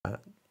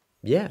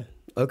Yeah,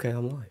 okay,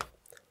 I'm live.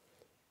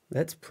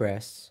 Let's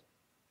press.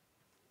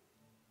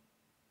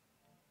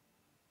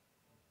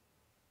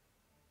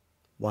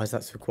 Why is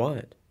that so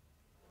quiet?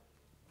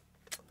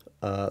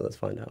 Let's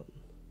find out.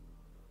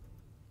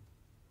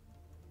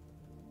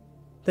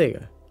 There you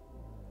go.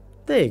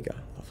 There you go.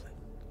 Lovely.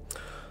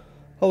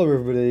 Hello,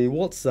 everybody.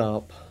 What's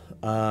up?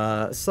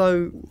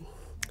 So,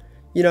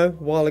 a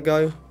while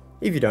ago,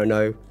 if you don't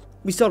know,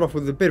 we start off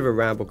with a bit of a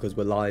ramble because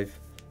we're live.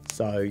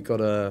 So, you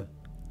gotta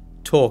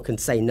talk and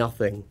say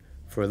nothing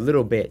for a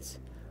little bit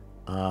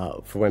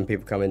for when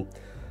people come in.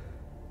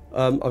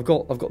 I've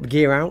got the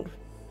gear out.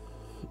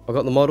 I've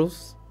got the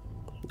models.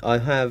 I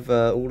have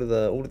all of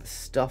the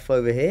stuff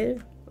over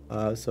here.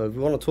 So if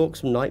we want to talk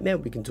some Nightmare,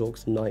 we can talk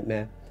some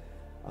Nightmare.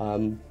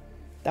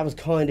 That was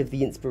kind of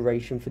the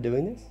inspiration for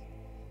doing this,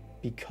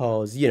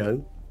 because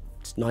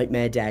it's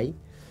Nightmare Day,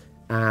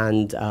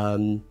 and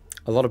a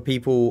lot of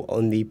people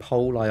on the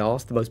poll I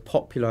asked, the most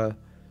popular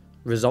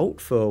result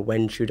for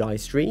when should I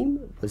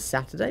stream was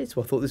Saturday.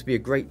 So I thought this would be a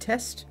great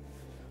test.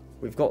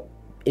 We've got,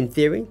 in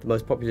theory, the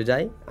most popular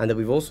day, and then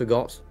we've also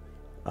got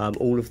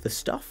all of the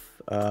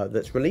stuff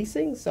that's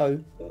releasing,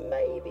 so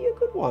maybe a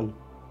good one.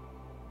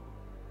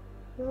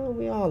 Oh,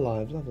 we are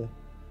live, lovely.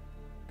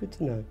 Good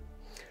to know.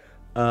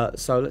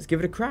 So let's give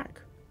it a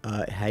crack.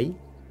 Hey,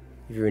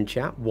 if you're in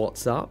chat,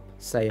 what's up?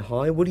 Say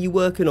hi. What are you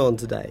working on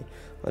today?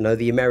 I know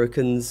the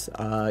Americans,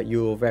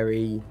 you're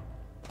very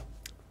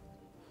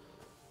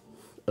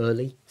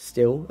early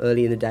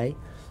in the day,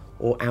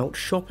 or out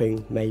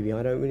shopping maybe,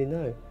 I don't really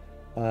know.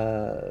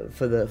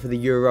 For the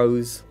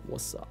Euros,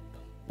 what's up?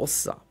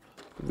 What's up?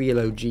 Real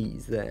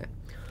OGs there.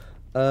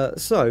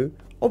 So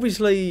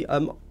obviously,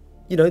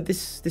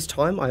 this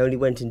time I only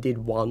went and did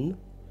one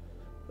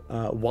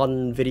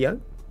video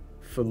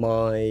for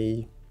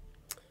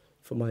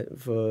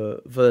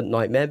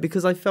Nightmare,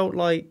 because I felt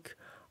like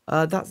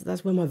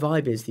that's where my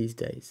vibe is these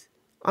days.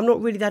 I'm not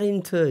really that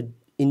into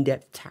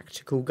in-depth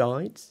tactical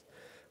guides,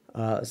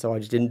 so I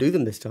just didn't do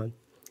them this time.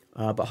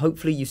 But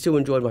hopefully you still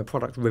enjoyed my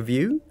product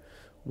review,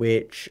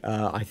 which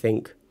I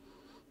think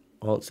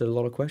answered a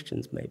lot of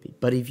questions maybe.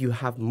 But if you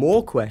have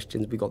more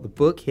questions, we got the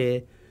book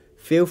here.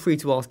 Feel free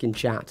to ask in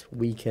chat.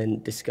 We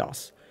can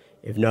discuss.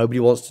 If nobody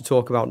wants to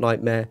talk about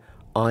Nightmare,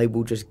 I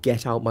will just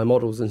get out my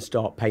models and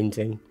start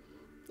painting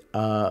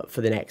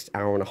for the next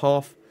hour and a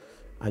half,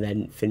 and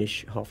then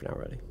finish half an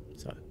hour early.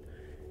 So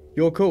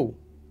you're cool.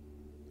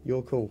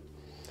 You're cool.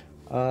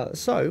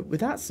 So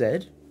with that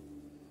said,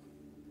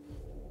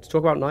 let's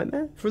talk about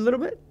Nightmare for a little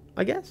bit,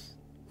 I guess.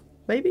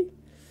 Maybe.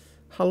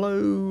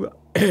 Hello,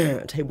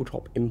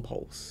 Tabletop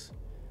Impulse.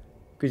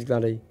 Good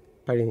Gladdy,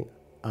 painting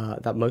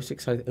that most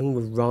exciting. Oh,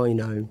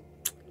 Rhino.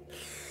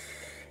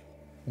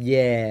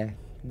 Yeah,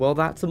 well,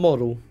 that's a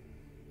model.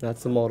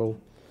 That's a model.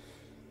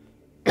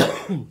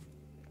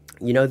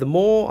 The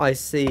more I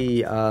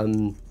see,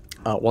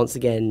 once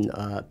again,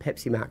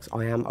 Pepsi Max,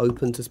 I am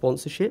open to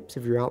sponsorships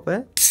if you're out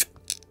there.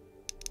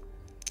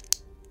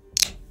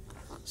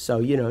 So,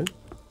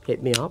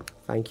 hit me up.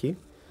 Thank you.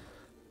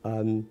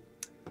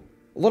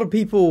 A lot of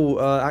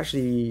people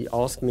actually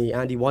ask me,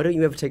 Andy, why don't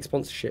you ever take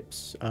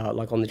sponsorships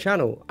like on the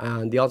channel?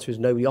 And the answer is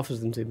nobody offers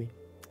them to me.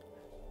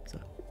 So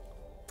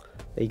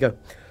there you go.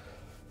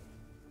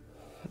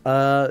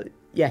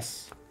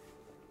 Yes.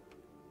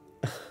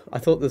 I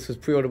thought this was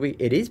pre-order week.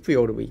 It is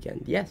pre-order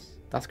weekend. Yes,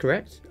 that's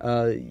correct.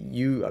 I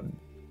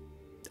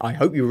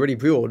hope you already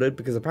pre-ordered,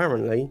 because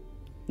apparently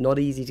not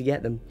easy to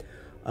get them.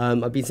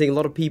 I've been seeing a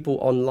lot of people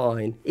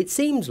online. It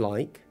seems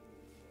like,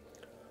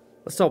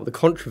 let's start with the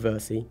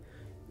controversy.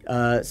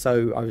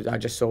 So I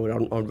just saw it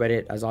on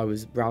Reddit as I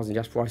was browsing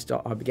just before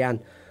I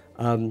began.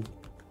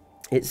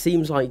 It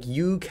seems like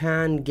you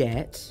can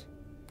get...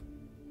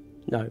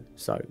 No,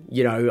 so,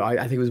 I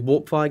think it was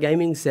Warpfire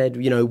Gaming said,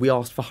 we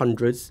asked for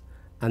hundreds,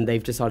 and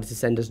they've decided to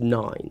send us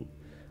 9.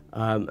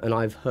 And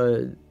I've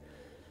heard...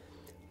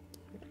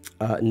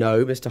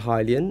 no, Mr.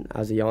 Hylian,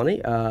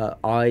 Aziani,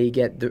 I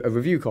get a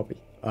review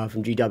copy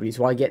from GW,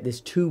 so I get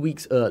this 2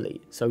 weeks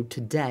early. So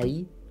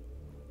today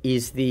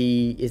is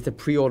the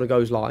pre-order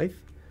goes live.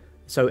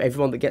 So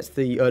everyone that gets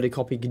the early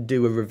copy can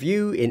do a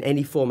review in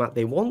any format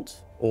they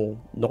want, or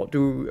not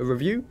do a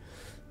review.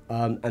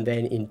 And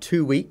then in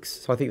 2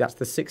 weeks, so I think that's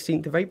the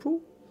 16th of April,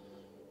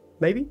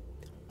 maybe,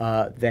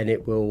 then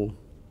it will...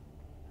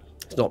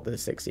 It's not the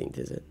 16th,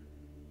 is it?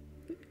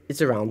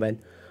 It's around then.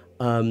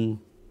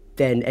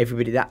 Then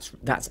everybody,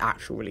 that's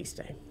actual release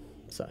day.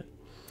 So,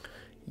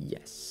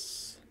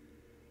 yes.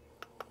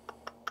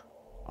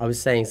 I was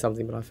saying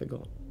something, but I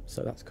forgot.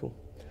 So that's cool.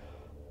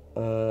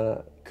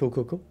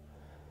 Cool.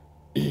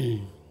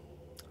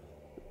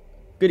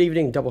 Good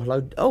evening, double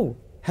hello. Oh,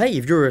 hey,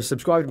 if you're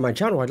subscribed to my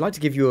channel, I'd like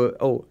to give you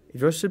if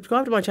you're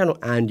subscribed to my channel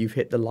and you've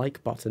hit the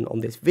like button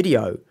on this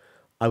video,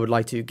 I would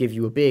like to give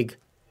you a big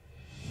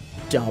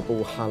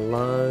double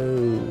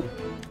hello.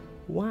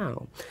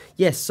 Wow.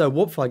 Yes, so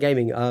Warpfire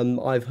Gaming,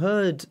 I've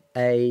heard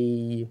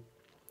they've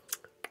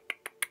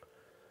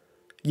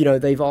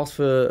asked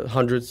for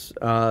hundreds,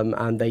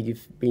 and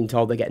they've been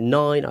told they get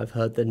 9. I've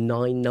heard the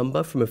 9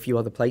 number from a few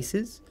other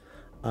places.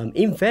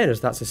 In fairness,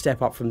 that's a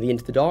step up from the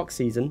Into the Dark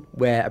season,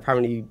 where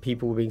apparently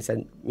people were being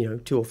sent, you know,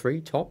 2 or 3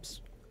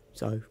 tops.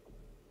 So,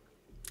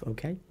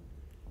 okay.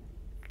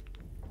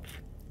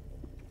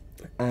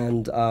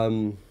 And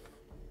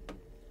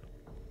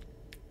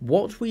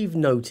what we've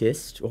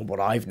noticed, or what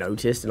I've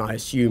noticed, and I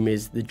assume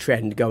is the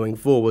trend going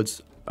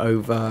forwards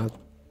over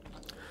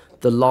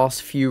the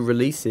last few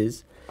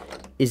releases,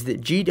 is that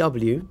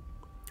GW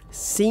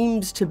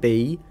seems to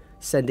be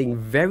sending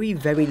very,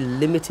 very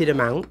limited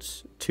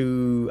amounts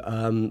to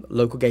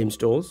local game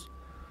stores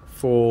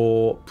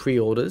for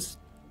pre-orders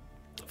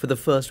for the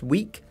first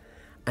week,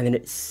 and then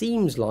it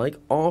seems like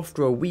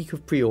after a week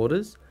of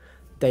pre-orders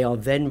they are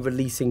then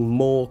releasing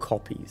more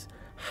copies,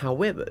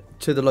 however,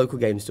 to the local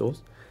game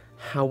stores.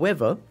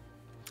 However,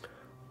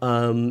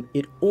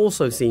 it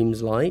also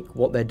seems like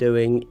what they're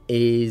doing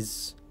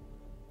is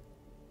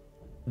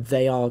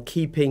they are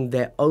keeping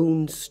their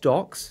own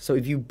stocks. So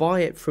if you buy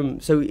it from,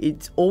 so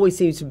it always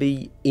seems to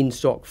be in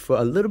stock for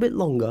a little bit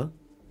longer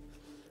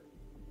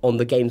on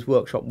the Games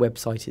Workshop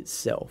website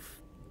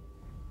itself.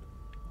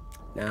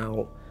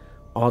 Now,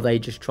 are they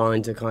just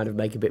trying to kind of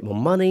make a bit more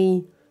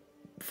money,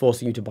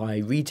 forcing you to buy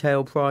a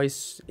retail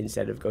price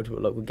instead of go to a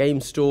local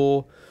game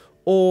store?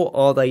 Or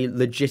are they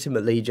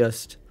legitimately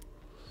just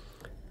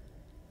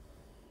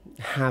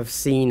have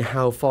seen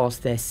how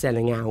fast they're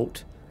selling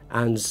out,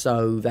 and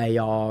so they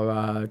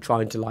are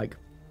trying to like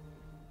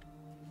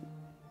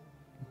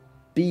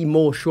be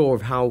more sure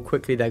of how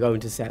quickly they're going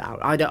to sell out?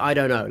 I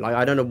don't know. Like,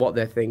 I don't know what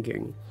they're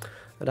thinking.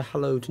 And a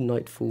hello to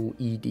Nightfall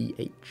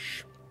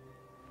EDH.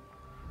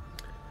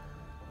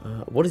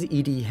 What does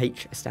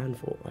EDH stand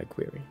for, I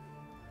query?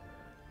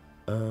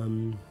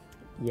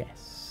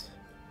 Yes.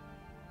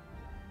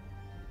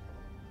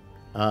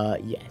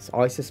 Yes,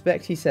 I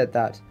suspect he said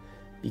that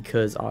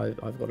because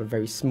I've got a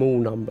very small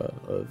number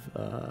of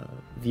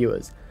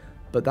viewers,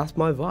 but that's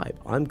my vibe.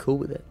 I'm cool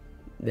with it.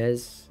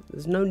 There's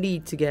no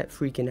need to get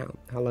freaking out.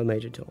 Hello,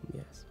 Major Tom.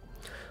 Yes.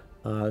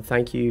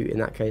 Thank you in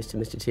that case to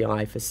Mr.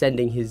 TI for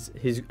sending his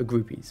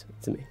groupies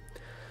to me.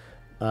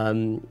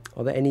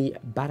 Are there any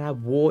Bada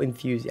War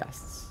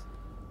enthusiasts?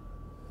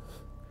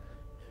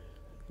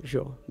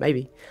 Sure,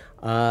 maybe.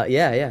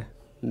 Yeah.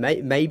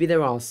 Maybe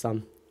there are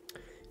some.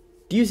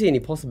 Do you see any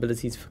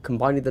possibilities for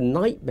combining the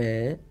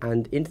Nightmare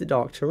and Into the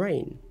Dark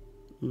terrain?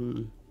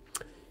 You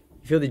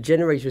feel the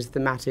generator is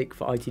thematic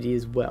for ITD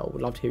as well?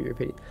 Would love to hear your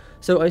opinion.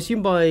 So I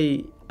assume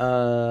by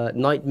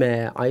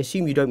Nightmare, I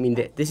assume you don't mean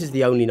that this is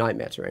the only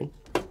Nightmare terrain.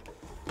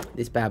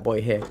 This bad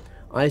boy here.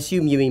 I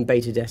assume you mean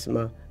Beta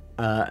Decima,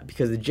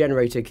 because the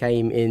generator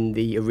came in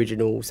the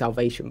original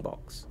Salvation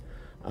box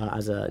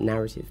as a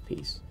narrative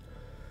piece.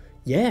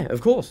 Yeah, of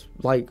course.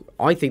 Like,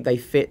 I think they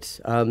fit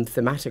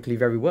thematically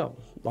very well.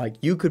 Like,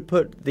 you could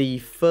put the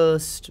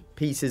first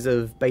pieces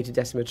of Beta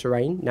Decima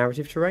terrain,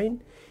 narrative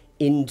terrain,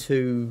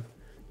 into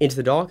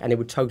the Dark, and it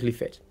would totally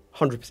fit.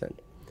 100%.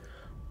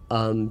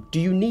 Do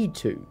you need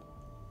to?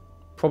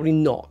 Probably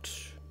not.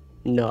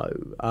 No.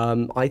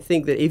 I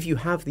think that if you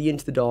have the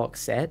Into the Dark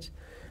set,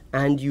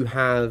 and you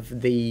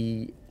have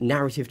the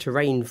narrative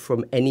terrain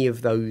from any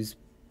of those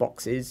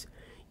boxes,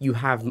 you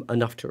have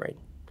enough terrain.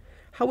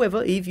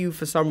 However, if you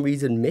for some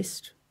reason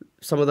missed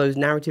some of those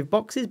narrative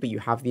boxes, but you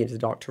have the Into the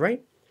Dark terrain,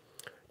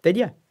 then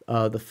yeah,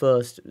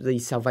 the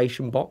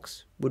Salvation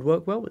box would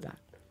work well with that,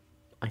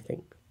 I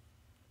think.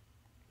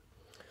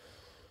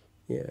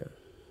 Yeah.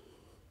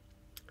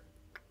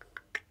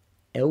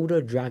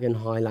 Elder Dragon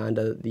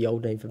Highlander, the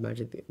old name for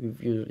Magic.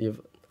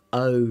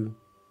 Oh,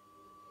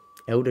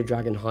 Elder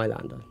Dragon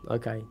Highlander.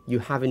 Okay, you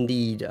have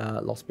indeed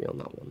lost me on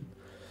that one.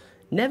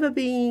 Never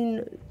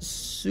been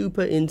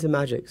super into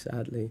Magic,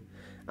 sadly.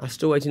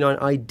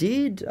 Astor89, I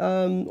did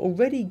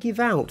already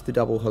give out the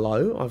double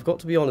hello. I've got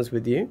to be honest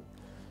with you.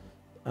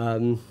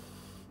 I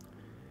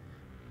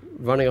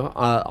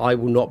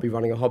will not be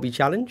running a hobby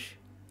challenge.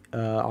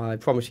 I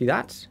promise you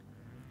that.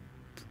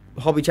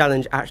 Hobby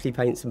challenge, actually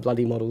paint some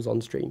bloody models on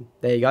stream.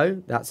 There you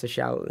go. That's a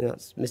shout.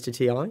 That's Mr.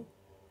 TI.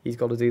 He's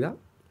got to do that.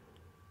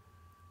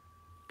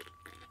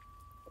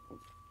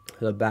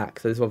 Hello back.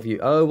 So this one for you.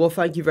 Oh, well,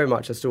 thank you very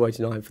much,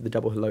 Astor89, for the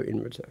double hello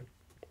in return.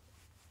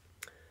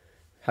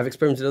 Have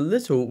experimented a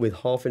little with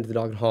half Into the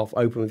Dark and half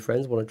open with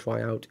friends. Want to try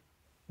out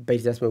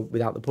Beta Decima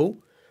without the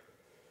pool.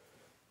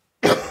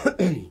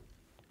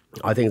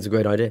 I think it's a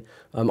great idea.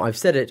 I've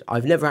said it.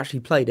 I've never actually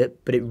played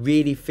it, but it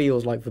really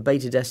feels like for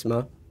Beta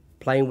Decima,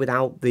 playing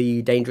without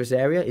the dangerous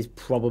area is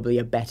probably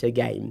a better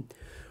game,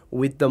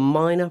 with the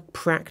minor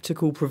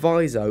practical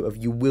proviso of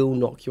you will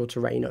knock your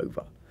terrain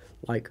over.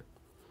 Like,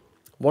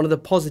 one of the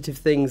positive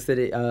things that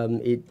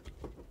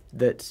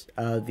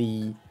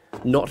the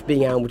not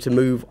being able to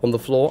move on the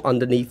floor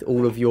underneath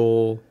all of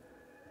your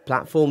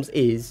platforms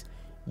is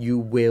you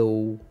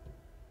will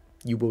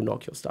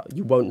knock your stuff.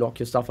 You won't knock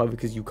your stuff over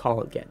because you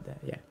can't get there.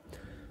 Yeah.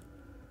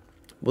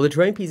 Will the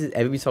terrain pieces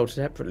ever be sold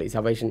separately?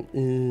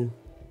 Salvation.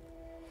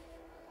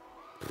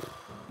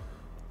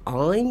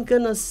 I'm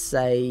gonna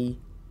say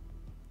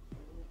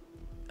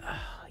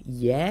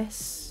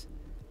yes,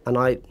 and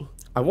I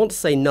want to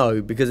say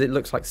no because it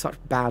looks like such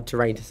bad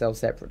terrain to sell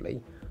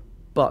separately.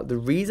 But the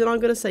reason I'm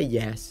going to say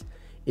yes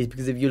is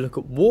because if you look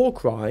at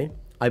Warcry,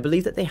 I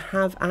believe that they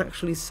have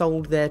actually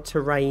sold their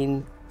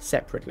terrain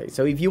separately.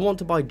 So if you want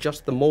to buy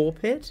just the Maw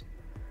pit,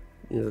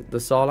 you know, the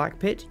Sarlacc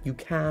pit, you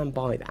can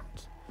buy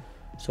that.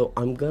 So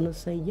I'm going to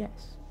say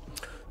yes.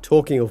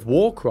 Talking of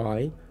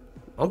Warcry,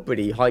 I'm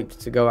pretty hyped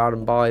to go out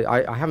and buy.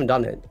 I haven't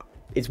done it.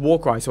 It's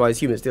Warcry, so I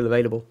assume it's still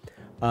available.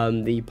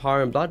 The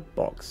Pyre and Blood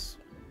box.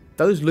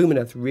 Those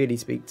Lumineth really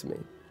speak to me.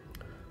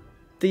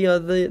 The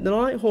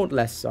Nighthaunt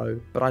less so,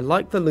 but I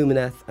like the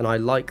Lumineth and I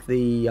like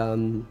the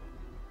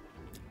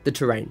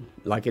terrain.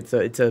 Like it's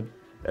a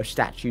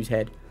statue's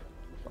head.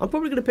 I'm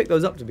probably going to pick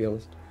those up, to be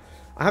honest.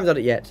 I haven't done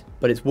it yet,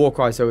 but it's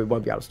Warcry, so it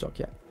won't be out of stock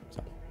yet.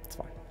 So it's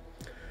fine.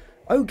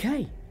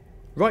 Okay.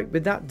 Right,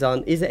 with that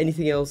done, is there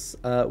anything else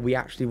we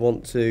actually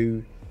want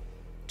to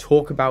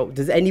talk about?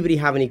 Does anybody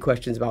have any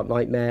questions about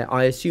Nightmare?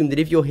 I assume that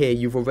if you're here,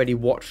 you've already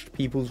watched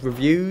people's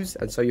reviews,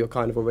 and so you're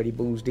kind of already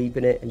balls deep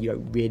in it, and you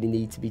don't really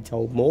need to be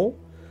told more.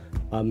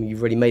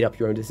 You've already made up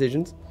your own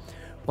decisions.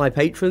 My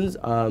patrons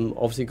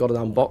obviously got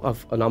an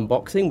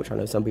unboxing, which I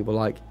know some people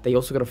like. They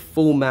also got a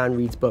full Man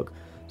Reads book,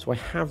 so I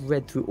have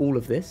read through all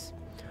of this.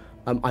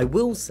 I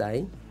will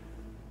say,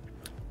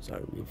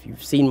 so if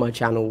you've seen my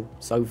channel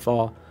so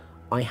far,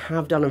 I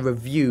have done a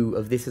review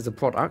of this as a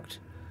product,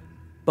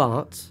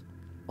 but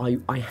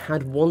I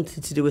had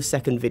wanted to do a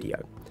second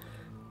video.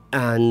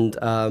 And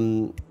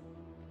the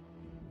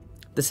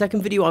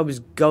second video I was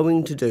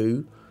going to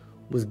do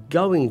was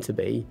going to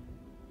be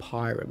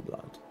Pyre and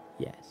Blood.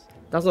 Yes.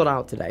 That's not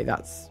out today,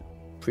 that's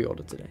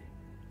pre-ordered today.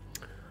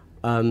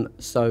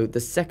 So the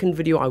second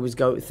video I was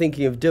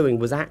thinking of doing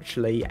was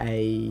actually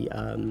a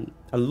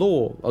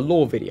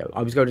lore video.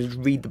 I was going to just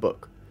read the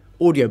book,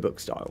 audiobook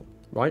style,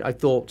 right? I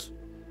thought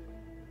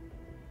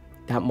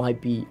that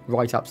might be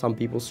right up some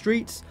people's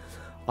streets.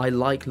 I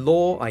like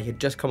lore. I had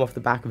just come off the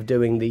back of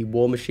doing the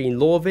War Machine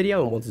lore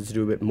video and wanted to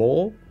do a bit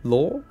more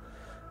lore.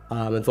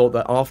 And thought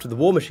that after the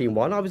War Machine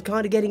one, I was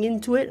kind of getting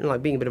into it and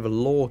like being a bit of a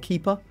lore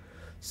keeper.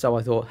 So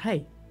I thought,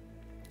 hey,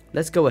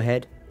 let's go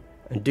ahead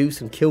and do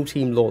some Kill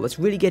Team lore. Let's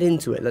really get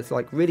into it. Let's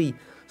like really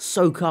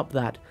soak up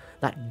that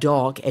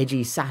dark,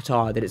 edgy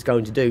satire that it's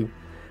going to do.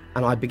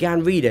 And I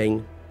began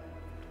reading,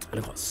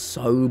 and I got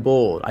so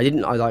bored.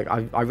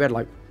 I read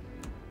like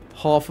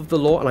half of the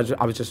lore, and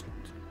I was just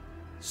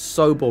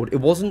so bored.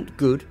 It wasn't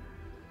good.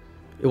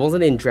 It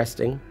wasn't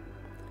interesting.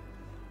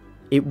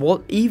 It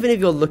was, even if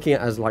you're looking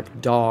at it as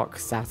like dark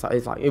satire,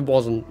 it's like it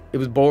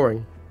was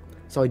boring.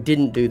 So I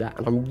didn't do that,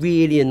 and I'm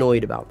really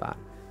annoyed about that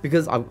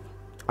because I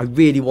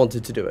really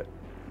wanted to do it.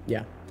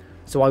 Yeah.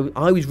 So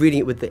I was reading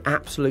it with the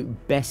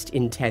absolute best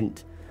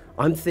intent.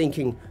 I'm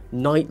thinking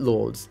Night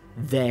Lords,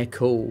 they're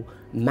cool.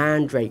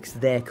 Mandrakes,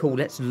 they're cool.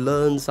 Let's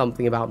learn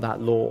something about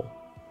that lore.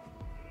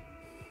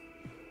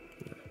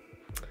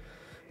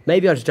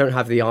 Maybe I just don't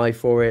have the eye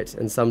for it,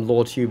 and some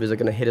lore tubers are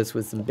going to hit us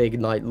with some big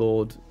Night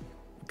Lord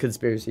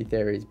conspiracy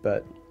theories,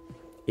 but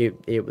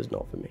it was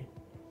not for me.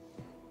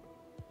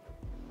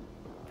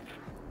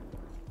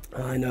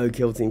 I know,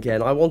 Kill Team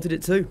Ken. I wanted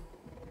it too.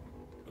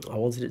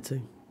 But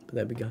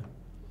there we go.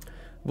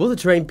 Will the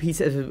terrain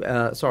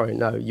pieces... sorry,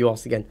 no, you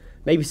asked again.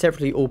 Maybe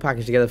separately, all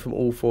packaged together from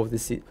all four of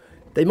this...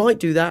 They might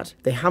do that.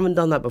 They haven't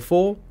done that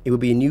before. It would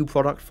be a new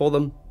product for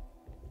them.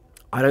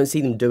 I don't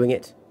see them doing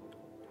it,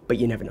 but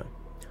you never know.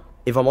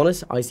 If I'm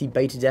honest, I see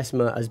Beta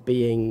Decima as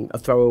being a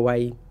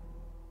throwaway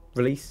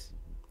release.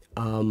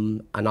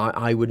 And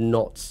I would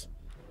not...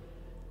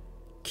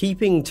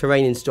 Keeping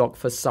terrain in stock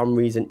for some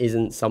reason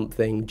isn't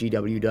something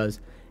GW does.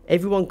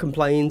 Everyone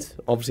complains,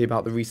 obviously,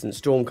 about the recent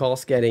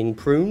Stormcast getting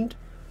pruned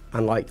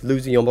and like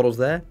losing your models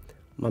there.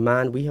 My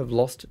man, we have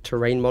lost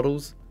terrain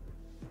models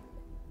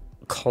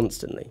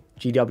constantly.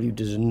 GW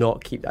does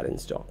not keep that in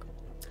stock,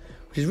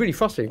 which is really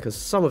frustrating because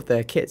some of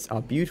their kits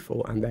are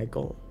beautiful and they're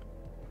gone.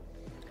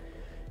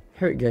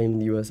 Herrick Game in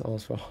the US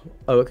asked for...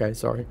 Oh, okay,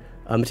 sorry.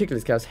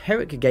 Meticulous Chaos.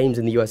 Herrick Games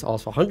in the US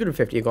asked for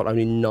 150 and got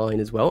only 9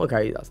 as well.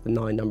 Okay, that's the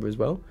 9 number as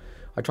well.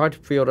 I tried to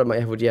pre-order my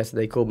FOG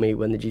yesterday. They called me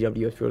when the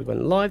GWS pre-order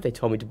went live. They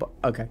told me to buy...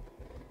 Okay.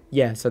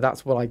 Yeah, so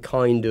that's what I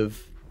kind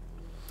of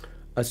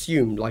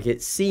assumed. Like,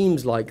 it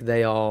seems like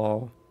they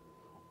are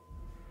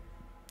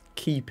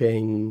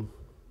keeping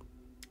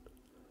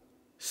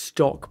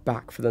stock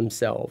back for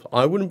themselves.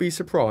 I wouldn't be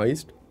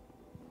surprised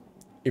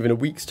if in a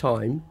week's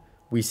time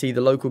we see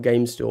the local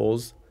game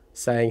stores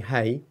saying,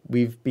 hey,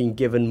 we've been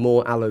given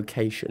more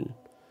allocation.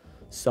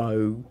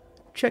 So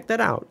check that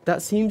out.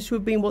 That seems to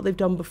have been what they've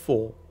done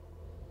before.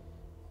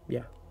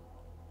 Yeah.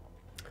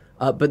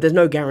 But there's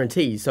no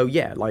guarantee. So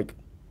yeah, like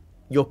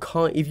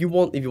if you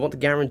want the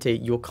guarantee,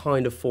 you're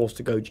kind of forced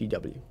to go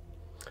GW.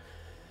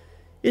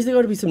 Is there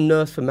going to be some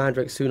nerfs for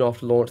Mandrake soon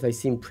after launch? They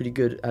seem pretty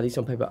good, at least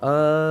on paper.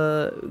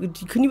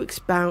 Can you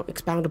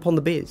expound upon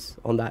the biz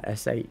on that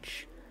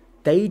SH?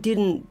 They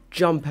didn't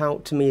jump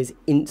out to me as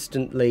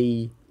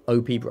instantly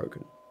OP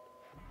broken.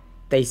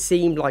 They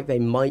seemed like they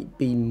might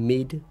be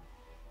mid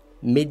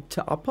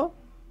to upper,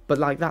 but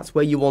like that's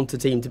where you want a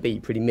team to be,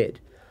 pretty mid.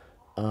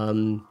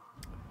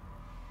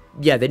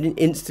 Yeah, they didn't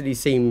instantly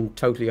seem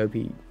totally OP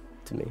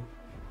to me.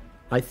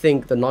 I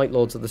think the Night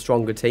Lords are the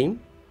stronger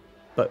team,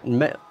 but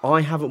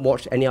I haven't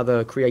watched any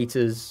other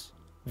creators'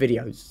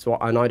 videos,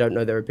 and I don't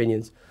know their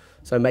opinions.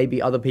 So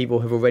maybe other people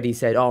have already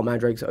said, oh,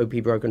 Mandrake's OP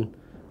broken,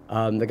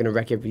 they're going to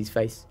wreck everybody's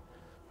face,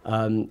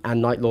 and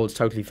Night Lord's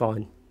totally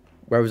fine.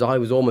 Whereas I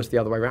was almost the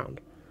other way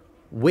around,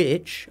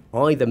 which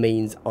either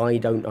means I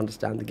don't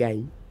understand the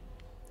game,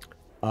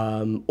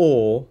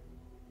 or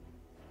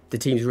the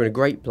teams are in a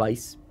great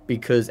place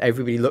because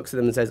everybody looks at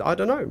them and says, I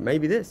don't know,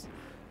 maybe this.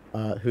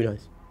 Who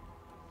knows?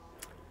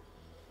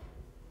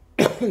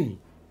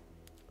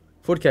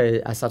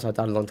 40k as satire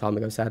died a long time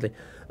ago, sadly.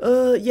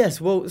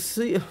 Yes, well,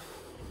 see,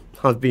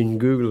 I've been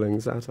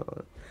Googling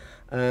satire.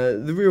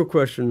 The real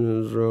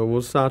question is,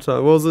 was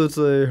it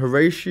a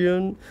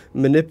Horatian,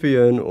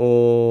 Menippean,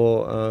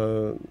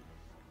 or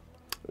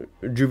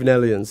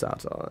Juvenalian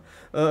satire?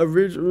 I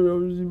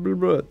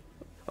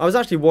was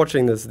actually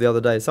watching this the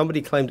other day.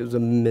 Somebody claimed it was a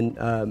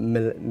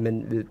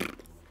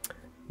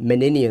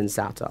Meninian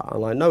satire.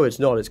 I'm like, no, it's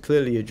not. It's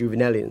clearly a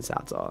Juvenalian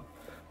satire.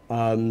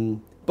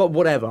 But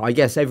whatever. I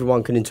guess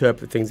everyone can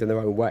interpret things in their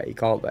own way,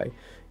 can't they?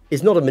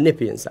 It's not a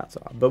Menippean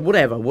satire. But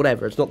whatever.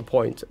 It's not the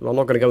point. I'm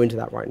not going to go into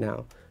that right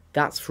now.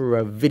 That's for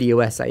a video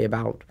essay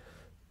about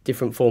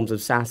different forms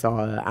of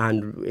satire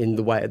and in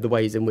the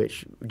ways in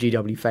which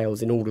GW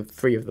fails in all of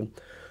three of them.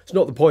 It's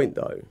not the point,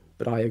 though.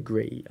 But I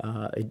agree.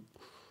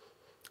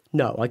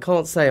 No, I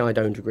can't say I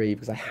don't agree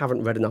because I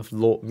haven't read enough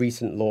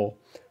recent lore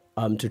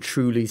to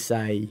truly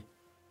say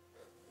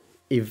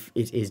if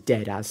it is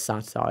dead as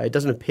satire. It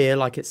doesn't appear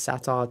like it's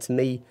satire to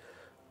me,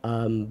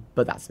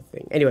 but that's the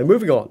thing. Anyway,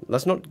 moving on.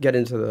 Let's not get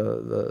into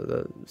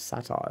the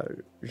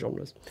satire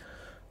genres.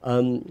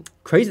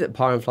 Crazy that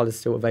Pyre and Flood is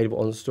still available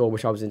on the store,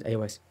 which I was in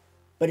AOS.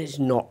 But it's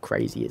not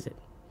crazy, is it?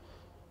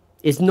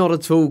 It's not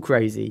at all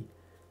crazy.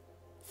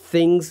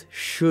 Things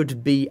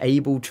should be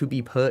able to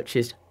be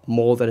purchased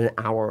more than an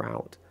hour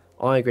out.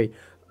 I agree.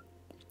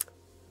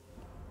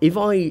 If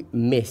I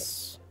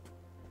miss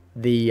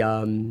the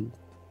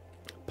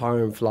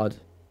Pyre and Flood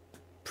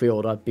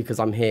pre-order because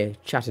I'm here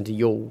chatting to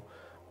y'all,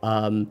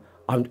 I'm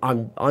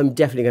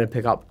definitely going to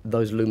pick up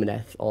those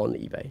Lumineth on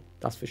eBay.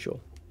 That's for sure.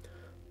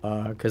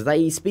 Because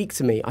they speak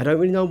to me. I don't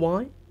really know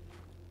why.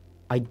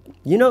 I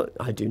do know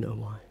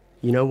why.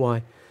 You know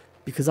why?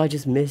 Because I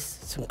just miss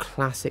some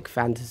classic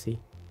fantasy.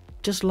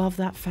 Just love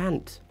that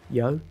fant,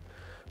 yo.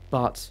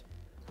 But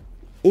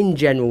in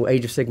general,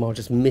 Age of Sigmar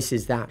just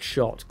misses that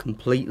shot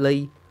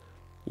completely.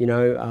 You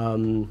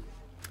know,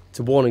 it's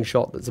a warning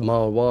shot that's a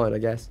mile wide, I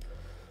guess.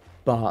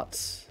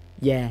 But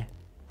yeah.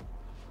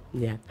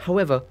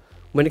 However,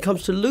 when it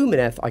comes to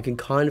Lumineth, I can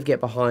kind of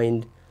get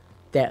behind.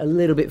 They're a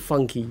little bit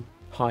funky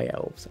high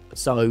elves,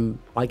 so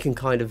I can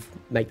kind of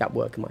make that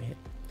work in my head.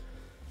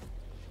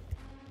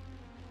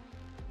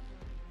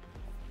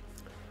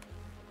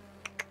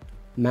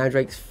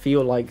 Mandrakes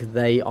feel like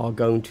they are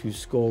going to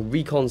score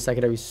recon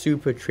secondary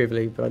super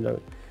trivially, but I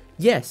don't.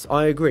 Yes,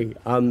 I agree.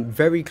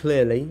 Very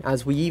clearly,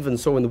 as we even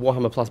saw in the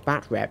Warhammer Plus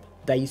Bat Rep,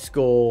 they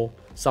score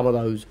some of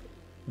those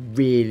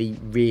really,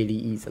 really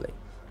easily.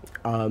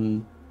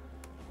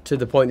 To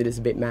the point that it's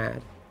a bit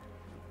mad.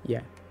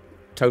 Yeah,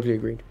 totally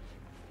agreed.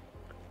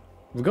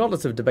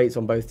 Regardless of debates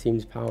on both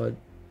teams' power,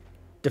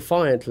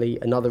 defiantly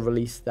another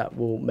release that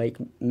will make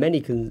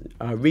many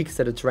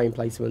reconsider terrain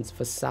placements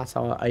for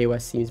satire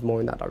AOS seems more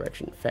in that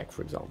direction. Feck,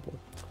 for example.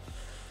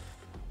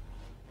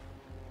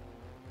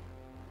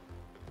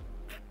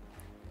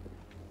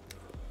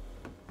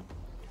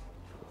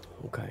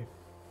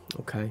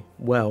 Okay.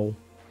 Well,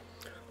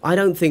 I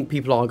don't think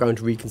people are going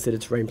to reconsider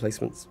terrain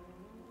placements.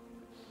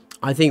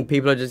 I think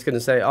people are just going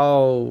to say,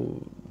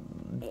 oh,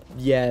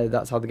 yeah,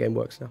 that's how the game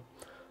works now.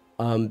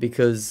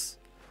 Because,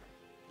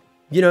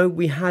 you know,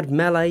 we had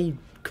melee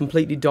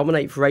completely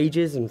dominate for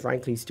ages and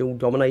frankly still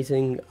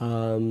dominating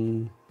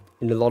in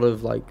a lot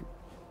of like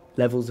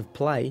levels of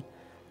play,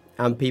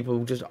 and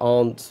people just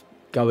aren't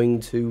going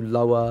to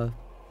lower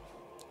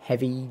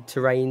heavy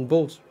terrain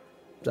boards.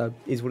 So it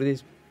is what it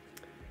is,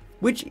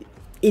 which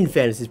in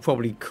fairness is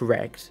probably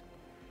correct.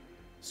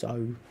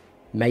 So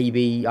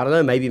maybe, I don't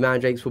know, maybe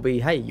Mandrakes will be,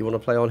 hey, you want to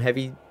play on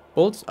heavy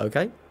boards?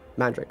 Okay,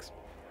 Mandrakes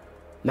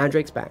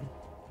ban.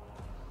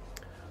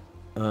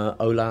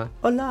 Hola.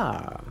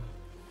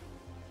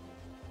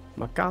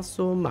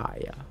 Macaso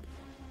Maya.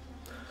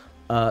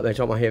 I'm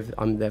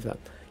there for that.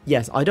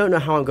 Yes, I don't know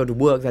how I'm going to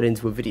work that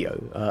into a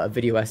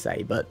video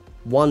essay, but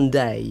one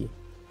day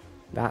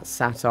that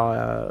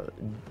satire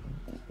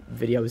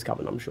video is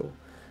coming, I'm sure.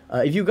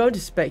 If you're going to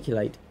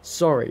speculate,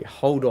 sorry,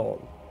 hold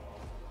on.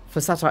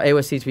 For satire,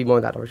 AOS seems to be more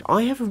in that direction.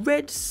 I have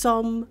read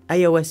some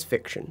AOS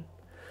fiction.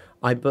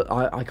 I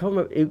can't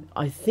remember.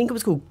 I think it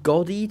was called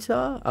God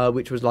Eater,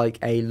 which was like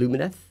a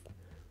Lumineth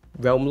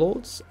Realm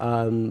Lords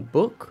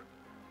book.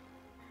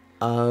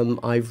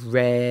 I've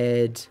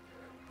read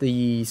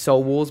the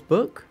Soul Wars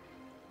book.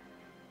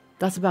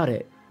 That's about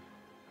it.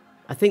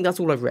 I think that's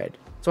all I've read.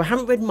 So I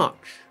haven't read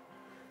much.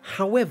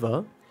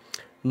 However,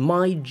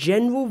 my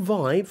general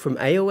vibe from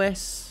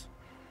AOS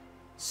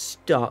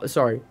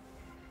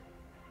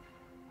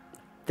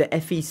the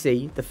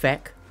FEC, the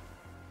FEC,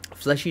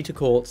 Flesh Eater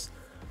Courts,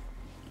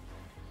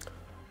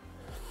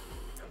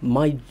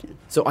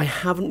 So I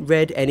haven't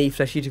read any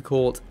Flesh Eater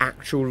Court's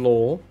actual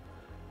lore.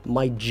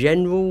 My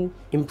general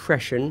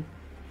impression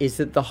is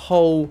that the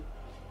whole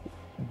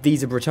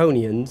these are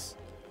Bretonians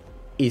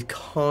is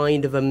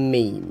kind of a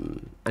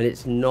meme, and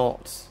it's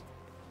not.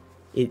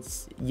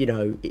 It's, you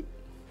know,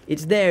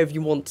 it's there if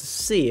you want to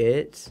see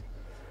it.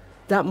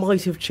 That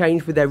might have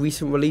changed with their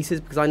recent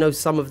releases, because I know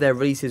some of their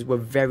releases were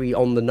very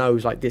on the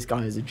nose, like this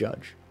guy is a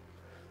judge.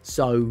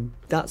 So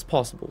that's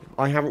possible.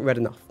 I haven't read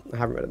enough.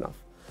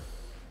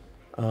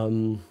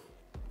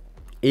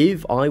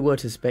 If I were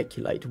to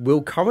speculate,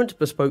 will current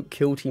bespoke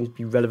kill teams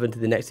be relevant to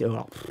the next year?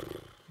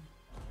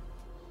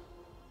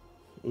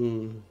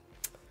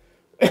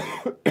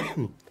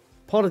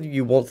 Part of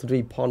you wants them to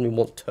be, part of me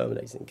wants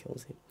terminating kill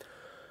team.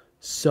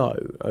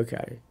 So,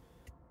 okay.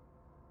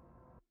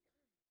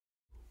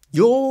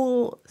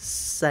 You're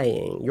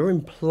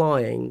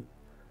implying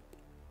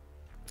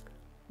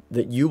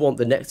that you want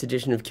the next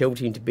edition of Kill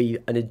Team to be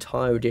an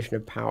entire edition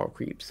of power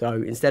creep. So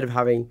instead of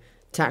having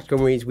tactical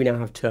marines, we now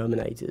have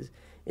terminators.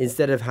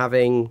 Instead of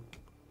having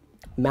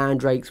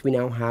mandrakes, we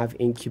now have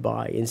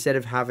incubi. Instead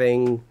of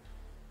having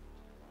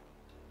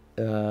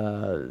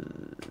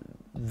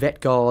vet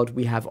guard,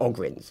 we have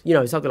ogrins. You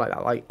know, something like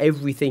that. Like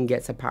everything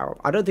gets a power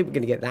up. I don't think we're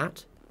going to get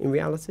that in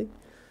reality.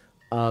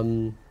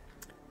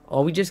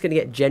 Are we just going to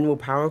get general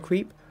power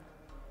creep?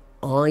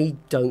 I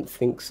don't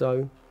think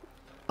so.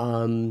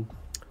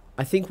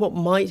 I think what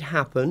might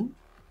happen,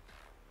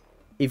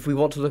 if we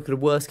want to look at a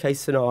worst case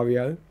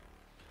scenario,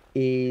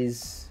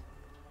 is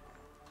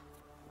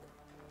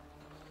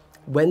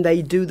when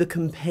they do the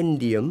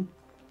compendium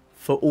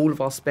for all of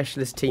our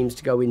specialist teams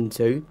to go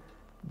into,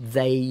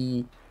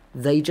 they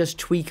just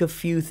tweak a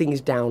few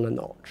things down a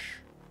notch.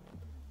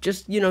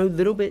 Just, you know,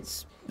 little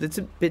bits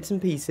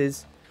and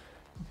pieces,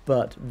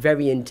 but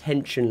very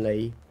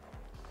intentionally,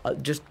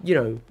 just, you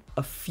know,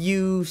 a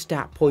few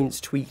stat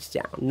points tweaked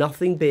down.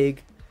 Nothing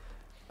big.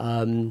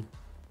 And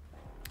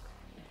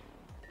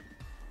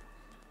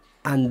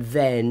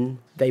then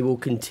they will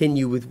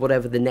continue with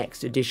whatever the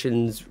next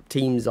edition's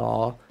teams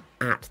are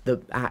at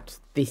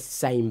this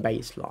same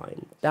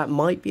baseline. That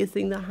might be a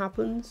thing that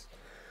happens.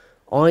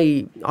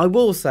 I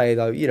will say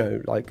though, you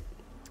know, like,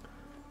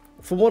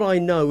 from what I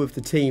know of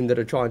the team that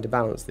are trying to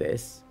balance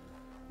this,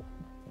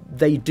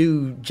 they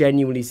do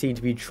genuinely seem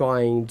to be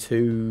trying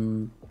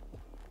to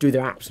do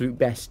their absolute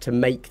best to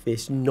make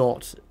this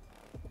not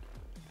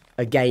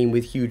a game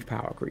with huge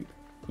power creep,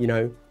 you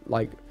know,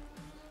 like,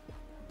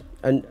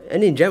 and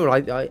in general,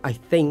 I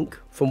think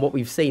from what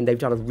we've seen, they've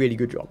done a really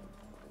good job.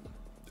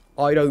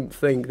 I don't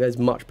think there's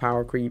much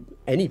power creep,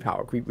 any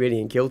power creep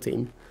really in Kill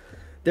Team.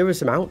 There are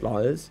some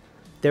outliers,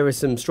 there are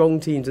some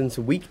strong teams and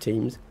some weak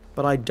teams,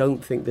 but I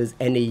don't think there's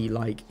any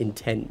like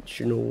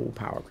intentional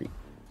power creep.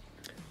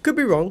 Could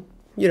be wrong,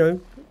 you know.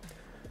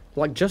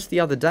 Like just the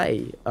other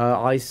day,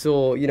 I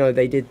saw, you know,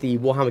 they did the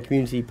Warhammer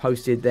community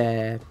posted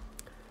their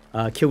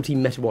Kill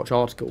Team Meta Watch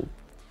article,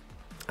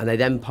 and they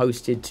then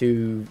posted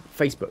to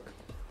Facebook,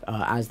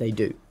 as they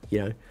do, you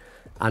know,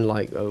 and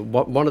like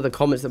one of the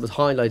comments that was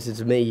highlighted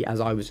to me as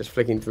I was just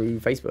flicking through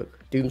Facebook,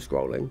 doom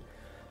scrolling,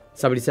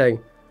 somebody saying,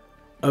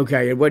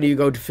 okay, and when are you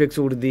going to fix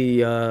all of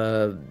the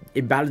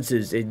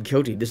imbalances in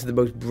Kill Team? This is the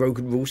most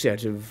broken rule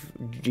set of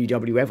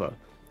GW ever.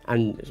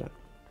 And it's like,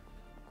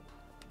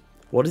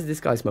 what is this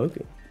guy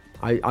smoking?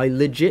 I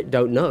legit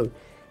don't know.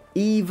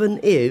 Even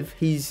if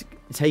he's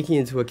taking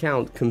into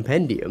account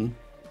Compendium,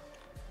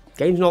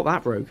 game's not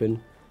that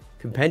broken.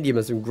 Compendium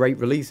has some great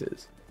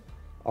releases.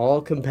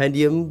 Are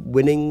Compendium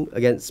winning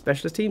against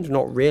specialist teams?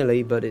 Not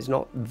really, but it's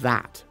not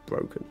that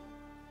broken.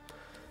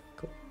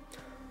 Cool.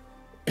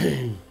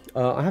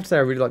 I have to say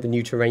I really like the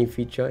new terrain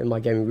feature in my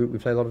gaming group. We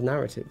play a lot of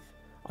narrative.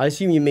 I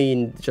assume you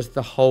mean just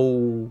the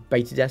whole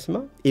beta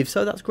decima? If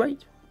so, that's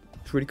great.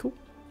 It's really cool.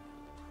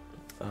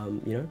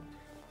 You know,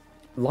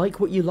 like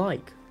what you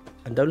like,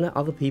 and don't let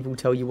other people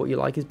tell you what you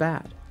like is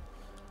bad.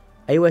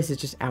 AOS is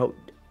just out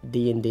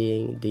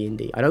D&Ding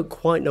D&D. I don't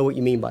quite know what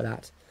you mean by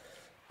that.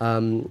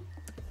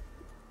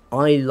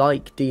 I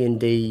like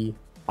D&D.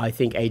 I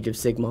think Age of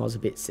Sigmar is a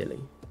bit silly.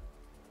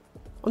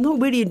 I'm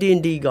not really a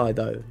D&D guy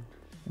though,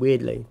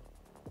 weirdly.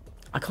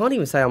 I can't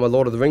even say I'm a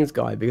Lord of the Rings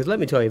guy, because let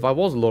me tell you, if I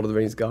was a Lord of the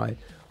Rings guy,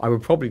 I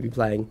would probably be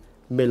playing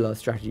Middle-earth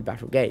strategy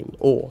battle game,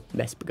 or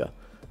Mesbega.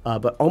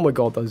 But oh my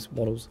god, those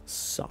models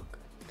suck.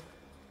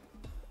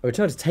 A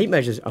return to tape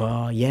measures.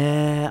 Oh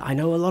yeah, I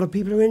know a lot of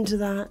people are into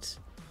that.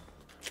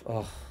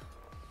 Oh.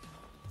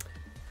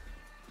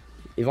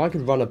 If I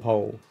could run a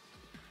poll.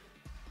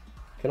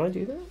 Can I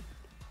do that?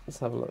 Let's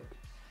have a look.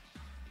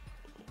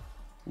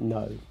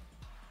 No.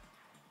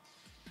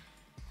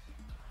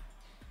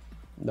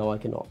 No, I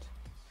cannot.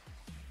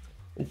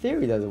 In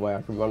theory, there's a way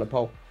I can run a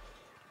poll.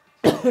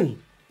 I'm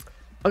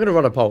going to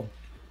run a poll.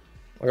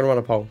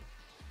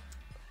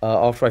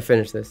 After I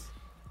finish this.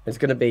 It's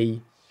going to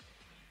be,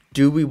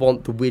 do we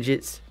want the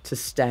widgets to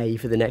stay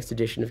for the next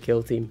edition of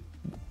Kill Team?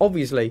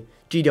 Obviously,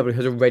 GW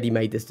has already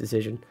made this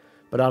decision.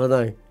 But I don't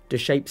know. Do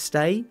shapes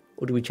stay,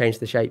 or do we change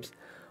the shapes?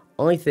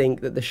 I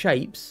think that the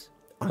shapes,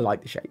 I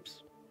like the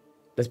shapes.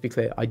 Let's be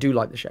clear, I do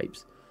like the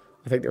shapes.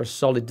 I think they're a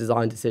solid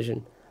design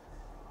decision.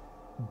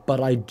 But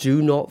I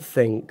do not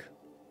think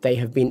they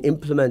have been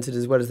implemented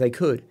as well as they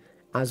could.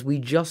 As we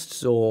just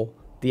saw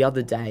the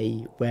other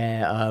day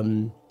where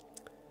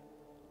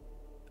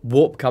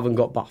Warp Coven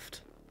got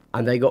buffed.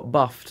 And they got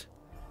buffed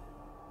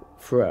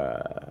for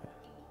a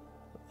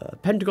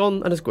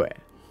pentagon and a square.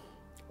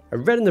 A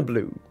red and a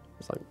blue.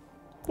 It's like,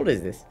 what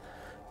is this?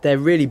 They're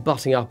really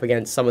butting up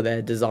against some of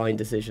their design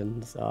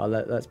decisions.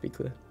 Let's be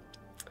clear.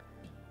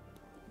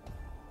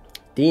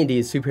 D&D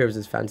is superheroes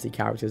as fantasy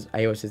characters.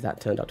 AOS is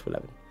that turned up to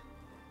 11.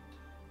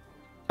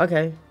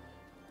 Okay.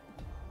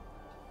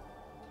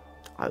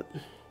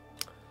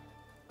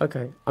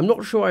 Okay. I'm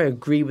not sure I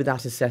agree with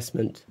that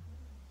assessment,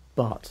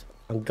 but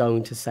I'm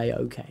going to say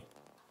okay.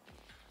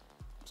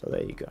 So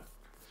there you go.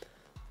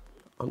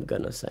 I'm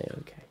going to say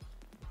okay.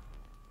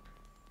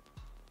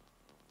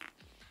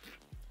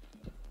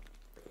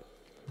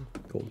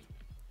 Cool.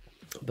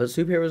 But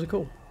superheroes are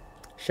cool.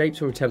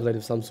 Shapes or a template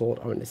of some sort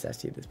are a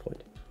necessity at this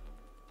point.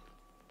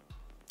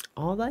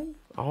 Are they?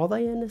 Are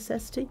they a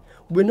necessity?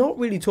 We're not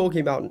really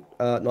talking about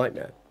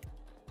Nightmare.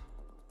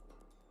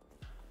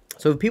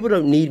 So if people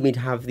don't need me to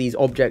have these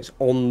objects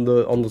on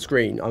the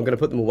screen, I'm going to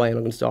put them away and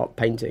I'm going to start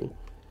painting.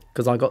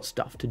 Because I got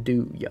stuff to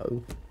do,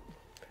 yo.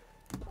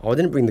 Oh, I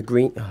didn't bring the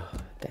green. Oh,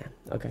 damn.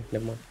 Okay,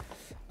 never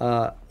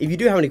mind. If you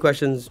do have any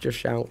questions, just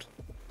shout.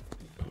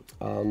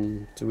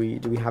 Do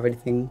we have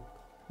anything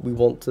we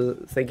want to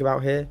think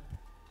about here?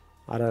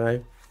 I don't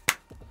know.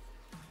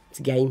 It's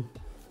a game.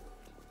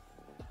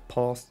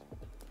 Pass.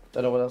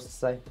 Don't know what else to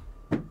say.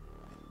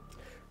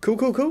 Cool,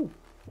 cool, cool.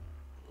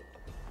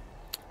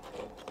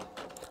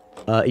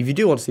 If you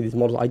do want to see these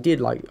models, I did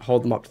like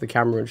hold them up to the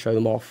camera and show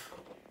them off.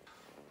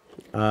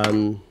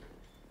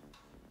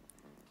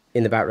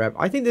 In the back rep.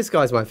 I think this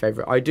guy's my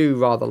favourite. I do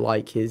rather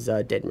like his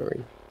Dead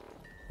Marine.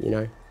 You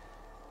know.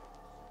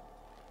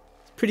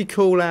 Pretty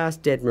cool ass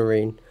Dead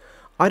Marine.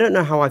 I don't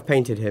know how I've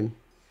painted him.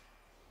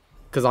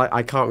 Because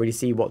I can't really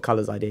see what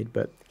colours I did.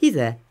 But he's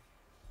there.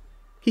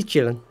 He's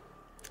chilling.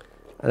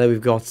 And then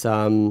we've got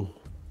the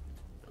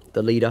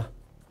leader.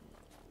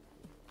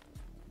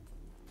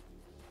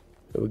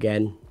 Who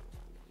again.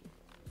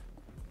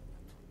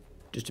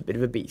 Just a bit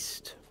of a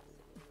beast.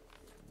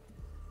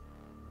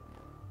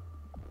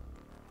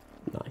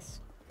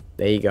 Nice.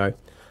 There you go.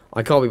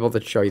 I can't be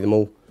bothered to show you them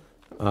all.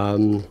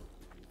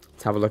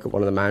 Let's have a look at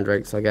one of the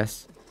mandrakes, I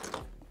guess.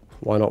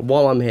 Why not?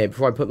 While I'm here,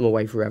 before I put them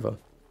away forever.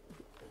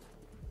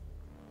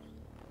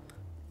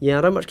 Yeah,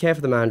 I don't much care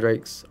for the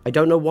mandrakes. I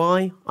don't know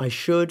why. I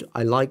should.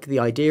 I like the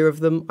idea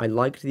of them. I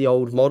liked the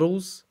old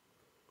models.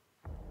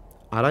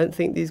 I don't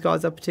think these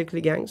guys are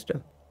particularly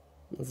gangster.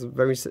 That's a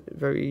very,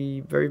 very,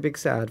 very big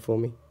sad for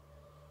me.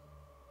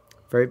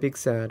 Very big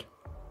sad.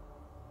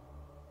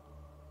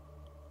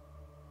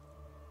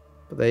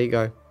 But there you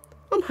go.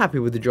 I'm happy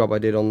with the job I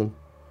did on them.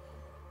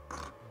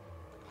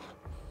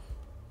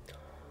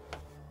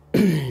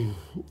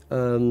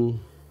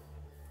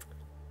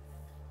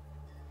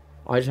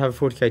 I just have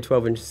a 40k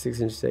 12-inch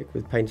 6-inch stick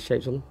with painted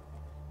shapes on them.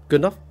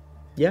 Good enough?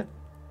 Yeah.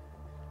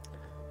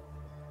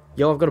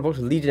 Yo, I've got a box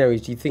of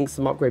legionaries. Do you think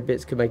some upgrade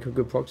bits could make a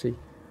good proxy?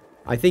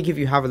 I think if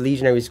you have a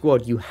legionary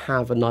squad, you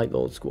have a Night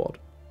Lord squad.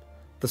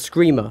 The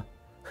Screamer.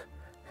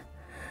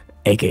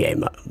 AKA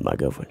my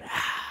girlfriend.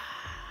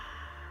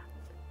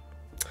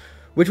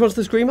 Which one's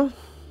the Screamer?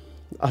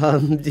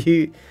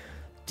 Do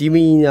you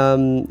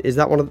mean is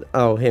that one of the,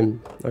 oh,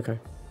 him. Okay.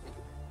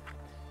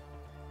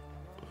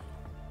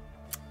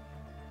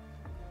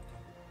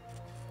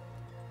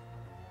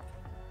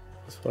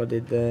 That's what I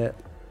did there.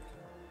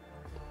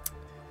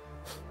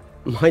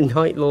 My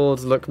Night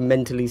Lords look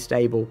mentally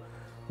stable.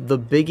 The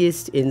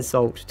biggest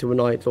insult to a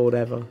Night Lord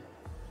ever.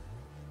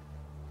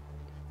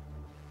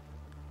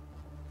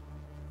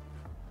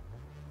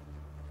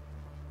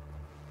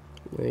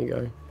 There you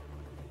go.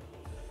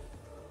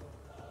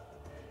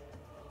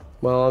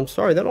 Well, I'm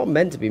sorry, they're not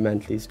meant to be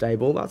mentally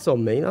stable. That's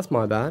on me. That's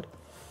my bad.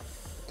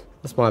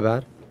 That's my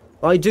bad.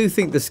 I do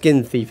think the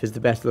Skin Thief is the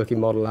best looking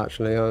model,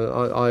 actually.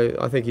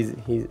 I think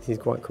he's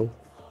quite cool.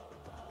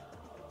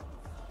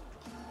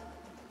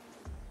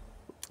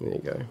 There you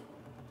go.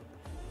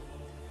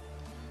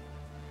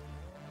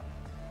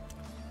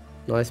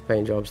 Nice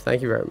paint jobs.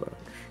 Thank you very much.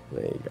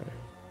 There you go.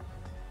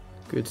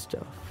 Good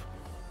stuff.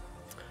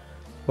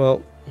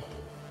 Well,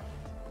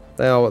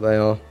 they are what they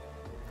are.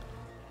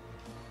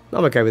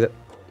 I'm okay with it.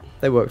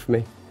 They work for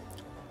me.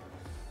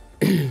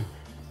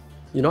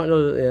 You're not,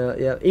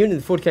 yeah. Even the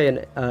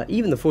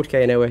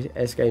 40k and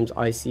OS games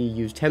I see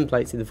use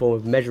templates in the form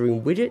of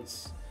measuring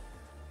widgets.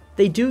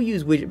 They do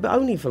use widgets, but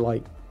only for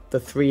like the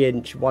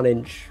 3-inch,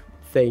 1-inch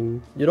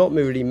thing. You're not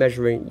really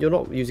measuring. You're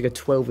not using a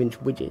 12-inch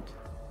widget.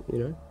 You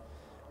know.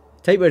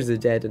 Tape measures are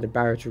dead, and a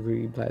barrier to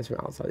recruiting players from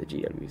outside the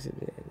GW.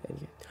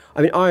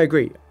 I mean, I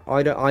agree.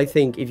 I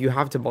think if you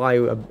have to buy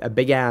a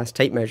big ass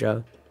tape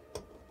measure,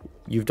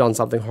 you've done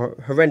something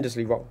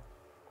horrendously wrong.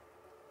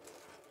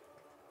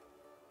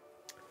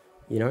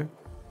 You know?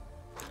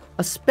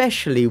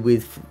 Especially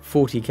with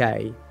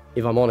 40k,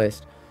 if I'm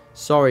honest.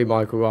 Sorry,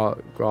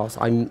 Michael Grass.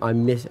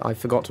 I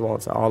forgot to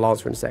answer. I'll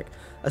answer in a sec.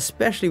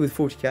 Especially with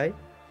 40k,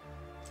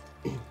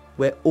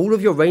 where all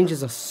of your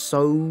ranges are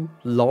so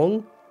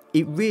long,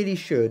 it really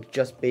should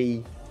just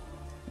be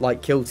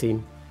like kill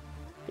team.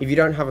 If you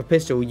don't have a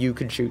pistol, you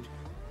can shoot.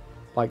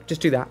 Like,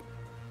 just do that.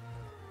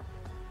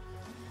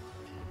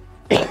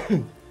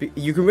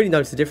 You can really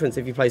notice the difference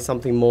if you play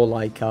something more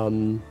like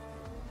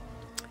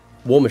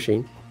War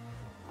Machine,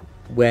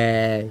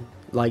 where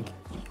like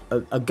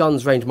a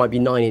gun's range might be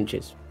 9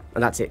 inches,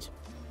 and that's it.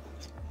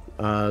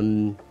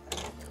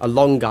 A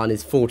long gun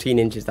is 14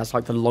 inches. That's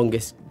like the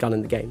longest gun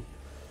in the game.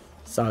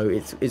 So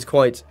it's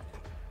quite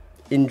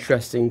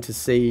interesting to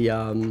see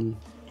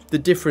the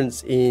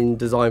difference in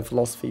design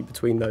philosophy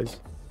between those.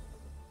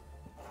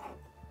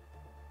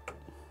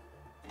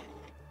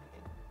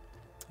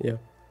 Yeah.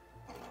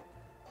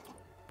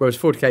 Whereas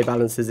 40k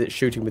balances it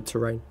shooting with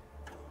terrain.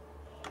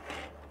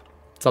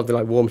 Something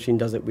like War Machine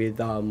does it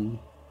with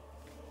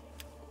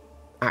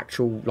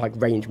actual like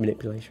range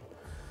manipulation.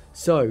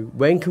 So,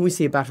 when can we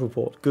see a battle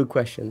report? Good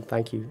question,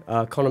 thank you.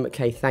 Connor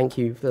McKay, thank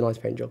you for the nice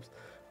paint jobs.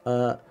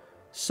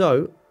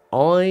 So,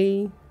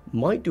 I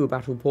might do a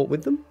battle report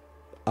with them.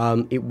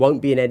 It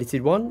won't be an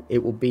edited one,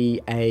 it will be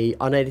a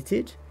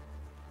unedited.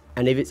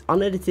 And if it's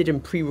unedited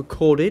and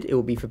pre-recorded, it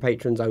will be for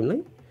patrons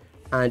only.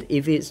 And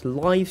if it's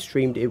live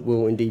streamed, it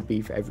will indeed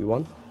be for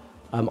everyone.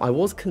 I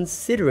was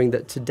considering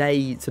that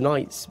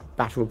tonight's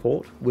battle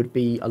report would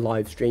be a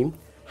live stream.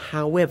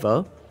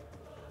 However,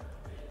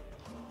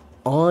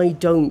 I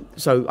don't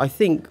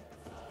think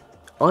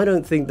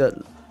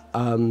that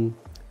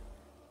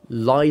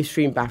live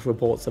stream battle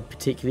reports are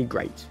particularly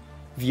great.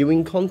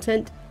 Viewing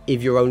content,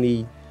 if you're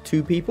only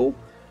 2 people,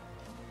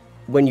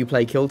 when you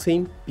play Kill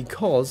Team,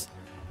 because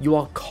you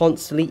are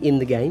constantly in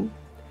the game.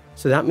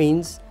 So that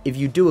means if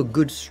you do a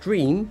good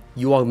stream,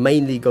 you are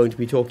mainly going to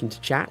be talking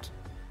to chat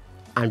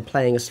and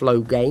playing a slow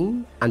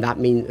game, and that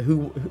means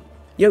you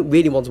don't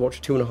really want to watch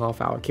a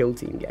 2.5 hour Kill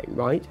Team game,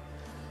 right?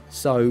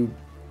 So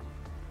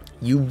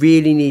you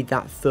really need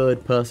that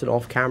third person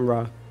off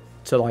camera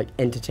to like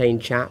entertain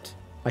chat,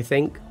 I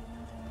think.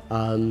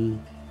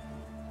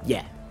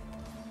 Yeah.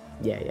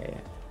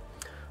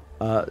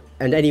 And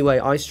anyway,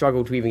 I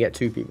struggle to even get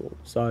 2 people,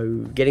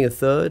 so getting a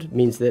third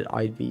means that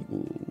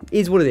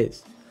is what it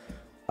is.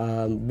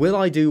 Will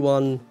I do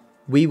one?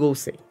 We will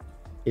see,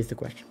 is the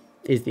question,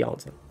 is the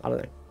answer. I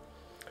don't know.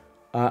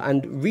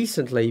 And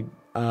recently,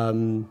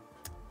 I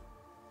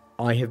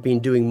have been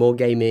doing more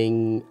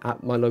gaming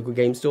at my local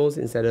game stores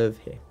instead of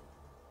here.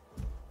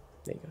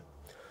 There you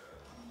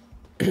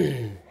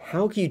go.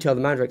 How can you tell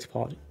the Mandrakes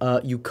apart?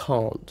 You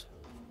can't.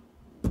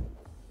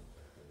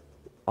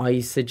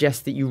 I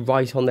suggest that you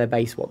write on their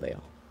base what they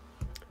are.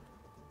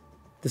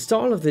 The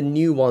style of the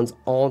new ones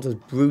aren't as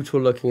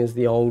brutal looking as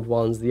the old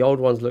ones. The old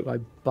ones look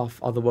like buff,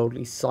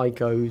 otherworldly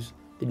psychos.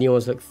 The new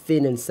ones look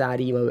thin and sad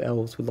emo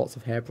elves with lots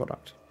of hair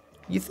product.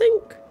 You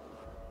think?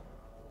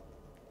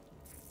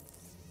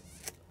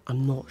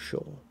 I'm not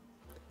sure.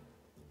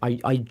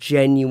 I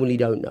genuinely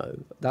don't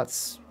know.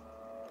 That's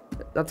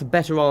a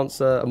better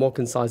answer, a more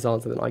concise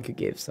answer than I could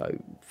give, so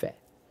fair.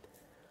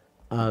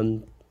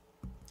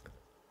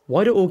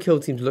 Why do all kill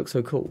teams look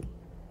so cool?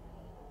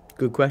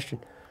 Good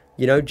question.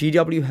 You know,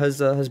 GW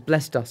has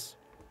blessed us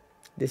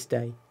this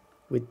day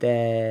with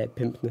their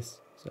pimpness.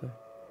 So,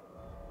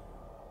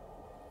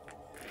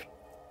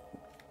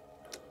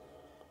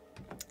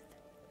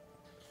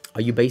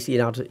 are you basically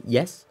allowed to?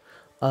 Yes.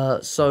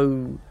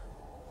 So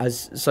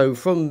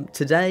from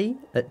today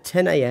at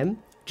 10 AM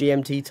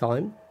GMT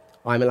time,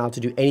 I'm allowed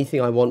to do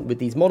anything I want with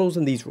these models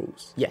and these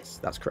rules. Yes,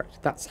 that's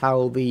correct. That's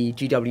how the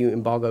GW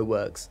embargo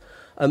works.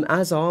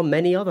 As are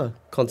many other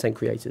content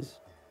creators.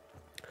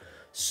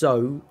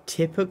 So,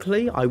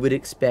 typically, I would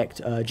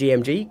expect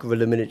GMG,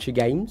 Guerrilla Miniature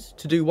Games,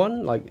 to do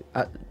one, like,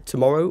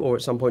 tomorrow or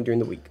at some point during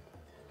the week.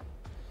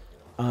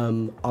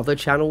 Other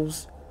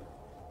channels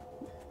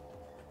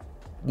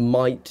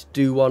might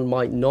do one,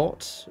 might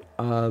not.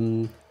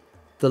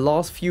 The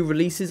last few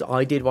releases,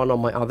 I did one on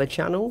my other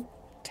channel,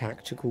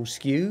 Tactical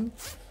Skew,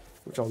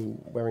 which I'm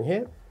wearing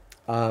here.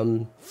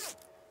 To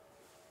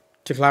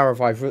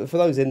clarify, for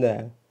those in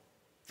there,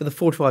 for the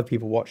 45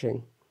 people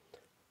watching,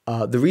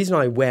 the reason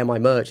I wear my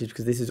merch is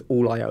because this is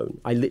all I own.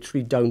 I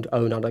literally don't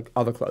own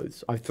other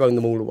clothes. I've thrown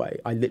them all away.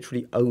 I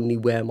literally only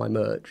wear my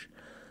merch.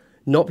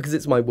 Not because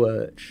it's my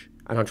merch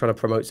and I'm trying to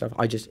promote stuff.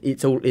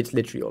 It's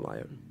literally all I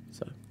own.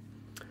 So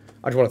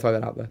I just want to throw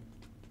that out there.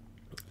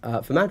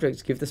 For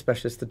Mandrakes, give the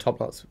specialist the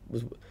top nuts.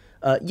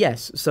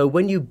 Yes, so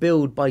when you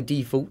build by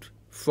default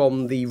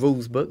from the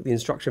rules book, the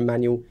instruction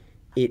manual,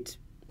 the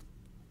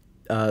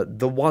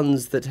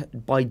ones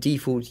that by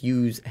default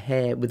use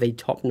hair with a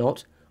top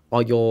knot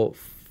are your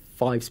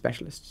 5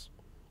 specialists.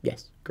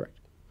 Yes, correct.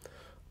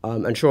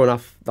 And sure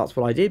enough, that's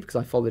what I did because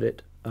I followed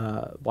it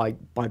by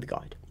the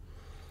guide.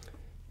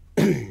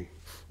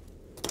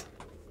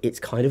 It's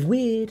kind of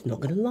weird, not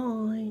gonna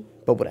lie,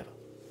 but whatever.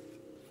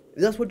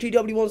 If that's what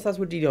GW wants, that's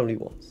what GW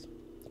wants.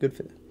 Good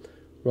for them.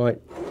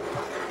 Right.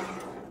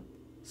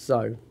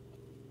 So,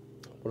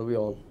 what are we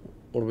on?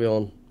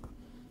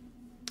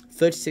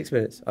 36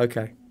 minutes.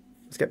 Okay.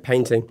 Let's get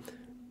painting.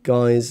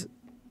 Guys,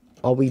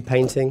 are we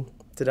painting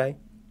today?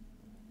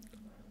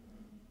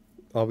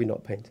 Are we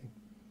not painting?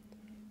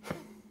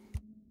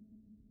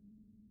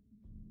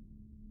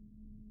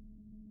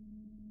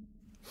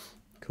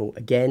 Cool.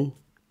 Again,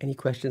 any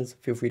questions?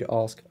 Feel free to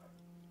ask.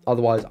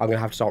 Otherwise, I'm going to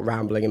have to start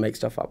rambling and make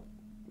stuff up.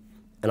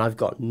 And I've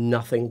got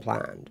nothing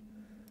planned.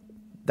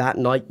 That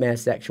nightmare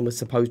section was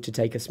supposed to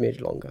take a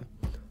smidge longer.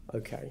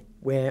 Okay.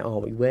 Where are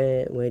we?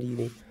 Where do you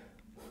need...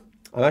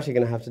 I'm actually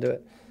going to have to do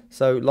it.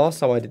 So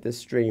last time I did this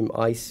stream,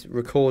 I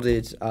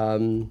recorded...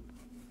 you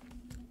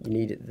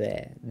need it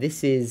there.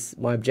 This is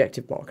my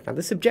objective marker. Now,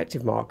 this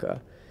objective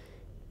marker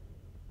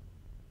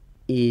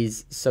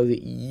is so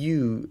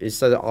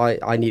that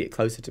I need it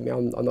closer to me.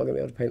 I'm not going to be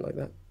able to paint like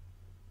that.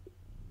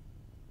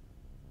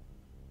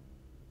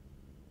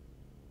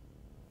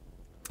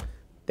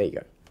 There you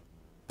go.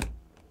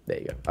 There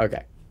you go.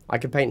 Okay. I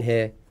can paint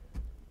here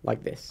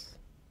like this.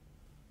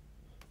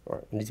 All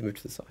right, I need to move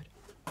to the side.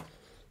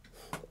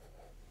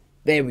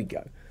 There we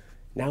go.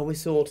 Now we're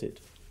sorted.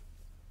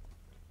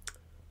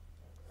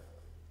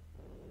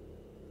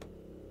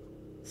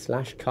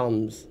 Slash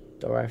comes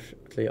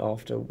directly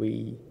after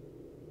we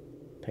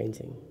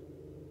painting.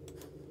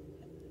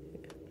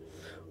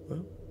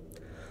 Well,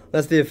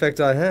 that's the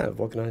effect I have.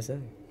 What can I say?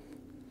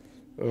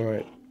 All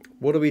right.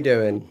 What are we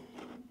doing?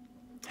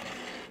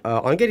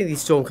 I'm getting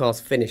these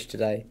Stormcasts finished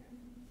today.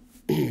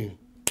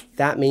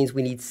 That means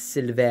we need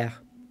silver.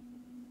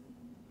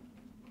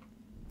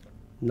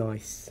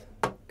 Nice.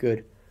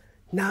 Good.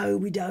 No,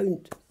 we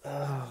don't.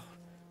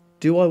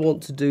 Do I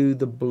want to do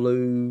the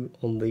blue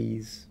on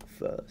these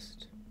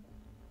first?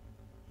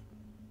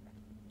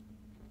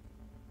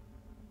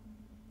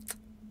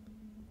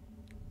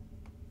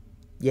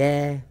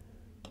 Yeah.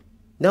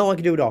 No, I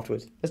can do it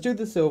afterwards. Let's do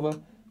the silver,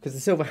 because the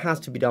silver has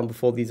to be done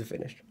before these are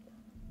finished.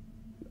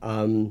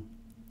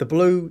 The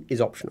blue is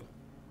optional.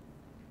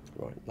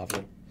 Right,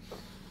 lovely.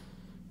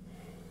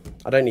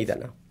 I don't need that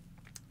now,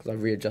 because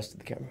I've readjusted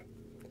the camera.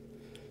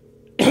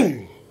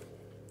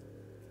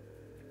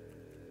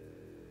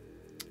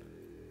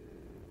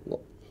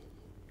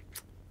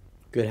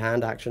 Good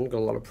hand action. Got a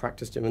lot of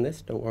practice doing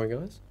this. Don't worry,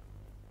 guys.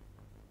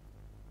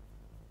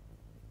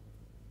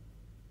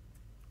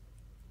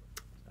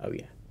 Oh,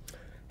 yeah.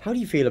 How do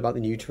you feel about the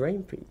new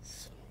terrain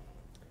piece?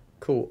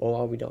 Cool.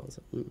 Or are we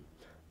dancing?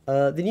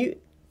 I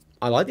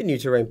like the new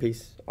terrain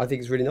piece. I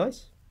think it's really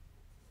nice.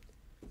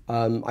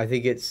 I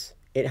think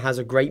it has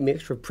a great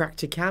mixture of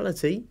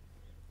practicality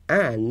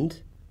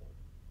and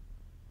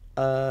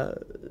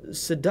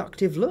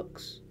seductive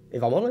looks.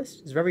 If I'm honest,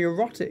 it's very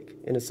erotic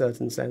in a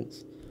certain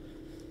sense.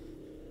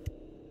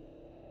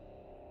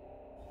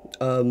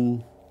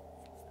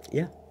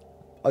 Yeah,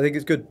 I think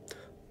it's good.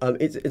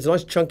 It's a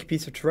nice chunky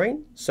piece of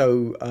terrain.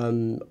 So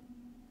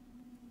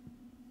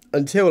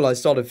until I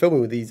started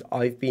filming with these,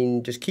 I've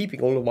been just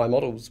keeping all of my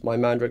models, my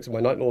Mandrakes and my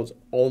Night Lords,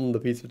 on the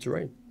piece of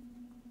terrain.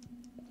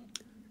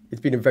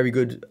 It's been a very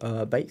good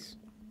base.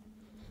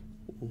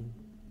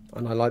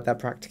 And I like that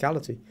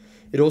practicality.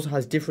 It also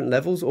has different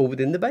levels all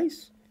within the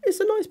base. It's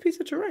a nice piece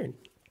of terrain.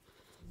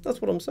 That's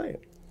what I'm saying.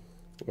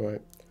 All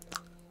right.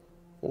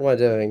 What am I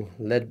doing?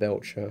 Lead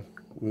Belcher.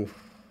 Oof.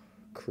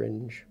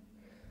 Cringe.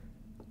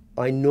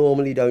 I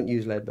normally don't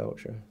use Lead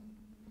Belcher.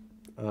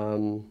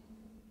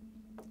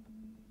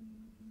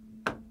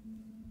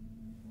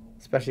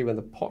 Especially when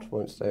the pot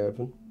won't stay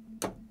open.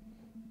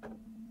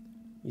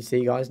 You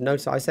see, guys,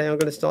 notice I say I'm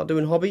going to start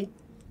doing hobby.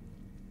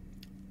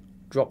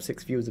 Drop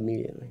 6 viewers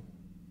immediately.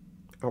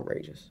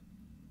 Outrageous.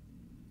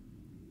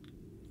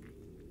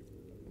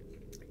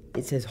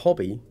 It says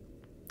hobby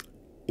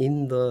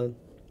in the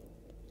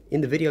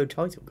video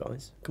title,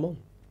 guys. Come on.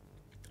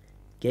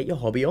 Get your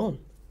hobby on.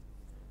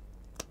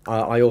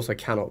 I also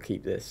cannot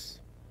keep this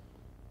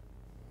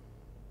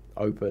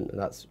open, and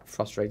that's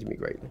frustrated me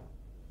greatly.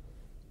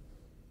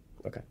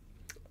 Okay.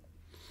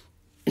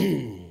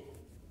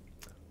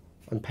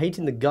 I'm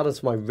painting the gunners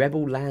for my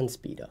Rebel Land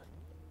Speeder.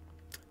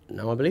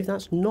 No, I believe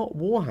that's not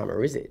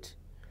Warhammer, is it?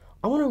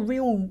 I'm on a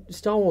real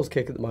Star Wars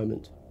kick at the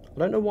moment. I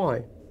don't know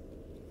why.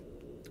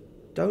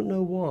 Don't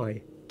know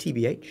why.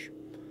 TBH.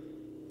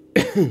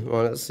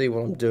 Right, let's see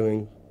what I'm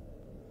doing.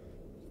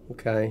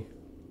 Okay.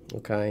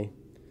 Okay.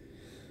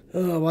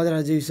 Oh, why did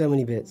I do so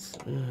many bits?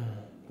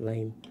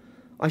 Lame.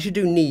 I should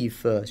do Neve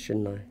first,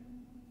 shouldn't I?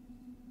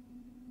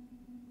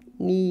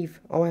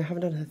 Neve. Oh, I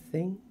haven't done her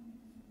thing.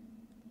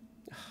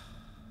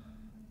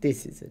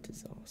 This is a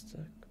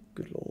disaster.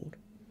 Good lord.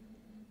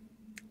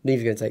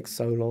 Neve's going to take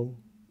so long.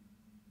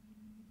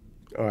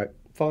 Alright,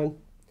 fine.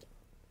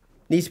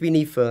 Needs to be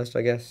Neve first,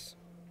 I guess.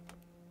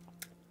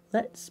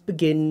 Let's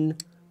begin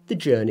the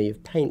journey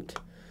of paint.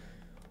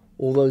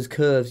 All those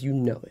curves, you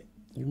know it.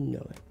 You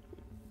know it.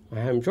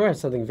 I'm sure I have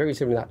something very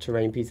similar to that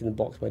terrain piece in the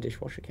box my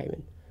dishwasher came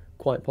in.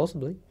 Quite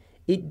possibly.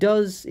 It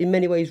does, in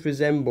many ways,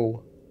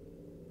 resemble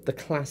the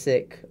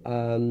classic,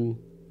 you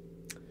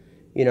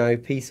know,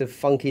 piece of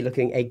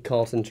funky-looking egg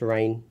carton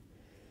terrain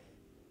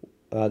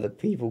that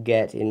people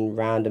get in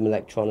random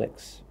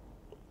electronics.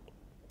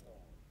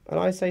 And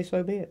I say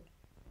so be it.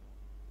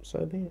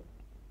 So be it.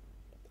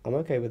 I'm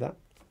okay with that.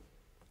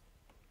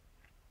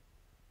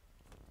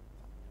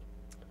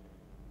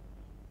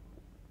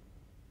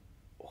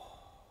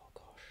 Oh,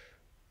 gosh.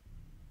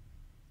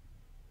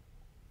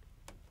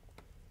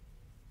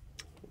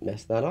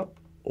 Messed that up.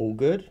 All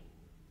good.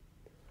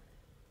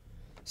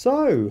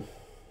 So,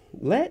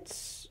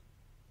 let's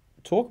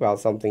talk about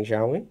something,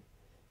 shall we?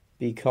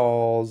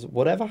 Because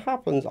whatever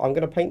happens, I'm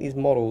going to paint these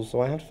models,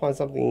 so I have to find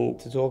something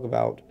to talk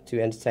about to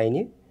entertain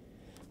you.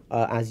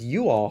 As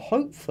you are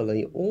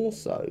hopefully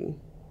also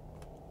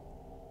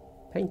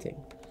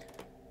painting.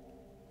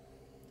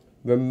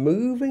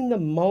 Removing the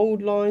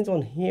mold lines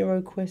on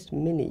HeroQuest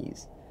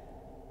minis.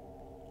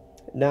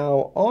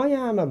 Now, I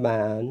am a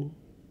man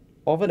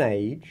of an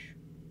age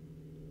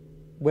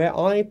where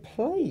I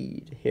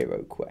played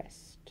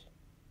HeroQuest.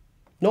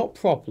 Not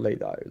properly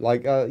though.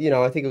 Like, you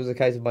know, I think it was a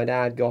case of my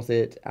dad got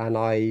it, and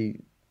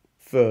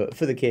for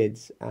the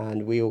kids,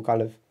 and we all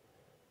kind of.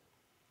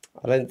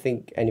 I don't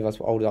think any of us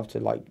were old enough to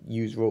like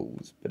use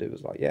rules, but it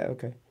was like, yeah,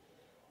 okay,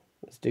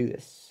 let's do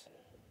this.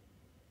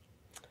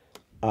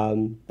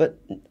 But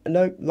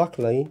no,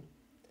 luckily,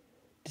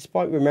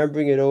 despite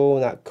remembering it all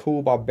and that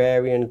cool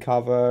barbarian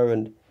cover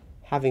and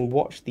having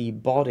watched the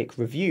Bardic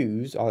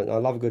reviews, I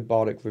love a good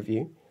Bardic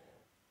review.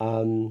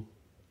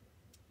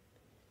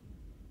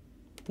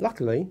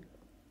 Luckily,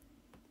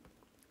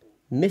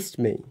 missed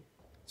me,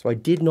 so I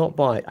did not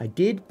buy it. I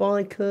did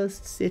buy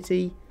Cursed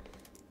City,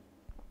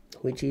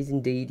 which is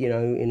indeed, you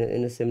know, in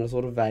a similar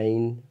sort of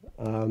vein,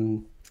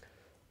 kind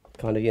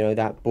of, you know,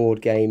 that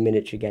board game,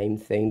 miniature game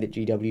thing that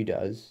GW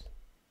does.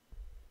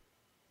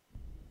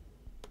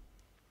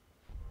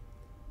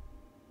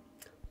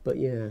 But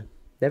yeah,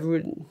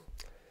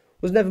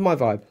 was never my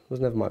vibe. Was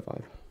never my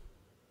vibe.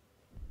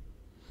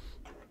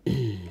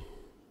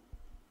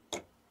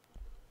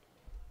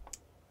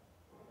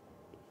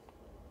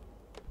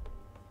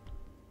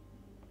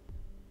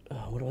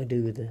 What do I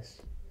do with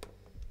this?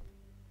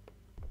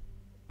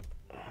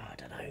 I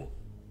don't know.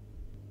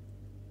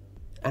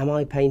 Am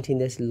I painting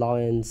this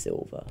lion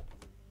silver?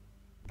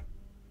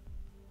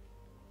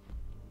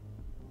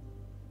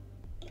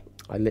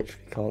 I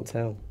literally can't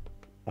tell.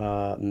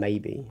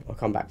 Maybe. I'll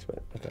come back to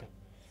it. Okay.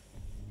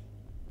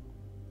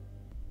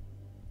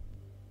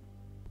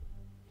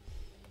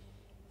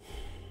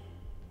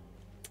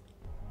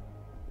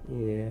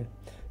 Yeah.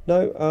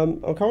 No,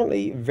 I'm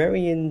currently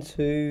very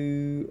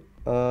into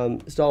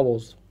Star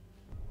Wars.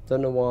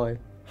 Don't know why.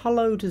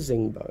 Hello to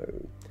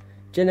Zingbo.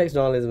 Gen X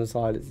nihilism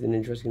aside, it's an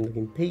interesting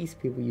looking piece.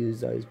 People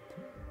use those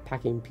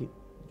packing.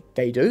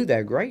 They do.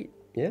 They're great.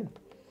 Yeah.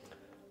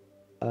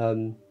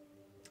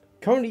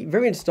 Currently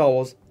very into Star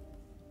Wars,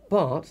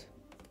 but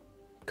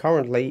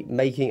currently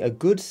making a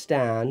good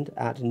stand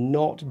at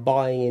not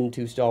buying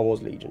into Star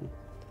Wars Legion.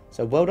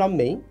 So well done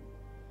me.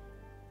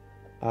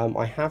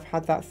 I have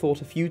had that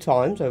thought a few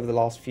times over the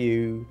last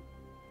few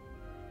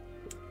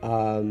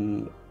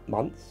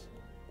months.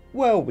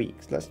 Well,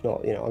 weeks. Let's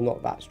not, you know, I'm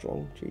not that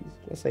strong. Jeez,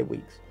 let's say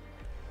weeks.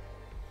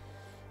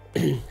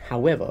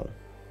 However,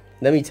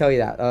 let me tell you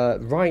that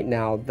right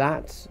now,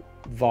 that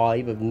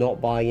vibe of not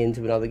buying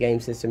into another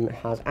game system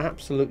has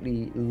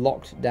absolutely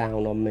locked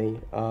down on me.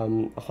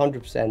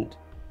 100%.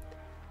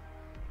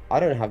 I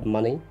don't have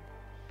money.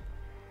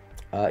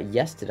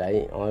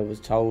 Yesterday, I was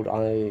told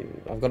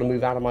I've got to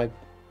move out of my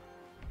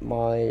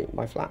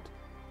flat.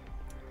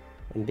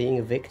 I'm being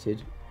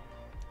evicted.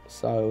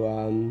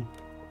 So,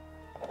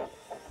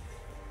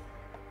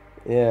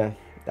 yeah,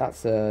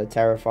 that's a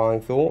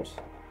terrifying thought.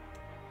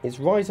 It's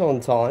right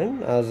on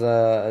time as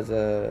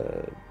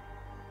a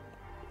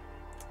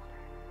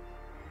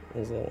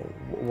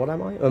what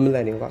am I? A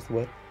millennial, that's the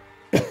word.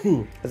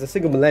 As a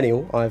single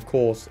millennial, I of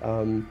course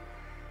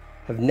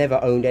have never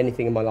owned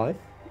anything in my life,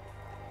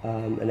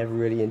 and never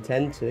really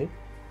intend to.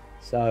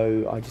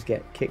 So I just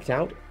get kicked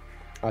out.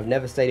 I've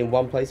never stayed in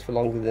one place for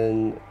longer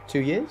than 2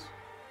 years,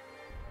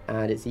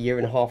 and it's a year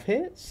and a half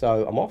here,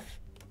 so I'm off.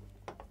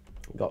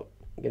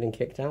 Getting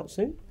kicked out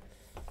soon.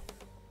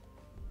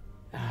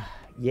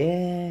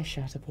 Yeah,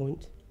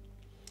 Shatterpoint.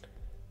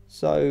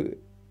 So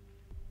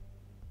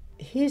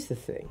here's the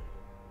thing.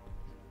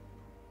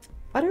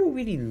 I don't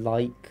really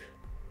like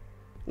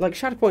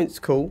Shatterpoint's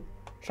cool.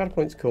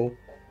 Shatterpoint's cool,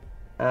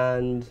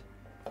 and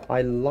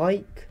I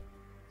like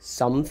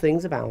some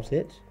things about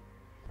it.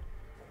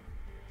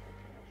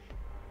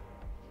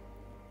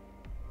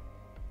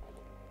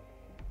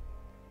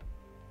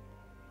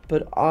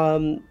 But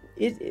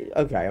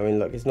okay, I mean,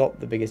 look, it's not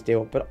the biggest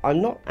deal, but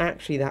I'm not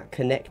actually that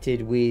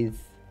connected with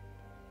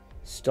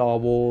Star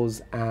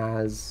Wars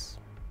as...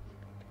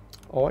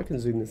 Oh, I can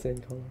zoom this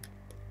in, can't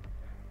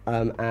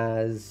I?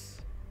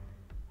 As...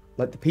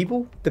 Like, the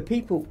people,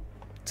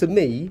 to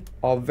me,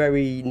 are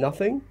very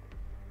nothing.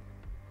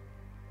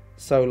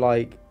 So,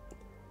 like,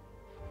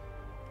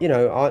 you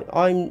know,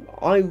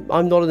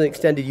 I'm not an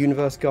extended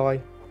universe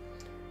guy.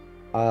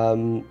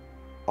 I'm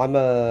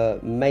a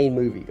main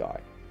movie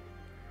guy.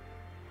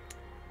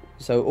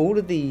 So all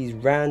of these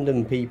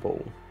random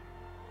people,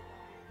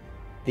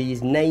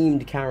 these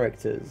named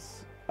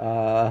characters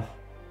that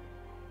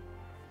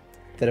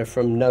are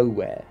from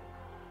nowhere,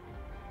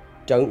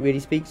 don't really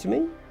speak to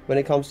me when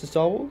it comes to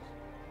Star Wars.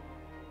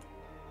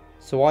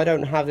 So I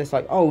don't have this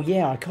like, oh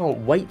yeah, I can't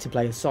wait to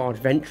play Asajj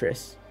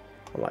Ventress.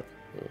 I'm like,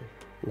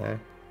 nah.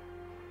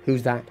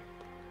 Who's that?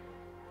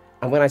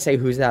 And when I say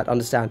who's that,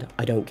 understand,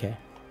 I don't care.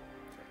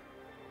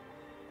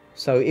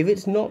 So if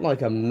it's not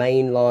like a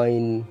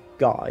mainline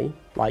guy,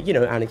 like, you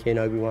know, Anakin,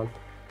 Obi-Wan,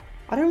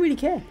 I don't really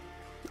care.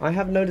 I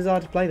have no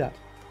desire to play that.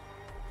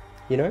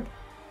 You know?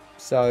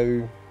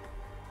 So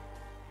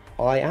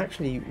I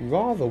actually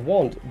rather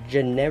want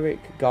generic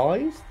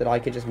guys that I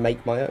could just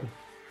make my own.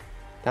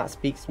 That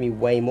speaks to me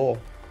way more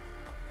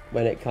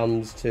when it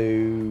comes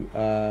to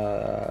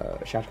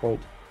Shatterpoint.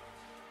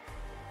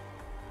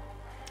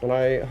 And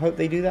I hope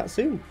they do that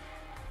soon.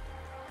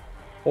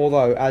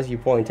 Although, as you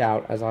point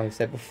out, as I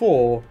said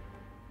before,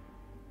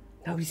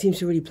 nobody seems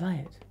to really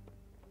play it.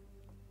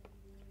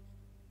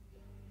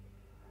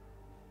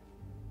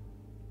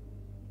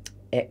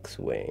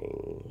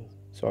 X-Wing.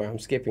 Sorry, I'm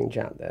skipping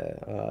chat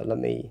there. Let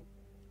me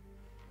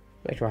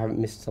make sure I haven't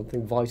missed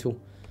something vital.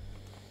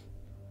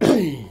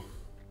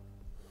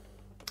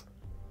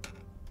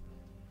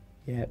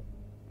 Yeah.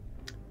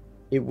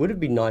 It would have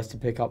been nice to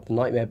pick up the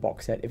Nightmare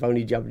box set if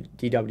only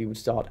DW would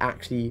start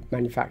actually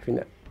manufacturing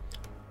them.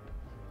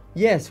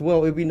 Yes, well,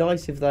 it would be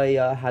nice if they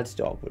had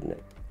stock, wouldn't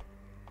it?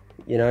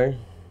 You know?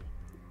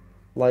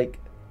 Like,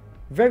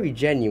 very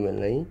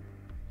genuinely,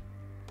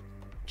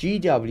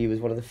 GW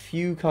is one of the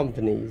few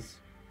companies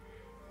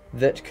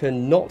that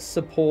cannot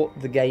support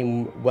the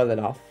game well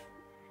enough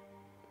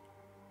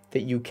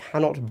that you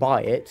cannot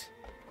buy it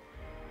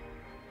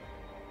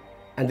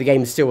and the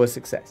game is still a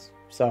success.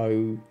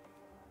 So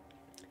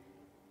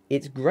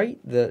it's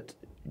great that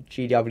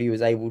GW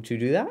is able to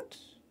do that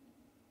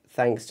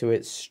thanks to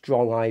its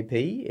strong IP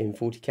in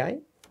 40k,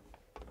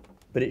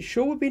 but it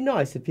sure would be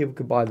nice if people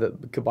could buy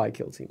a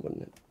kill team,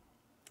 wouldn't it?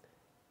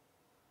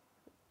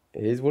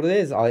 It is what it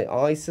is.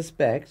 I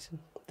suspect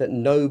that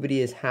nobody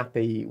is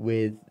happy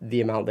with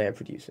the amount they're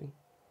producing,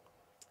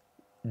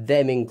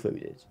 them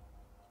included.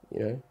 You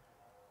know,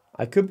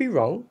 I could be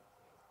wrong.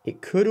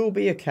 It could all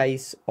be a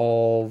case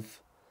of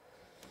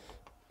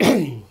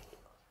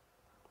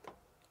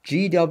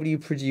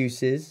GW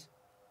produces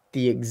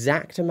the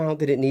exact amount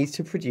that it needs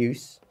to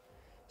produce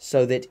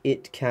so that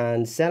it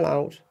can sell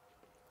out,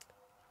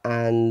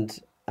 and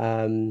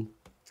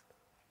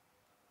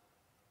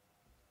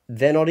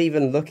they're not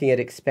even looking at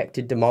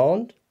expected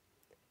demand.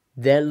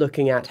 They're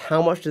looking at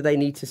how much do they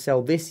need to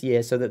sell this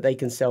year so that they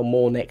can sell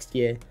more next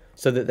year,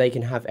 so that they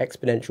can have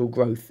exponential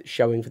growth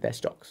showing for their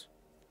stocks.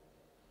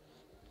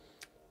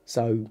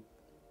 So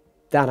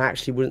that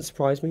actually wouldn't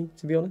surprise me,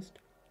 to be honest.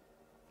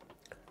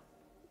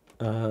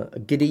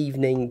 Good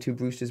evening to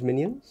Brewster's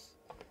Minions.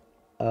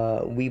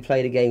 We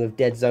played a game of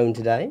Dead Zone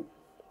today.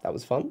 That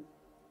was fun.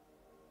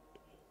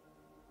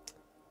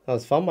 That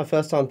was fun. My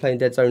first time playing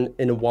Dead Zone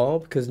in a while,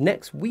 because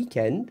next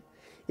weekend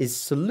is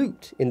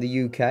Salute in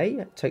the UK.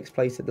 It takes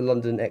place at the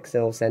London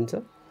XL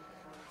Centre.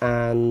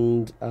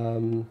 And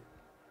I'm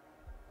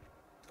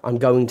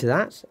going to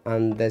that.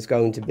 And there's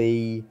going to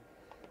be...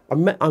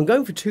 I'm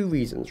going for two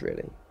reasons,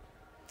 really.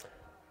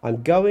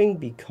 I'm going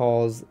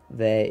because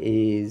there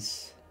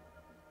is...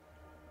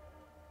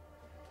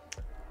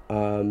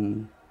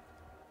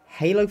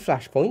 Halo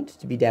Flashpoint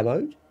to be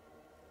demoed,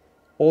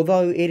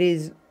 although it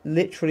is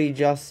literally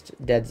just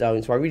Dead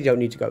Zone, so I really don't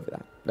need to go for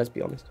that, let's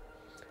be honest.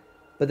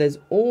 But there's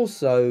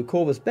also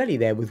Corvus Belli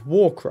there with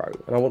Warcrow,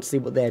 and I want to see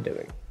what they're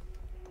doing.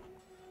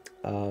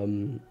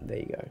 There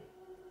you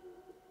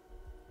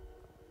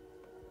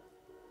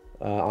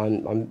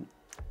go.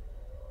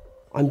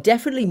 I'm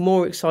definitely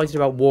more excited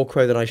about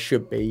Warcrow than I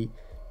should be,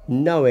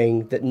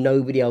 knowing that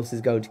nobody else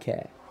is going to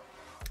care,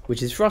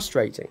 which is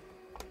frustrating.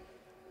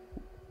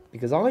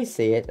 Because I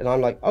see it and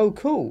I'm like, oh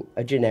cool,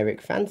 a generic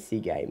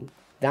fantasy game.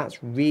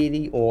 That's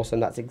really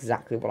awesome, that's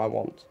exactly what I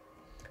want.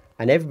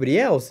 And everybody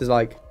else is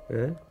like,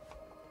 eh?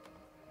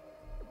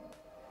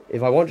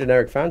 If I want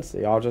generic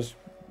fantasy, I'll just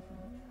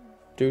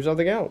do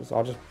something else.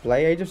 I'll just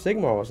play Age of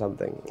Sigmar or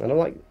something. And I'm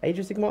like, Age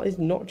of Sigmar is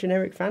not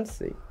generic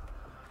fantasy.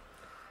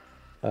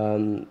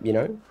 You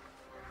know?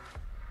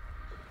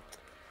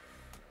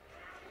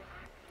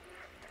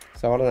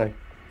 So I don't know.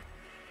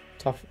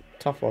 Tough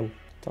one.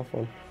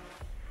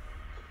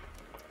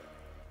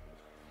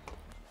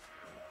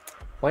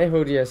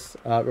 Myhodius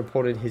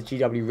reported his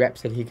GW rep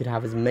said he could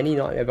have as many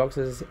Nightmare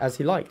boxes as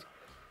he liked.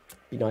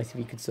 Be nice if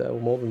he could sell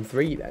more than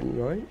 3 then,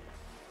 right?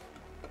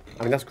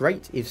 I mean, that's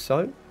great if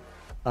so.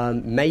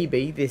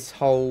 Maybe this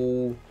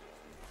whole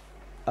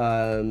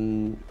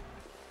you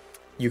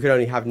could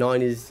only have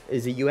 9 is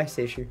a US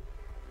issue.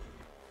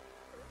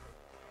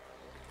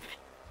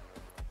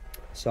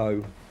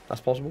 So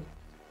that's possible.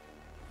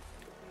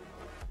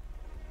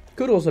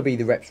 Could also be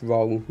the rep's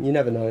wrong. You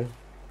never know.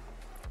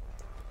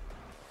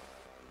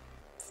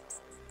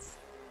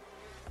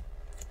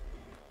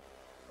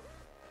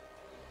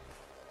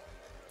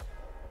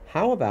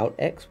 How about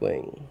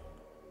X-Wing?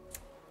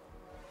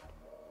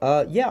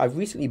 Yeah, I've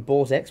recently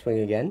bought X-Wing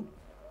again.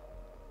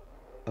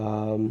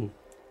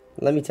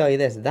 Let me tell you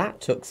this,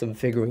 that took some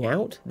figuring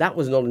out. That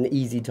was not an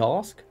easy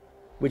task,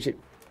 which it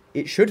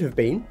it should have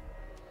been.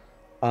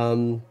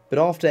 But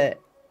after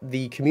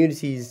the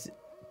community's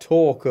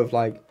talk of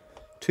like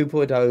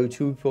 2.0,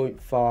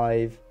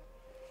 2.5,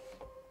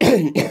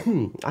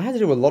 I had to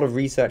do a lot of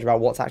research about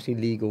what's actually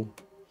legal.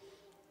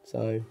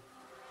 So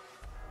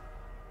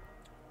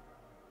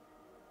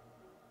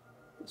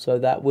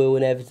that will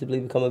inevitably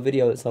become a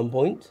video at some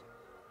point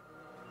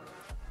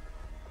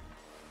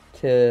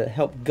to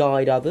help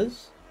guide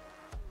others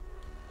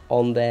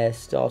on their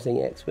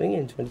starting X-Wing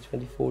in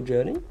 2024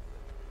 journey.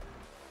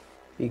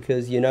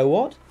 Because you know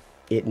what?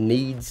 It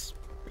needs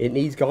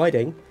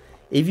guiding.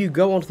 If you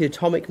go onto the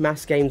Atomic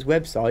Mass Games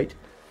website,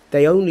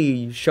 they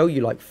only show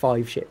you like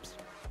 5 ships.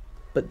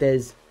 But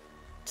there's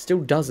still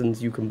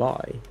dozens you can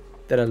buy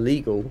that are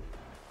legal.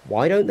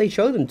 Why don't they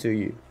show them to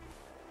you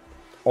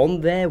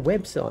on their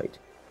website?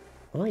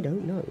 I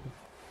don't know.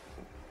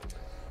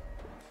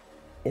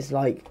 It's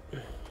like,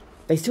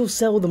 they still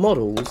sell the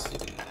models.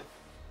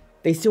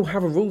 They still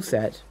have a rule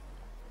set.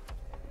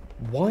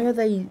 Why are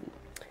they...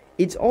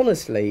 It's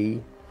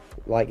honestly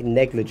like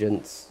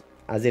negligence,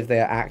 as if they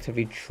are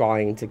actively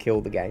trying to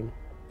kill the game.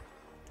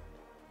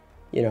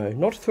 You know,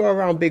 not to throw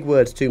around big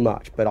words too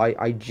much, but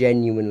I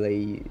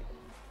genuinely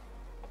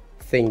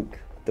think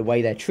the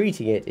way they're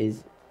treating it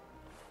is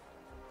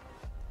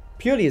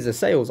purely as a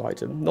sales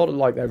item, not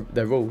like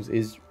their rules,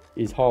 is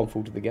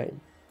harmful to the game.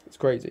 It's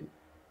crazy.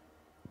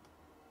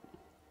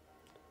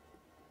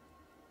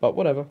 But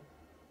whatever.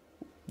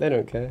 They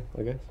don't care,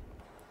 I guess.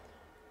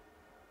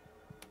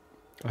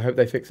 I hope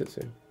they fix it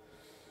soon.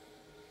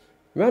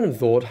 Random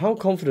thought, how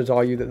confident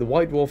are you that the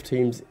White Dwarf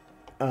team's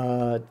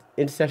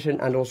intercession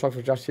and or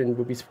structural adjustment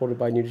will be supported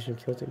by a new edition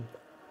of Kill Team?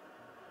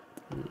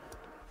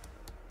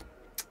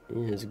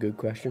 Yeah, that's a good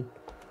question.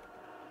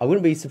 I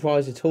wouldn't be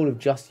surprised at all if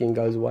Justian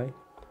goes away,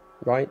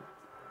 right?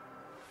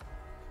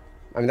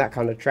 I mean, that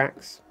kind of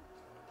tracks.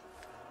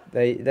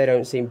 They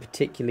don't seem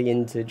particularly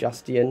into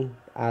Justian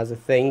as a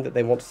thing that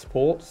they want to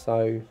support,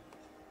 so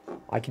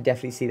I can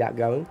definitely see that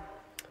going.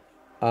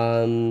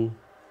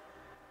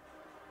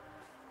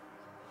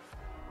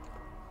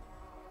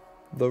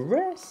 The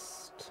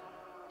rest...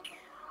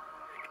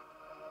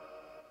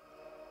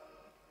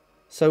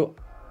 So,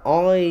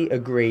 I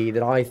agree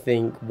that I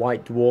think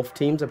White Dwarf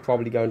teams are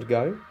probably going to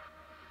go.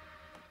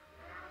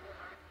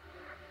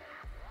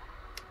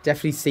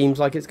 Definitely seems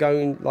like it's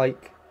going,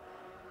 like...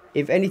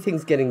 If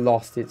anything's getting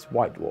lost, it's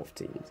White Dwarf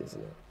teams,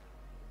 isn't it?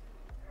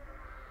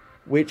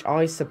 Which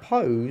I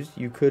suppose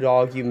you could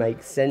argue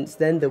makes sense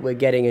then, that we're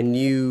getting a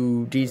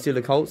new Gene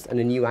Stealer Colts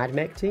and a new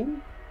AdMech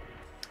team.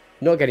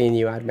 Not getting a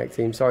new AdMech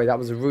team, sorry, that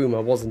was a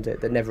rumour, wasn't it?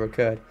 That never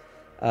occurred.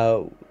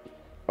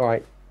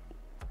 Alright,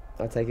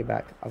 I take it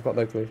back. I've got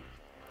no clue.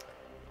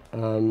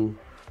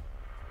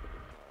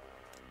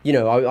 You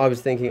know, I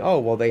was thinking, oh,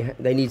 well,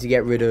 they need to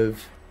get rid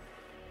of...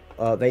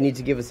 they need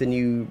to give us a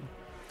new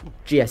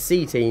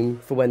GSC team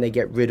for when they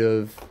get rid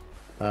of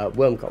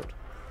Wormcold.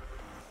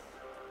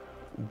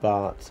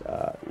 But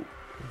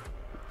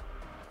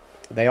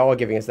they are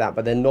giving us that,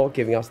 but they're not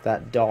giving us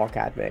that Dark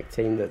AdMech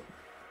team that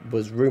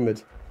was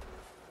rumoured.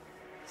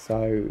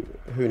 So,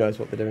 who knows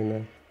what they're doing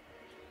there.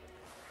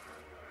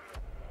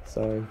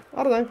 So,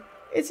 I don't know.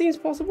 It seems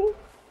possible.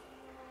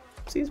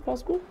 Seems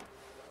possible,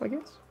 I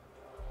guess.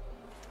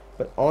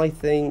 But I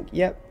think,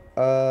 yep,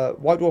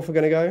 White Dwarf are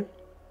going to go.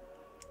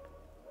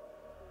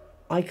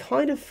 I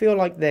kind of feel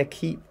like they're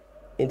keep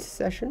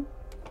Intercession.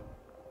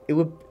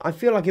 I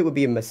feel like it would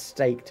be a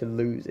mistake to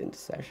lose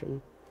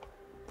Intercession.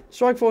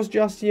 Strike Force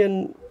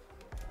Justian,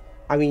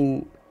 I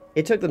mean,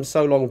 it took them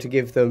so long to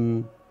give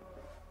them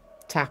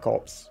TAC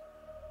Ops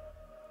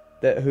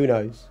that who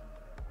knows,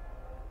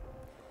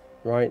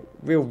 right?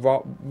 Real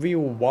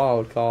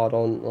wild card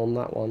on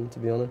that one, to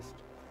be honest.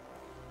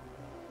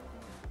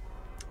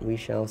 We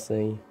shall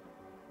see.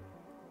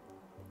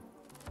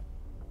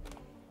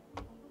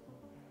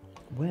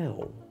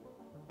 Well.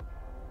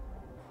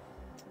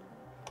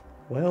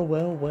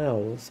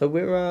 So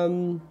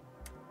we're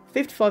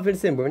 55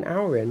 minutes in. We're an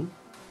hour in,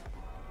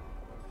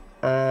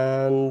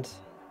 and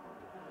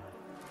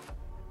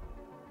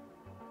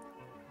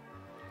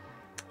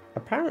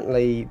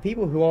apparently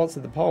people who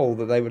answered the poll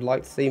that they would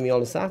like to see me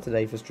on a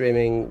Saturday for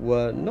streaming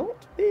were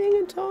not being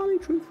entirely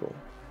truthful.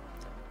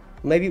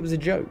 Maybe it was a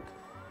joke.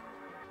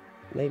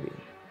 Maybe.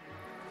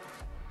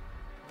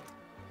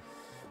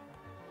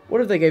 What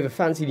if they gave a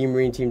fancy new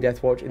Marine Team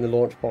Deathwatch in the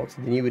launch box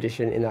of the new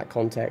edition in that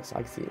context?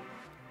 I can see it.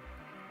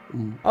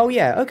 Oh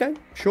yeah, okay,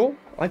 sure.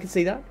 I can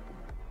see that.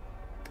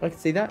 I can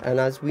see that. And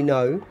as we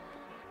know,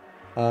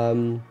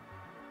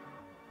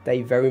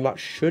 they very much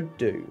should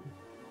do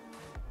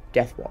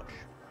Deathwatch.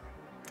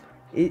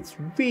 It's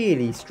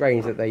really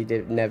strange that they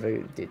never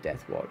did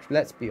Deathwatch.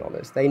 Let's be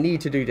honest. They need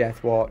to do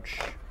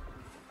Deathwatch.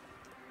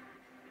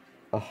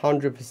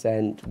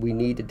 100%. We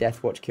need a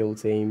Deathwatch kill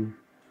team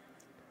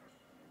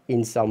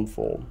in some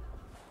form.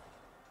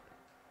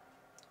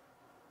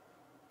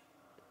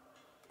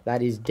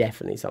 That is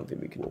definitely something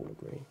we can all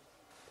agree.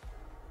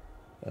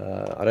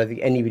 I don't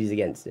think anybody's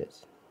against it.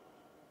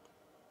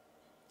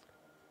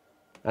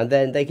 And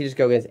then they could just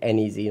go against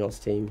any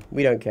Xenos team.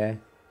 We don't care.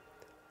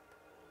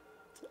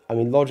 I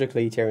mean,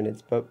 logically,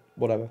 Tyranids, but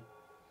whatever.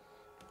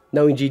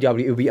 Knowing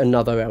GW, it would be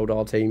another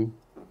Eldar team.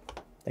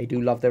 They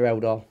do love their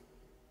Eldar,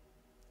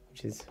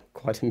 which is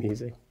quite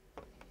amusing.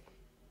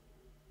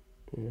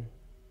 Yeah.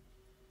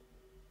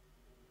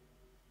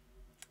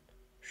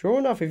 Sure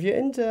enough, if you're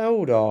into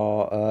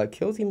Eldar,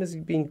 Kill Team has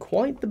been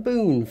quite the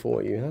boon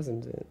for you,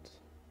 hasn't it?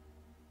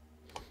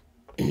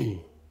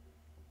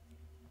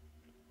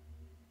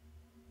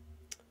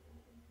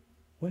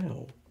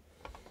 Well.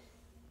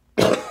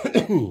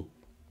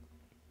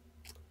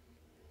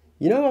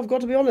 You know, I've got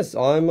to be honest,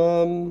 I'm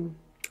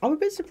a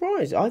bit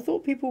surprised. I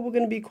thought people were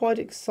going to be quite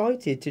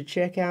excited to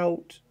check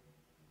out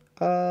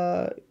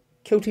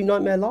Kill Team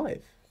Nightmare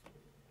live.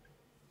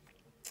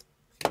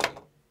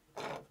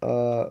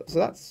 So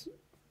that's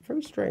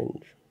very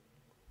strange.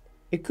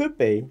 It could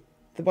be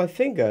that my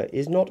finger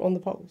is not on the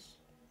pulse.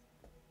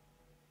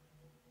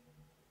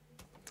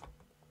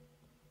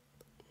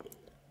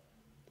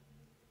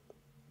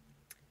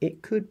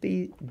 It could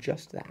be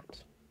just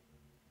that.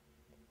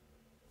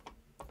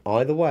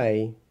 Either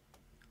way,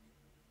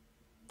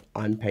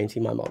 I'm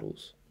painting my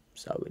models,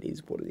 so it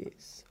is what it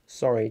is.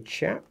 Sorry,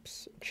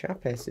 chaps,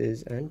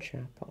 chapesses, and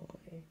chapai.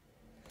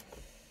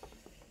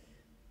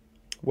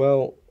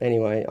 Well,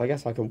 anyway, I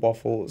guess I can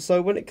waffle.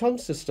 So when it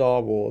comes to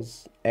Star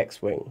Wars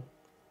X-Wing,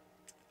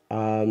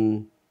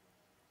 I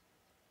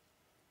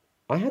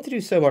had to do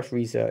so much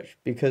research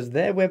because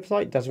their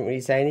website doesn't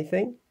really say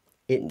anything.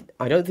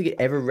 I don't think it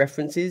ever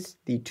references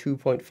the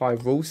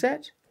 2.5 rule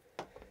set.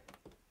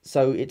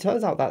 So it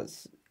turns out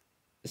that's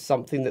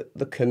something that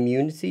the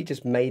community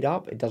just made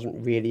up. It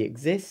doesn't really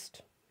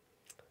exist.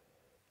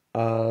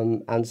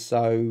 And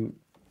so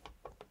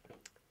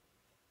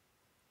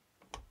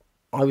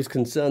I was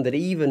concerned that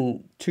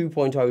even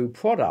 2.0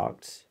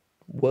 products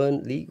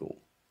weren't legal.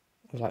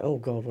 I was like, oh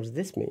God, what does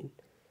this mean?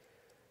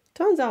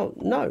 Turns out,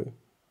 no.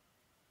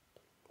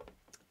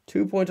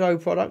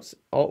 2.0 products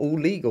are all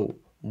legal.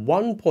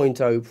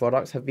 1.0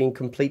 products have been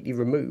completely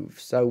removed.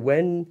 So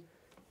when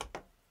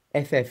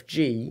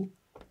FFG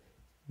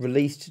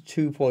released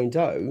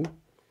 2.0,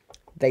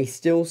 they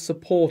still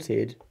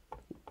supported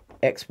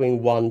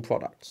X-Wing 1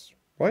 products,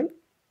 right?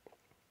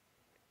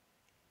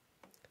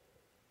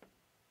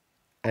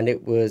 And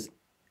it was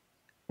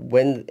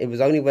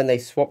only when they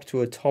swapped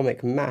to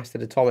Atomic Mass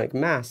that Atomic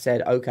Mass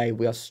said, okay,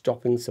 we are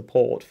stopping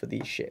support for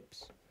these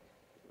ships.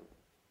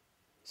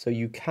 So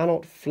you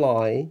cannot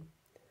fly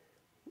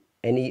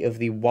any of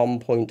the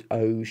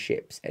 1.0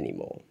 ships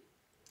anymore.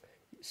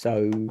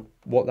 So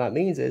what that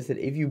means is that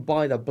if you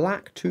buy the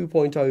black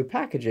 2.0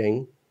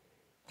 packaging,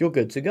 you're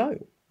good to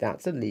go.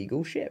 That's a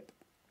legal ship.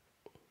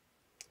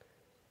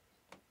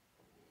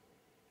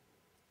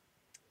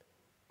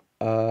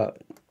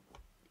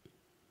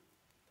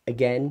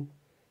 Again,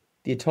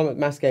 the Atomic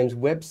Mass Games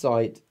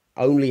website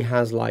only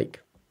has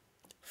like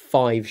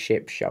 5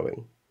 ships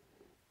showing.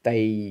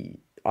 I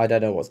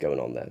don't know what's going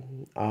on there.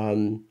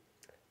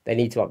 They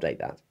need to update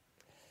that.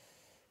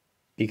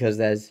 Because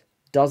there's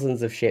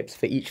dozens of ships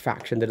for each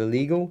faction that are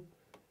legal.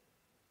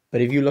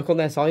 But if you look on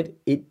their site,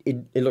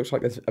 it looks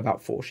like there's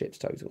about 4 ships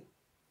total.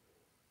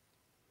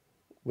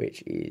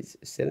 Which is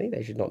silly.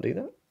 They should not do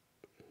that.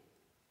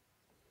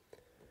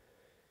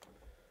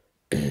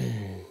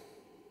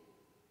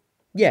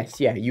 Yes,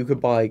 yeah, you could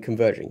buy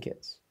conversion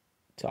kits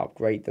to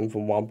upgrade them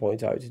from 1.0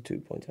 to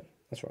 2.0.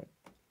 That's right.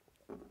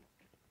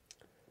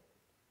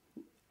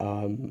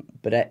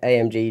 But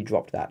AMG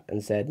dropped that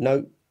and said,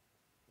 no,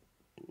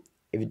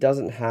 if it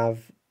doesn't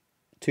have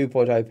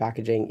 2.0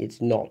 packaging, it's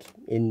not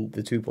in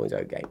the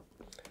 2.0 game.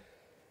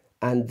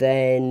 And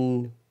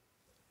then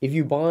if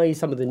you buy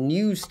some of the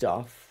new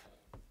stuff,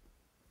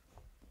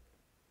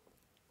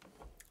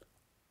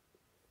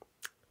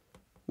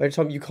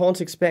 you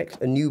can't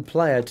expect a new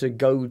player to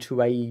go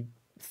to a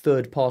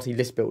third-party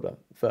list builder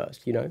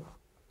first, you know?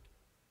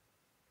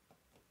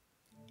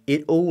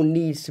 It all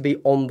needs to be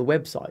on the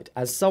website.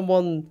 As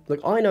someone, like,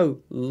 I know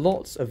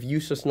lots of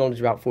useless knowledge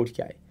about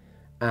 40k,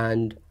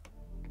 and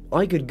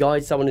I could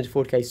guide someone into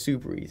 40k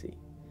super easy.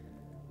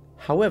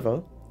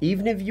 However,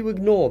 even if you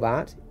ignore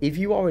that, if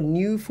you are a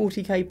new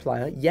 40k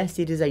player, yes,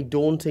 it is a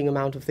daunting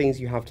amount of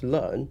things you have to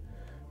learn,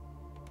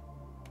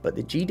 but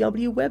the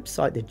GW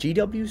website, the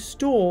GW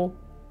store,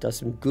 does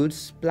some good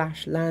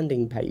splash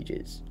landing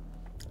pages.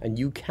 And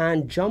you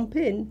can jump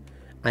in,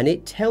 and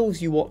it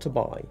tells you what to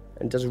buy,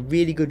 and does a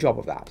really good job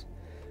of that.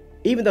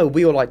 Even though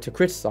we all like to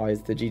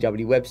criticize the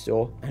GW web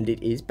store, and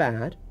it is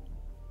bad,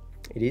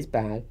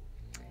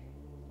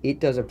 it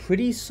does a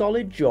pretty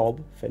solid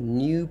job for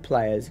new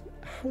players.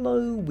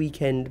 Hello,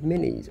 weekend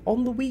minis.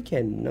 On the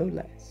weekend, no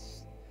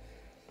less.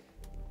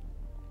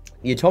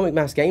 The Atomic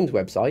Mass Games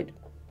website,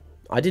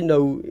 I didn't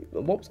know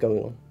what was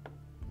going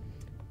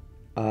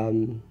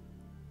on.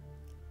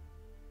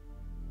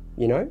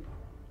 You know?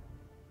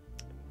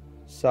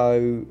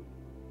 So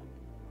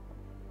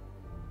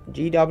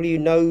GW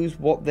knows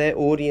what their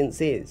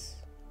audience is.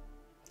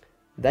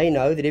 They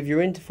know that if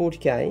you're into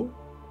 40k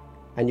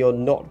and you're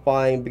not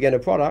buying beginner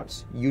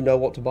products, you know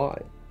what to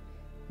buy.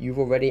 You've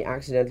already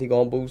accidentally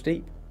gone balls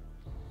deep.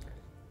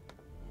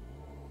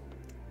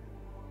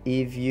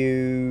 If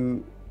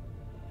you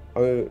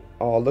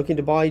are looking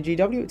to buy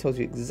GW, it tells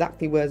you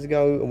exactly where to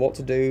go and what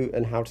to do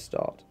and how to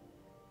start.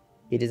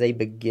 It is a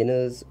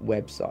beginner's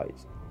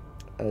website,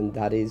 and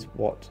that is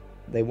what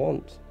they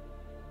want,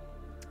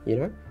 you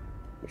know,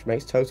 which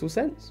makes total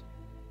sense.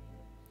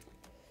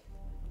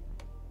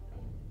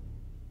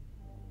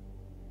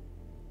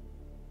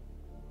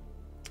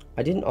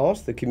 I didn't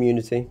ask the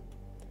community.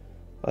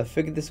 I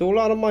figured this all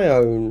out on my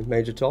own,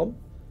 Major Tom.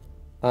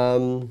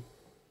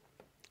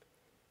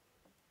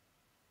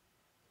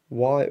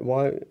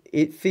 Why?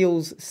 It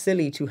feels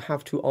silly to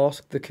have to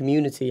ask the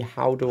community,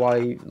 how do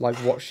I, like,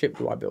 what ship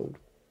do I build?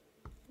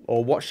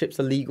 Or what ships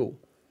are legal?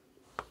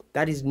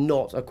 That is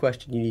not a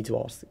question you need to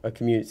ask a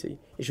community.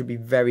 It should be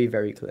very,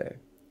 very clear.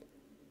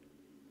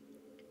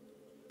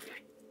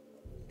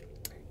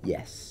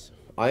 Yes,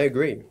 I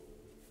agree.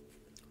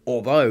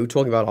 Although,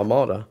 talking about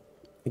Armada,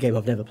 a game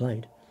I've never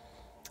played,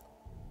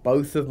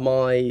 both of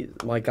my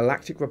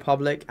Galactic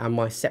Republic and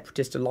my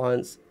Separatist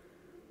Alliance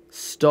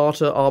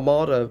starter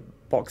Armada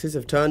boxes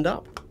have turned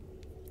up.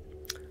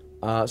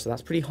 So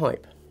that's pretty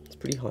hype. It's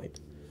pretty hype.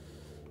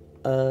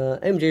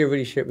 MG are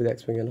really shit with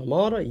X-Wing and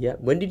Armada. Yeah.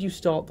 When did you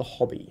start the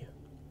hobby?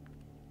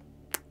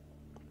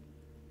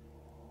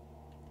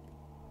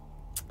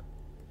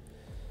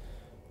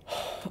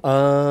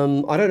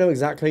 I don't know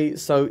exactly.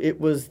 So it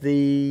was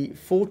the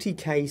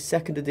 40k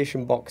second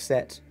edition box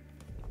set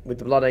with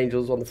the Blood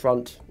Angels on the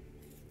front.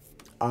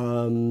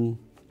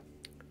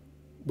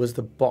 Was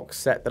the box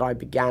set that I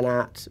began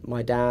at.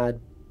 My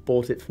dad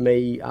bought it for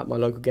me at my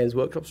local Games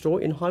Workshop store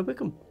in High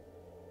Wycombe.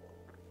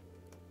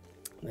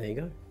 There you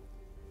go.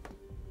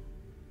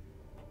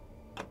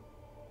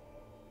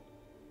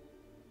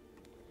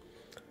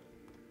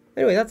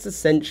 Anyway, that's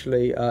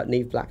essentially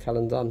Neve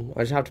Blacktalon done.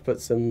 I just have to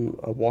put some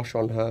wash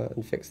on her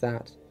and fix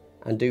that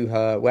and do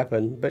her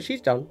weapon, but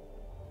she's done.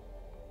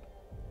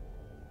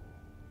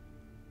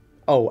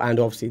 Oh, and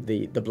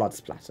obviously the blood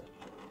splatter.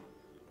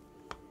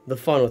 The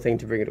final thing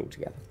to bring it all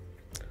together.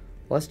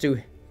 Let's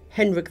do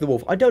Henrik the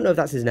Wolf. I don't know if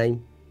that's his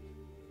name.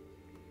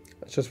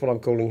 That's just what I'm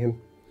calling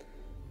him.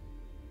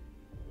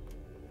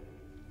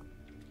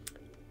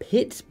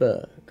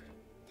 Pittsburgh.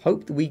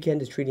 Hope the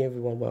weekend is treating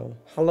everyone well.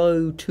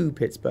 Hello to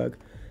Pittsburgh.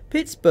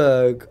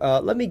 Pittsburgh,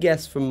 let me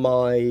guess from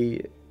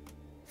my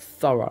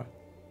thorough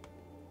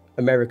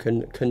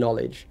American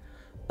knowledge.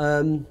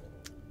 Pittsburgh.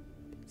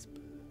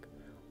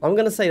 I'm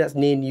going to say that's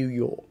near New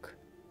York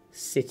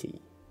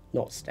City,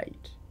 not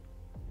state.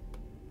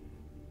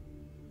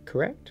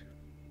 Correct?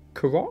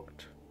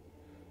 Correct?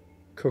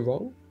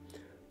 Correct?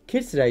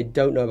 Kids today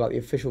don't know about the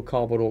official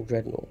Cardboard Orc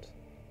Dreadnought.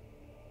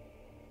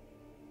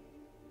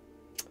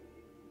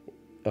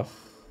 Ugh.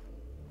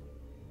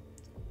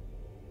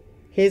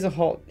 Here's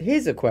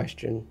a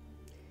question.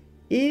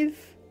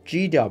 If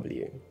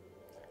GW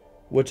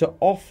were to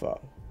offer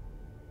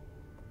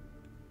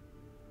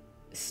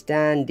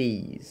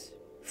standees,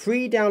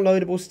 free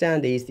downloadable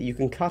standees that you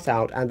can cut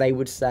out, and they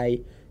would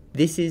say,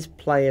 this is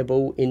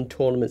playable in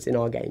tournaments in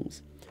our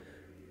games,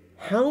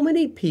 how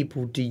many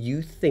people do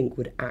you think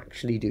would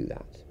actually do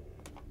that?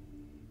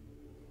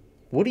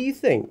 What do you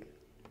think?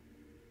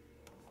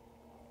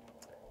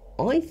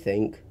 I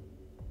think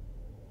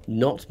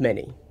not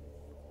many.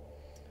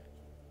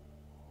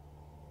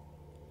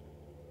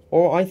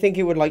 Or I think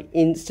it would, like,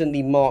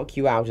 instantly mark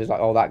you out as, like,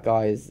 oh, that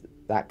guy is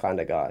that kind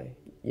of guy,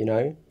 you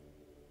know?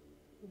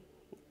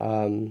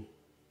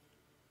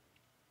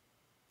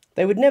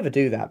 They would never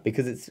do that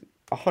because it's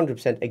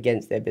 100%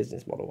 against their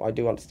business model. I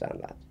do understand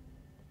that.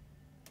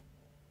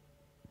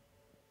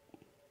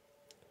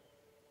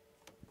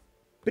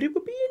 But it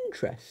would be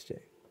interesting.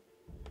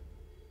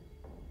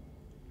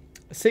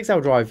 A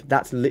 6-hour drive,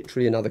 that's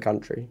literally another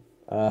country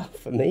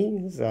for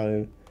me.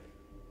 So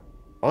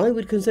I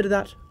would consider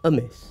that a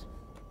miss.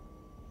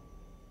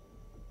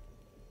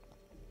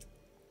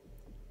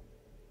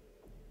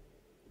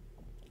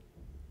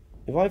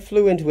 If I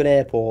flew into an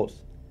airport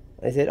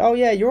and they said, oh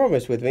yeah, you're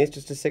almost with me, it's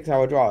just a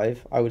 6-hour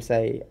drive, I would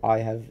say, I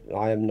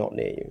am not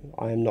near you.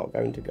 I am not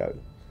going to go.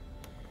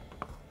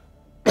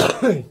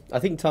 I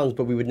think tons,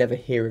 but we would never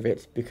hear of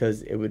it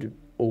because it would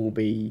all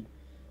be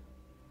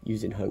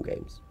used in home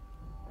games.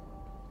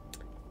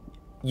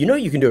 You know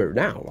you can do it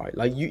now, right?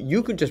 Like,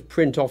 you can just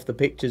print off the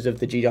pictures of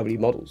the GW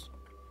models.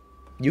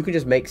 You can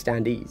just make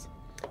standees.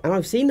 And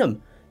I've seen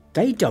them.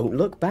 They don't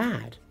look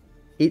bad.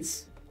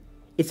 It's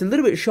a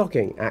little bit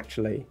shocking,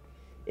 actually.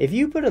 If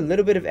you put a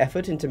little bit of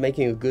effort into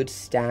making a good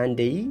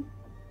standee,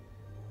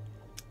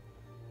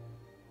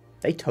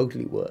 they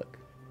totally work.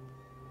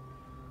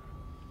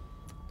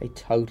 They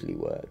totally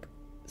work.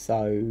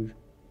 So,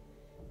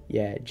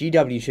 yeah,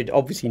 GW should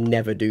obviously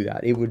never do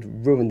that. It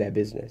would ruin their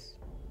business.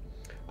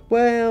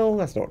 Well,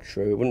 that's not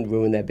true. It wouldn't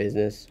ruin their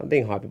business. I'm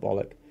being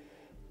hyperbolic.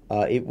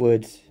 It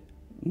would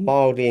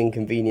mildly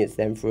inconvenience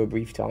them for a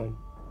brief time.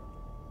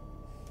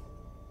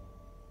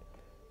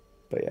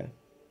 But yeah,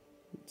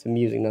 it's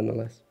amusing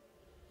nonetheless.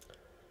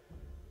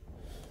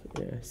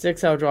 Yeah,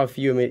 6-hour drive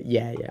for you and me.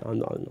 Yeah, I'm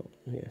not.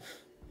 Yeah.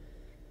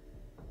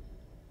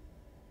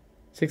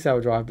 6-hour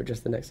drive, but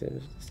just the next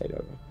state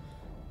over.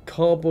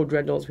 Cardboard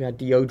dreadnoughts, we had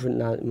deodorant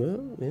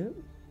land. Yeah.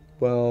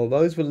 Well,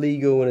 those were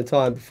legal in a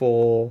time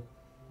before,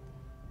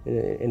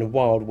 in a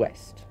wild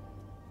west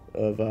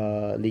of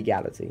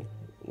legality,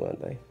 weren't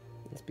they?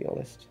 Let's be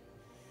honest.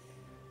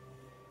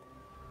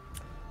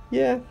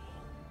 Yeah,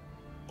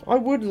 I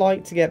would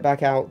like to get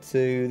back out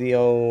to the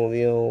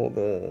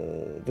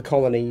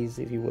colonies,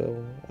 if you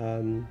will,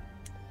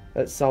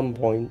 at some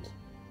point,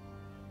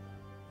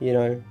 you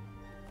know.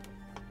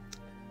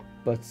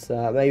 But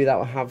maybe that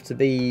will have to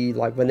be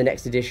like when the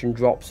next edition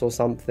drops or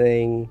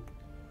something.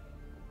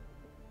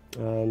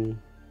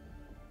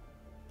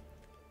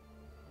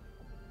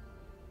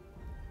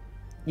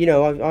 You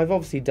know, I've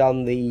obviously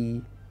done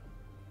the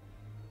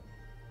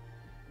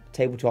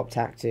tabletop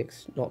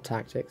tactics, not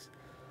tactics,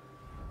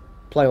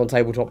 play on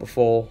tabletop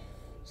before,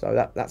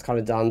 so that's kind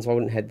of done, so I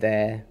wouldn't head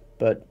there.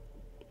 But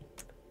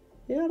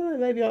yeah, I don't know,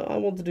 maybe I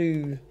want to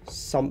do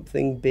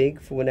something big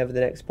for whenever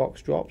the next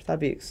box drops. That'd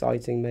be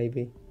exciting,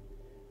 maybe.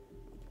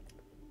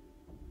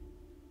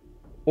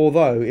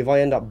 Although, if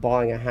I end up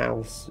buying a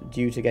house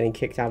due to getting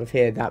kicked out of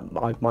here, that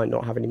I might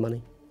not have any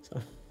money. So,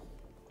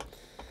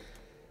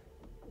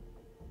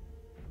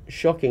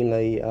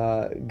 shockingly,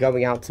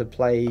 going out to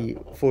play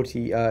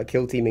 40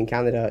 kill team in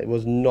Canada, it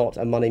was not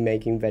a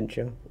money-making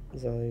venture.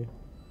 So,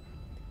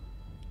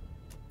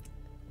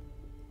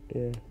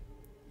 yeah.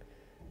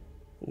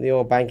 The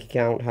old bank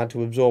account had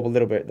to absorb a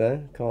little bit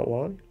there. Can't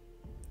lie.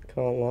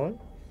 Can't lie.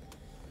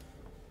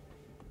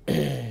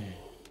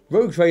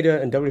 Rogue Trader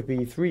and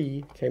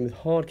WP3 came with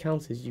hard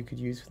counters you could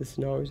use for the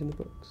scenarios in the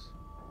books.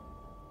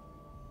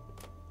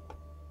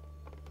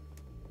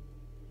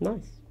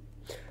 Nice.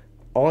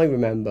 I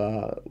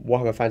remember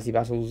Warhammer Fantasy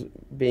Battles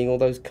being all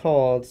those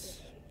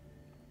cards.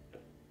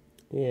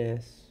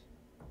 Yes.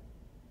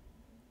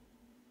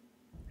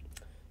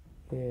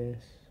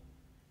 Yes.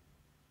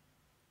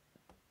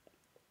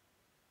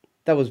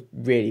 That was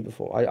really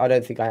before. I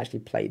don't think I actually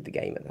played the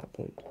game at that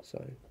point,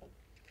 so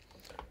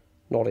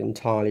not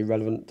entirely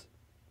relevant.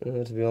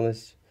 To be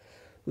honest,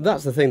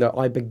 that's the thing though.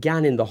 I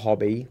began in the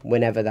hobby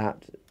whenever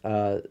that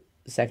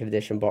second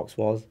edition box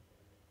was,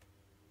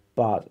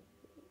 but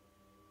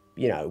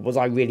you know, was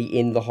I really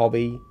in the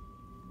hobby?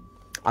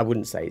 I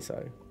wouldn't say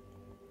so.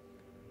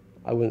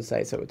 I wouldn't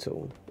say so at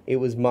all. It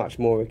was much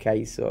more a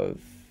case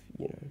of,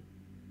 you know,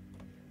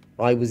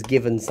 I was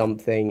given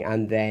something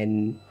and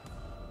then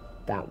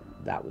that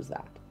was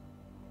that.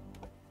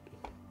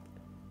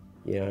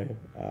 You know.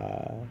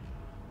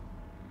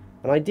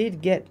 And I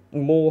did get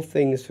more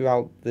things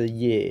throughout the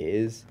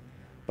years,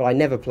 but I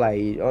never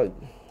played. I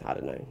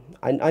don't know.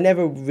 I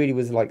never really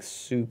was like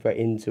super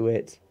into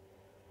it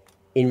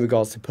in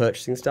regards to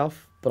purchasing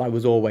stuff, but I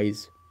was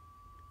always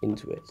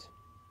into it.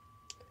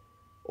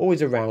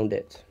 Always around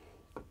it.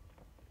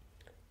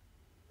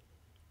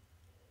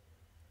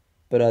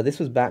 But this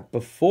was back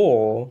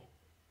before,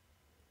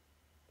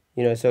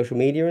 you know, social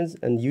media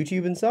and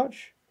YouTube and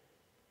such.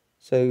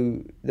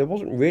 So there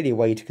wasn't really a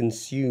way to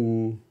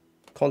consume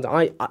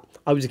content.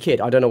 I was a kid.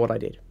 I don't know what I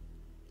did.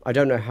 I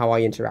don't know how I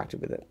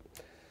interacted with it.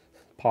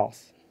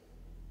 Pass.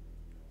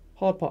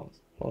 Hard pass.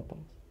 Hard pass.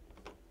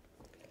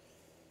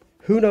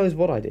 Who knows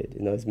what I did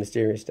in those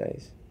mysterious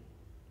days?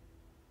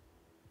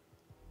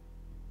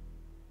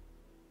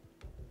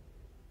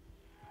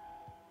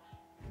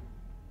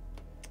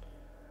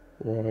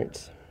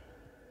 Right.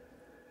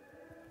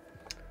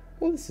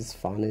 Well, this is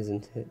fun,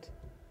 isn't it?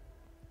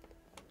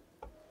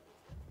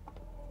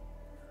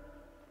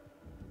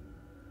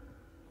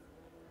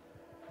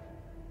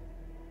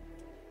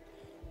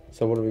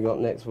 So what have we got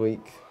next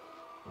week?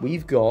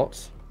 We've got...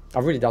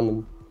 I've already done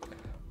them.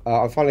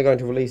 I'm finally going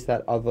to release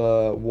that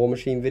other War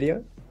Machine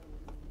video.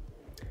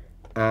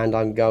 And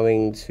I'm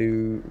going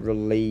to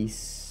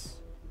release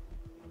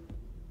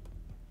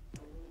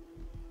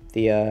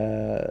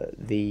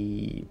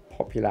the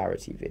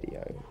popularity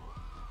video.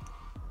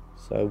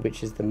 So,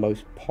 which is the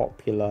most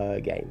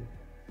popular game?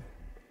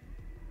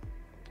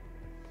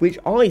 Which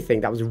I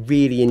think that was a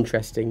really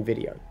interesting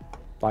video.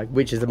 Like,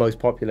 which is the most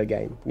popular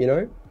game, you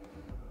know?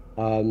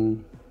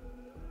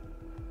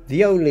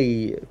 The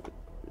only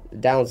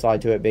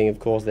downside to it being, of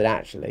course, that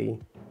actually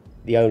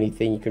the only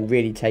thing you can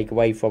really take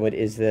away from it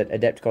is that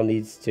Adepticon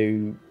needs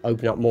to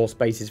open up more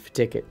spaces for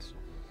tickets.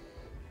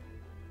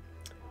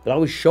 But I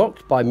was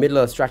shocked by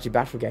Middle-earth strategy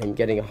battle game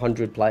getting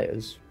 100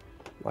 players.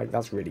 Like,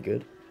 that's really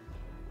good.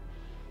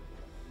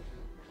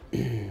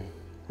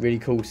 Really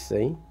cool to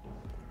see.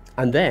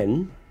 And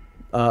then,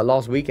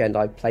 last weekend,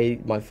 I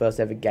played my first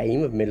ever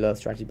game of Middle-earth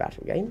strategy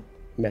battle game,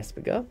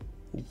 Mesberger.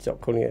 You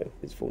stop calling it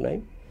its full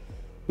name,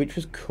 which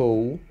was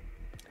cool.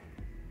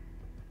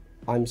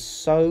 I'm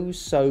so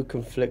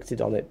conflicted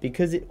on it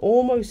because it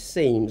almost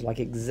seems like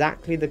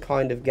exactly the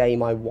kind of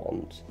game I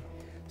want.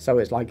 So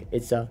it's like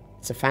it's a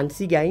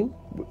fantasy game.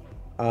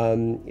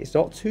 It's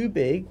not too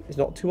big. It's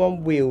not too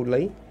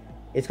unwieldy.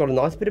 It's got a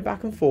nice bit of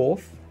back and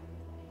forth,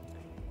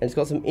 and it's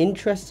got some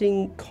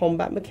interesting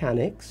combat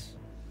mechanics.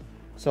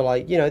 So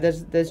like, you know,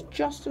 there's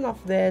just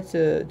enough there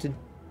to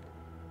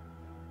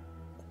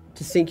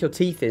sink your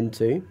teeth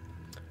into.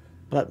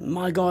 But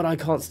my god, I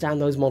can't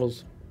stand those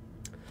models.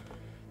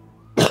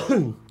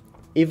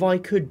 if I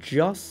could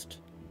just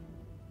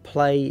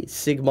play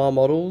Sigmar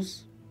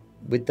models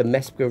with the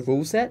Mespga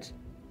rule set,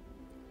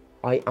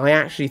 I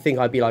actually think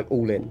I'd be like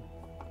all in.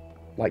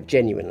 Like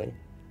genuinely.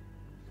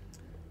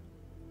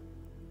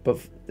 But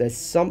there's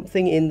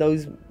something in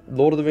those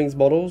Lord of the Rings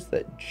models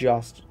that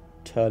just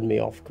turned me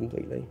off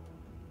completely.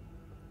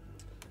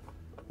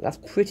 That's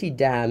pretty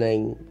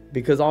damning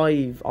because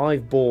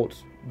I've bought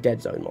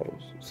Dead Zone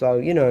models. So,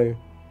 you know,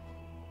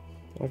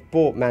 I've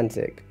bought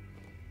Mantic.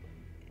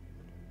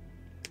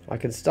 I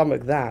can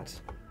stomach that,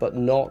 but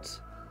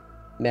not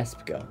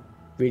Mespga.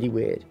 Really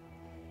weird.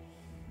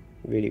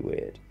 Really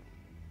weird.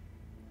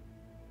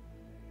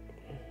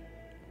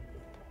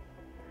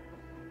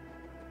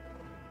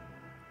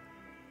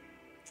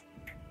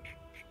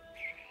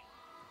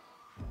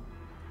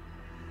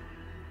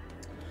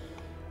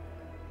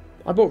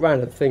 I bought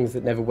random things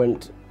that never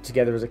went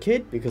together as a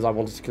kid because I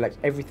wanted to collect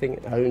everything.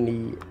 I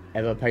only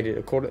ever painted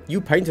a quarter.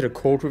 You painted a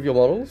quarter of your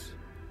models?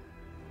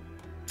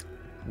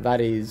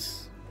 That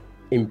is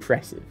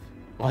impressive.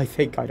 I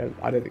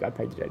don't think I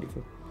painted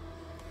anything.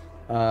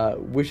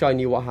 Wish I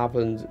knew what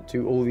happened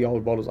to all the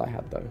old models I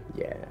had though.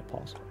 Yeah,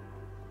 passed.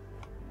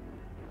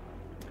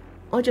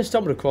 I just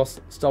stumbled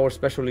across Star Wars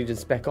Special Legion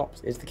Spec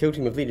Ops. It's the kill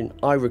team of Legion.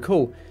 I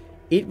recall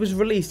it was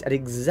released at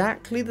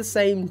exactly the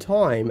same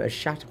time as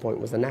Shatterpoint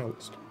was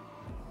announced.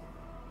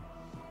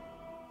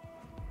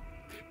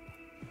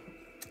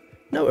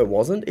 No, it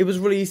wasn't. It was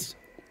released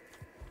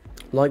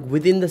like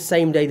within the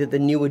same day that the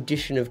new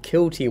edition of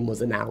Kill Team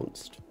was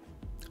announced.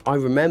 I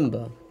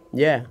remember.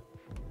 Yeah.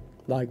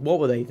 Like, what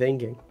were they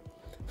thinking?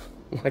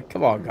 Like,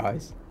 come on,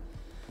 guys.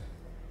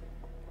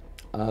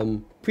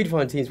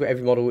 Predefined teams where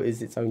every model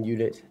is its own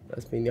unit.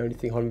 That's been the only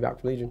thing holding me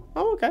back from Legion.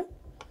 Oh, okay.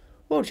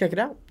 Well, check it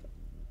out.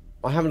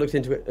 I haven't looked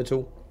into it at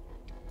all.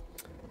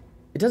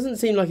 It doesn't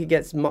seem like it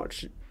gets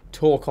much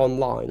talk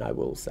online, I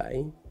will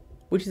say,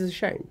 which is a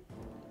shame.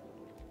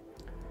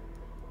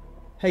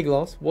 Hey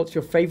Glass, what's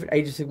your favourite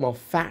Age of Sigmar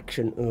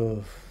faction?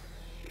 Ugh.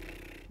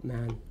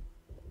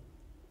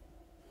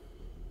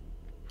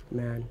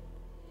 Man.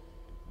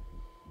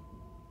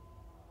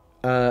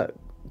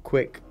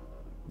 Quick,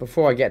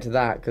 before I get to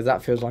that, because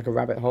that feels like a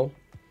rabbit hole.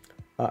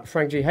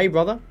 Frank G, hey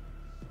brother.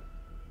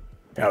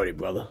 Howdy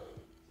brother.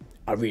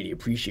 I really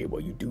appreciate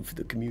what you do for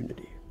the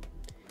community.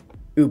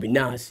 It would be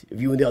nice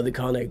if you and the other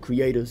content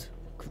creators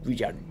could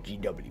reach out to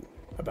GW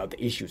about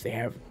the issues they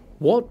have.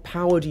 What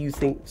power do you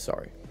think...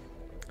 Sorry.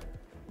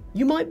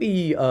 You might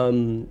be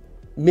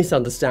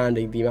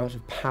misunderstanding the amount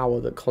of power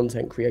that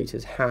content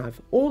creators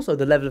have. Also,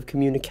 the level of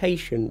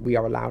communication we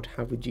are allowed to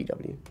have with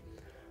GW.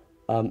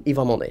 If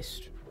I'm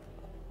honest.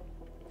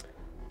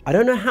 I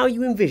don't know how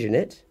you envision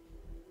it,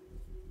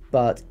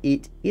 but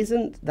it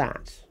isn't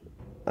that.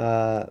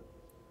 I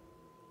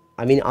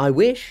mean, I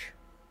wish,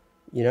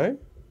 you know.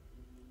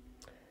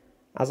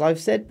 As I've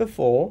said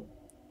before,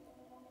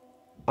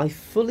 I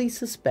fully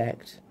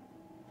suspect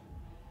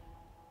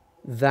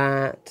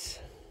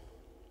that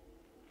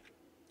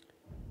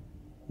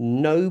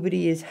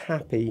nobody is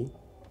happy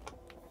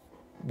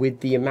with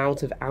the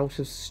amount of out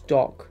of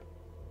stock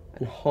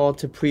and hard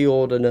to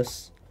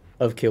pre-orderness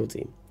of Kill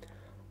Team.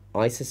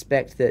 I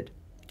suspect that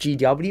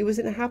GW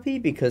isn't happy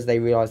because they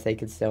realised they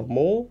could sell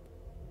more.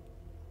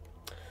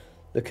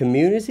 The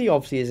community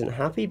obviously isn't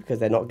happy because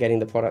they're not getting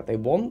the product they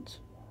want.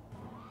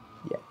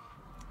 Yeah.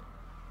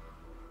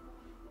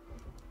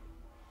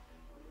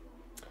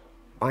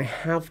 I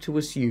have to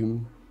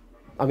assume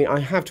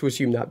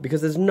that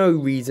because there's no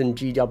reason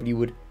GW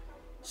would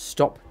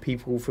stop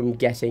people from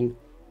getting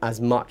as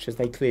much as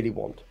they clearly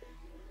want.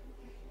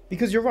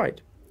 Because you're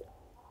right.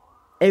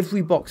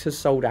 Every box has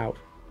sold out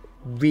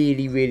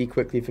really, really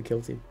quickly for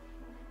Kill Team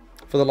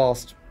for the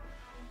last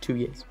 2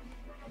 years.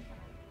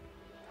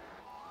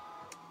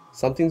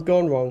 Something's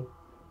gone wrong.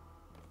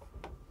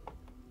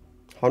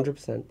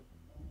 100%.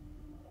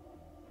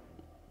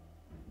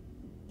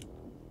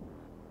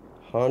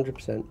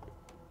 100%.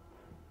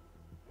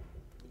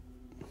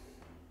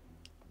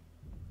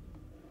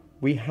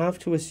 We have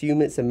to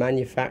assume it's a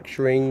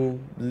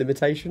manufacturing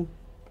limitation.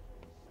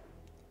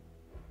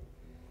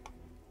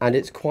 And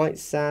it's quite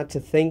sad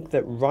to think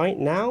that right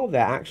now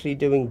they're actually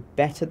doing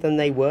better than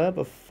they were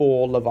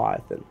before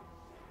Leviathan.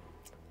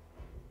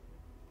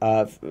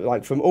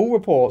 Like from all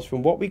reports,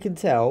 from what we can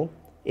tell,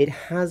 it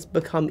has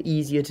become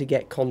easier to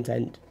get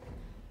content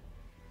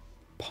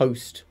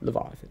post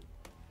Leviathan.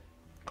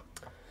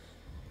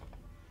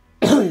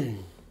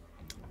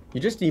 You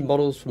just need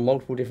models from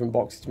multiple different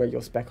boxes to make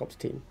your Spec Ops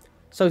team.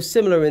 So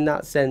similar in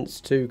that sense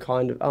to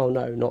kind of... Oh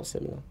no, not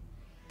similar.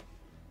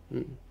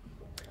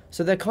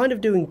 So they're kind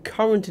of doing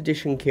current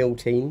edition Kill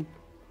Team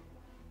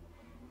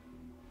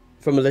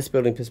from a list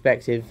building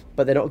perspective,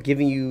 but they're not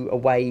giving you a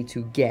way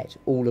to get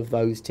all of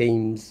those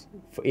teams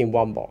in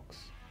one box.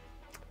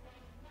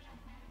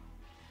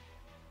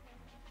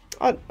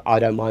 I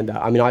don't mind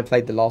that. I mean, I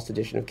played the last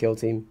edition of Kill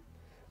Team.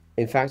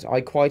 In fact,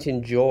 I quite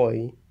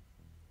enjoy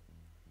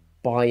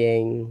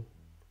buying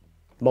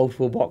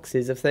multiple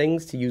boxes of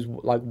things to use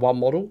like one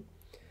model,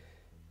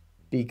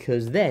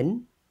 because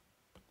then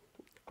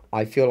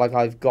I feel like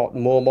I've got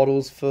more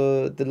models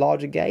for the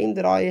larger game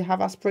that I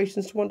have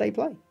aspirations to one day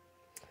play.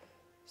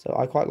 So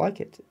I quite like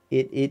it.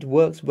 It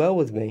works well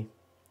with me.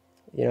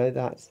 You know,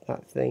 that's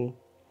that thing.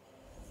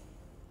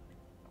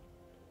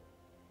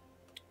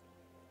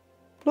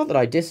 Not that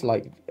I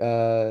dislike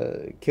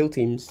kill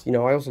teams. You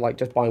know, I also like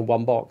just buying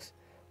one box.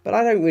 But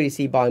I don't really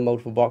see buying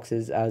multiple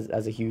boxes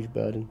as a huge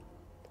burden.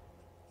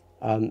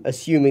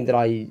 Assuming that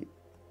I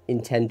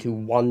intend to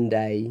one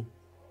day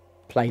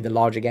play the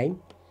larger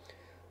game.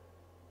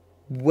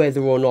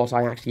 Whether or not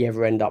I actually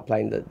ever end up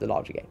playing the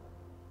larger game.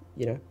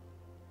 You know?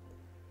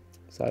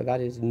 So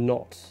that is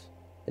not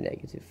a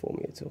negative for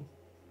me at all.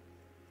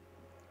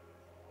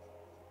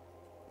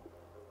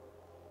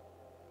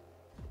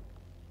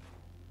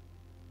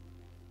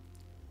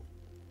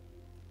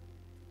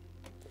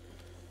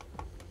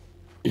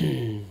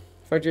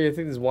 Frankly, I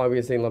think this is why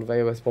we're seeing a lot of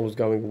AOS models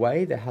going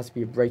away. There has to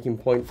be a breaking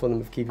point for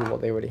them of keeping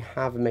what they already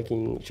have and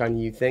making shiny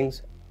new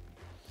things.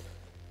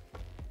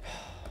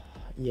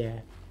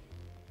 Yeah.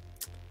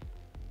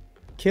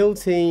 Kill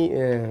team.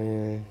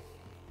 Yeah.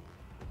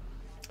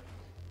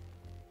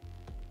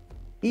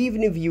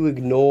 Even if you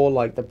ignore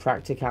like the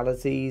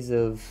practicalities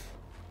of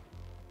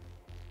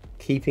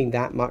keeping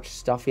that much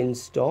stuff in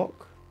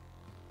stock,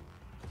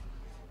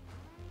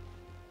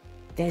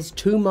 there's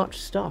too much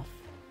stuff.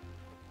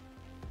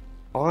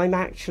 I'm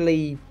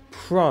actually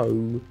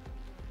pro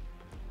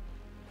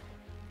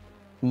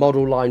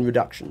model line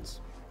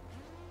reductions.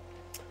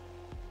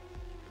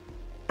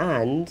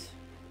 And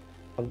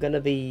I'm going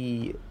to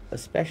be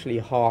especially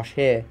harsh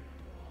here,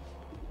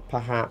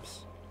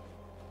 perhaps.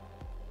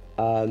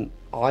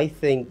 I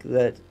think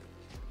that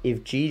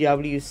if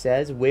GW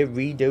says we're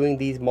redoing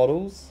these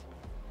models,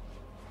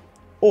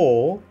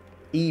 or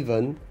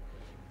even,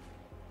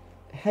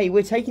 hey,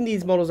 we're taking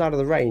these models out of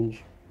the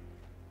range,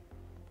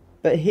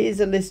 but here's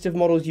a list of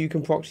models you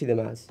can proxy them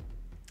as.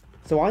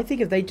 So I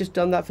think if they'd just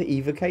done that for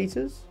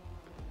evocators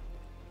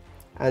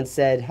and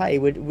said, hey,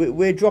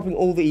 we're dropping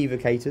all the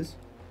evocators,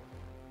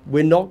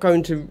 we're not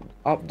going to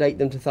update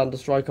them to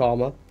Thunderstrike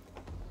armor.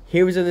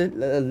 Here is a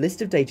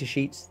list of data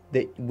sheets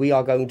that we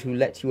are going to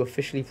let you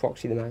officially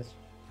proxy them as.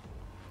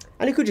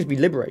 And it could just be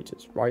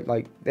liberators, right?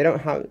 Like, they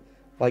don't have,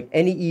 like,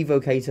 any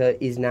evocator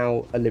is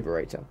now a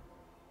liberator.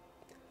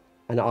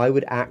 And I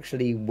would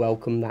actually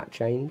welcome that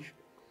change.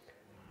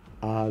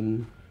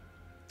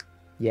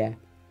 Yeah.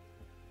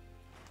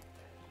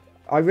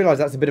 I realise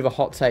that's a bit of a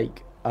hot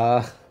take.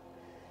 And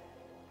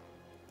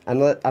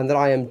that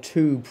I am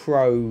too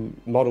pro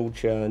model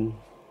churn.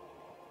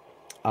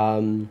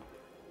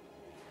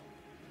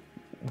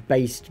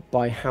 Based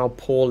by how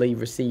poorly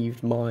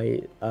received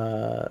my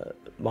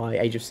my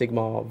Age of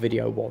Sigmar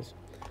video was.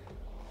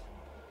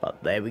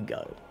 But there we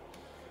go.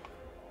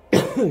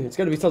 It's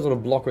going to be some sort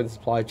of blocker in the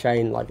supply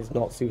chain. Like, it's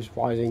not super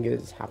surprising.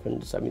 It's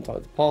happened so many times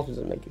in the past. It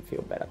doesn't make it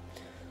feel better.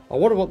 I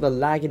wonder what the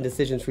lag in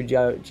decisions for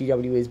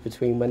GW is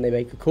between when they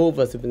make a call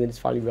versus when it's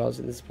finally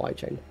realized in the supply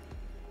chain.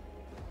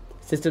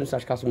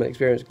 System/customer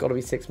experience got to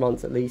be 6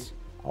 months at least.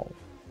 Oh,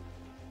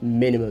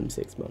 minimum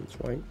 6 months,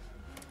 right?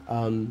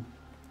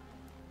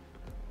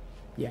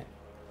 Yeah.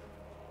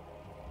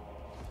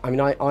 I mean,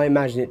 I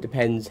imagine it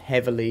depends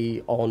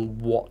heavily on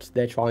what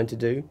they're trying to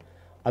do.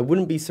 I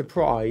wouldn't be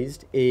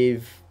surprised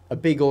if a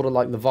big order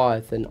like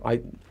Leviathan,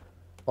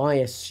 I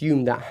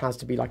assume that has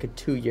to be like a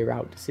 2-year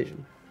out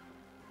decision.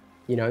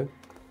 You know?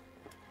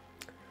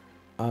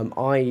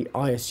 I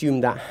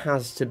assume that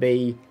has to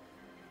be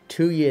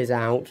 2 years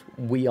out.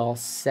 We are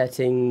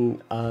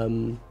setting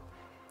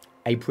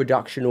a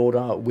production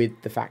order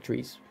with the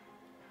factories.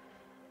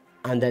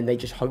 And then they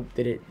just hope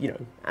that it, you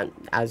know, and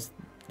as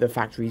the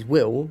factories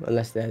will,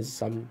 unless there's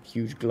some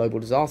huge global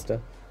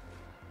disaster,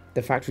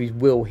 the factories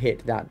will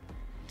hit that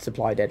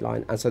supply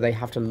deadline, and so they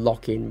have to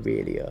lock in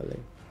really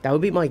early. That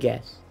would be my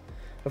guess.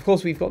 Of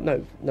course, we've got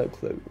no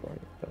clue,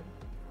 right? But,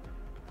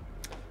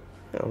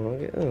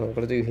 I've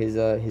got to do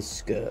his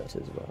skirt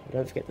as well.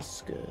 Don't forget the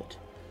skirt.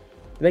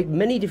 They make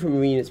many different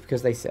marine units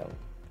because they sell.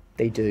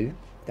 They do.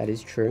 That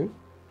is true.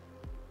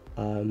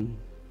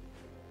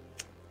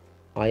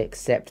 I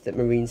accept that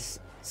marines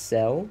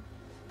sell.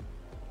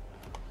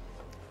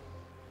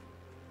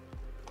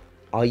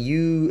 Are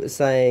you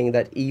saying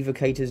that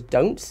evocators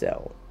don't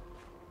sell?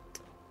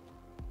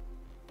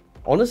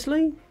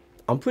 Honestly,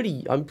 I'm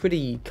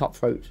pretty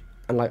cutthroat,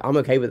 and like I'm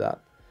okay with that.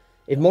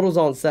 If models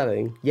aren't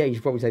selling, yeah, you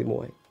should probably take them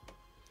away.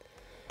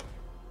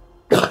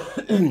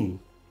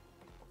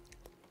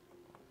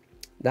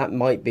 That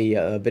might be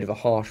a bit of a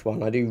harsh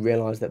one. I do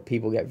realise that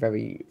people get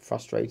very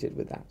frustrated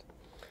with that.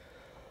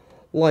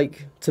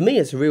 Like, to me,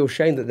 it's a real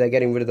shame that they're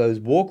getting rid of those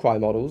Warcry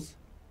models.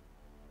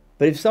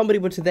 But if somebody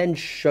were to then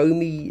show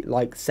me,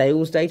 like,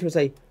 sales data and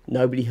say,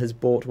 nobody has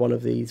bought one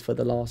of these for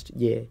the last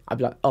year, I'd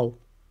be like, oh,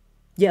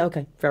 yeah,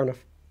 okay, fair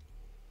enough.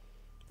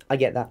 I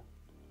get that.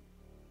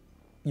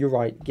 You're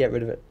right, get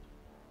rid of it.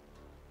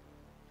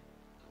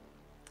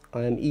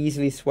 I am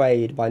easily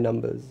swayed by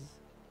numbers.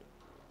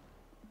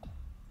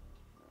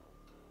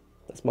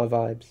 That's my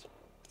vibes.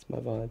 That's my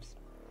vibes.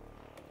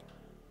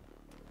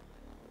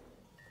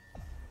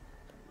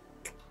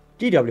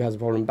 GW has a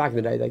problem. Back in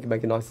the day, they could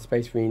make a nicer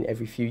Space Marine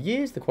every few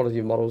years. The quality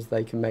of models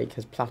they can make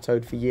has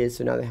plateaued for years,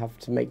 so now they have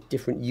to make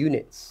different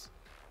units.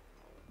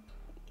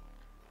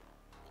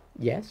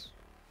 Yes,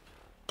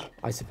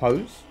 I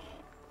suppose.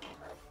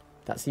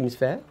 That seems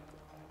fair.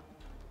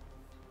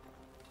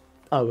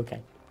 Oh,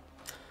 okay.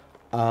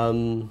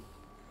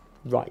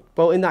 Right.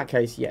 Well, in that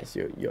case, yes,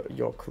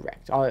 you're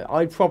correct.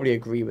 I'd probably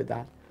agree with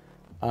that.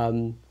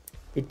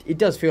 It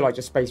does feel like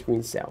just Space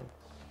Marine sell.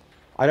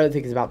 I don't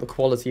think it's about the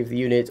quality of the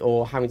unit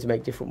or having to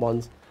make different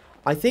ones.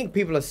 I think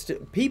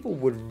people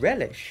would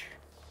relish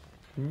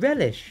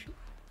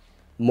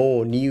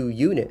more new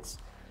units.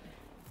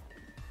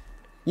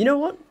 You know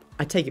what?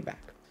 I take it back.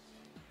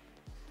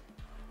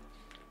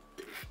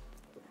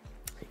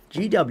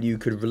 GW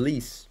could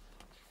release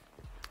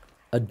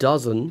a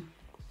dozen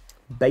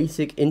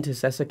basic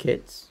intercessor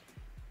kits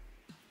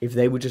if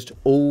they were just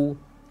all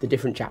the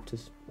different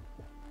chapters,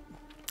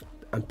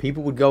 and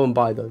people would go and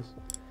buy those.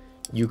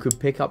 You could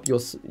pick up your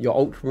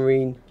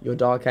Ultramarine, your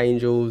Dark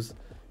Angels,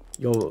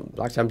 your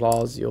Black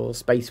Templars, your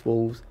Space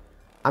Wolves,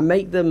 and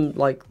make them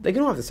like, they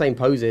can all have the same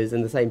poses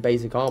and the same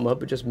basic armor,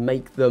 but just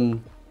make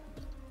them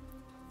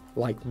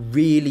like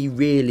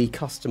really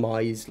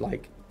customized,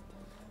 like,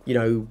 you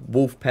know,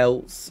 wolf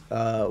pelts,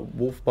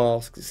 wolf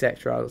masks,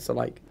 etc. So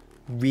like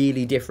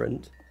really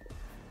different.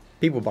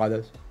 People buy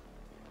those.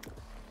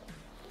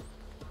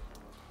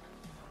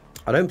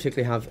 I don't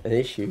particularly have an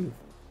issue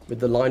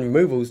with the line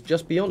removals,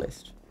 just be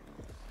honest.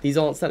 These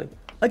aren't selling.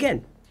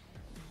 Again,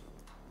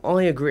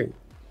 I agree.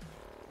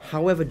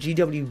 However,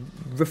 GW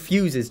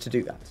refuses to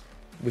do that,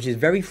 which is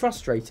very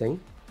frustrating.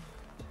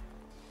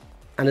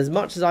 And as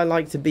much as I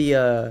like to be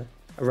a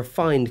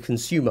refined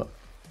consumer,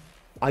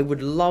 I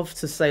would love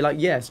to say, like,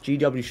 yes,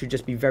 GW should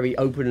just be very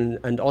open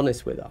and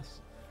honest with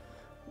us.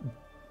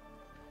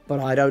 But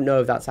I don't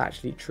know if that's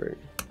actually true.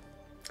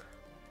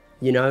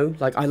 You know,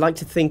 like, I like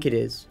to think it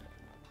is.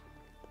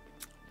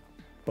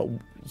 But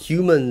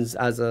humans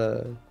as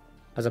a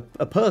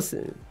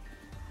person,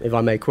 if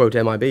I may quote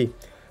MIB,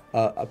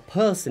 a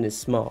person is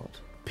smart.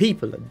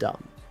 People are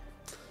dumb.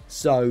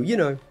 So, you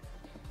know.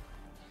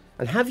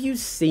 And have you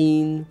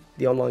seen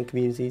the online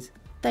communities?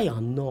 They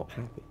are not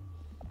happy.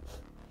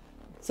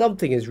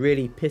 Something is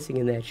really pissing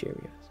in their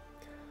Cheerios.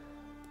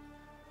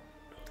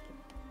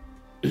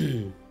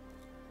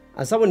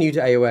 As someone new to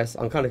AOS,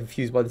 I'm kind of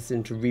confused by the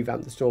decision to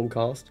revamp the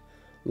Stormcast.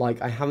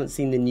 Like, I haven't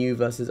seen the new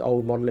versus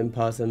old model in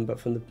person, but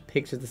from the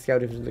pictures, the scale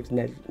difference looks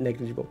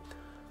negligible.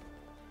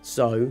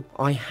 So,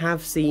 I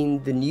have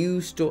seen the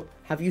new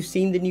Have you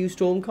seen the new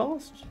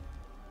Stormcast?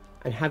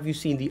 And have you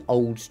seen the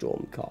old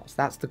Stormcast?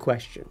 That's the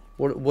question.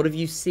 What have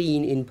you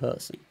seen in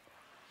person?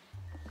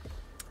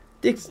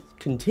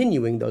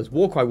 Discontinuing those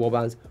Warcry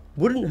warbands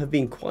wouldn't have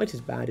been quite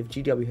as bad if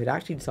GW had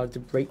actually decided to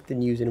break the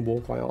news in a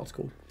Warcry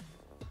article.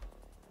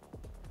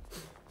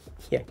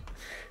 Yeah.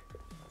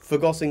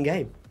 Forgotten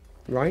game,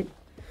 right?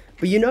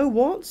 But you know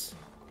what?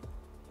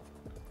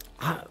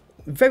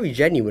 Very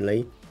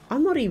genuinely,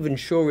 I'm not even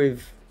sure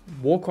if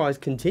Warcry is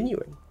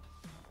continuing.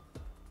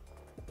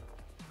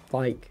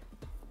 Like,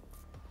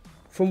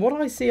 from what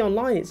I see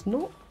online, it's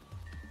not.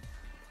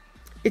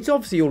 It's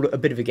obviously all a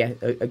bit of a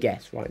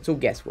guess, right? It's all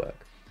guesswork.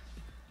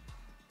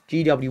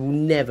 GW will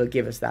never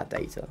give us that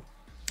data.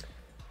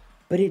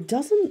 But it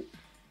doesn't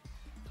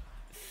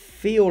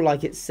feel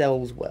like it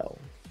sells well.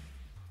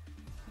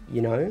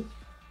 You know?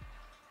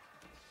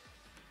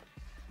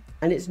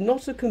 And it's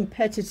not a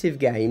competitive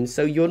game,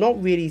 so you're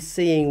not really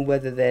seeing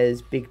whether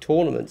there's big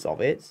tournaments of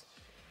it.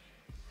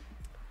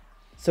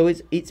 So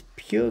it's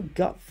pure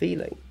gut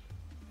feeling.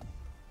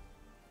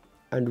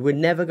 And we're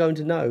never going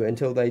to know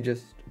until they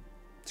just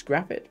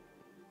scrap it,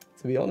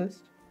 to be honest.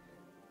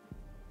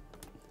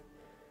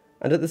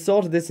 And at the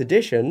start of this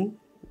edition,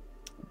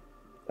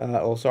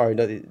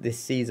 this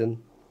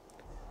season,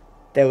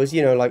 there was,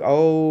 you know, like,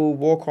 oh,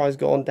 Warcry's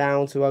gone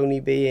down to only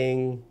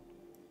being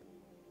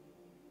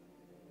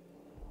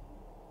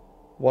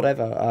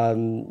whatever,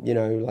 you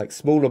know, like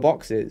smaller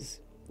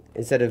boxes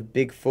instead of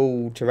big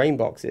full terrain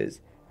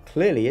boxes.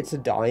 Clearly, it's a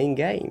dying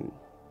game.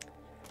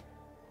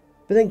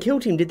 But then Kill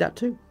Team did that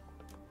too.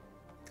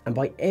 And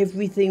by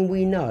everything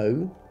we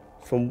know,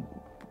 from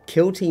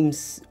Kill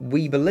Teams,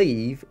 we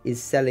believe,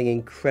 is selling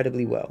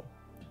incredibly well.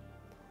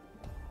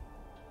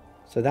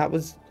 So that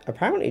was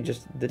apparently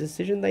just the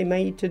decision they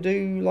made to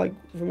do, like,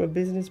 from a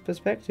business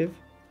perspective.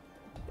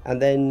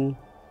 And then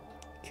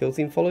Kill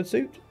Team followed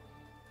suit.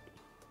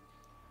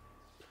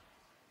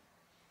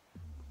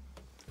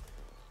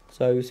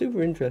 So,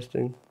 super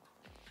interesting.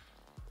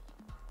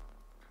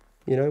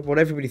 You know, what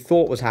everybody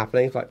thought was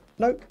happening, it's like,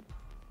 nope.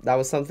 That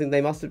was something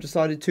they must have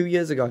decided 2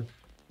 years ago.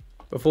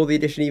 Before the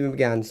edition even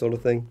began, sort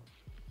of thing.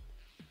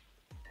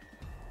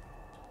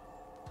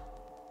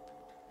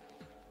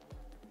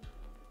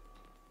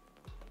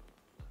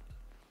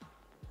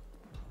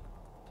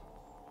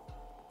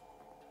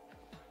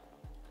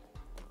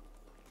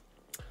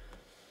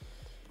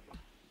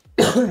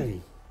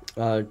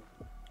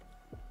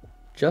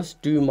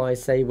 Just do my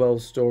say well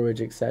storage,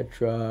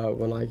 etc.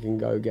 when I can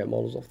go get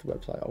models off the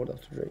website. I would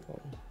have to drink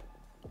on.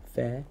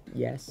 Fair,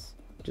 yes.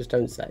 Just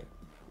don't say.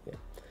 Yeah.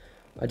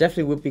 I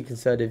definitely would be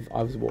concerned if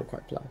I was a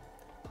Warcry player.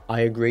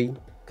 I agree.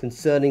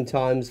 Concerning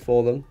times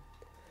for them.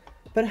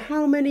 But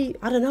how many,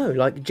 I don't know,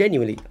 like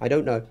genuinely, I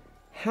don't know.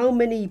 How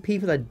many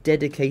people are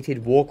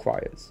dedicated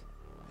Warcriers?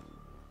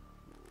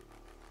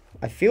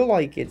 I feel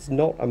like it's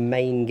not a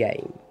main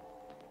game.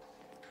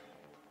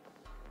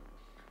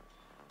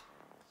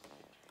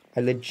 I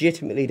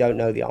legitimately don't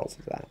know the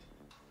answer to that.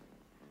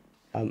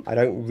 I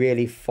don't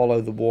really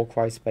follow the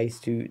Warcry space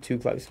too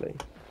closely.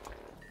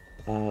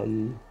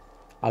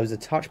 I was a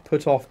touch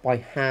put off by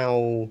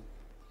how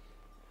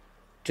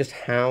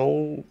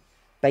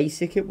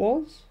basic it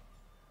was.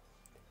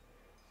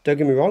 Don't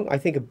get me wrong, I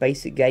think a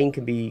basic game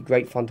can be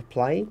great fun to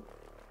play,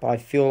 but I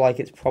feel like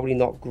it's probably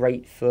not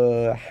great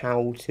for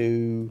how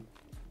to,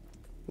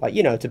 like,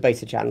 you know, to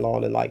base a channel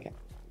on and, like,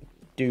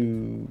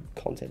 do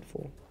content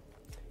for.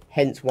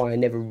 Hence why I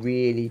never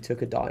really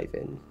took a dive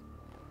in.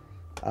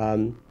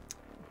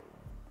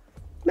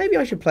 Maybe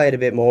I should play it a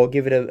bit more,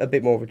 give it a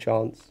bit more of a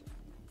chance,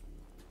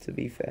 to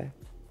be fair.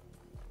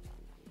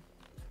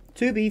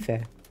 To be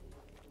fair.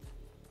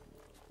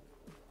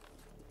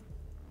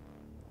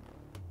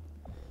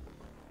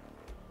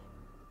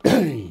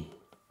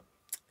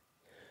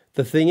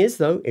 The thing is,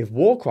 though, if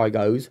Warcry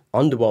goes,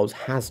 Underworlds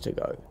has to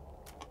go.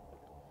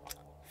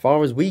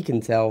 Far as we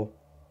can tell,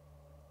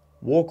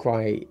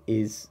 Warcry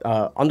is,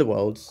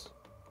 Underworlds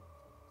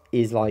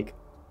is like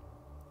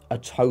a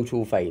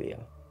total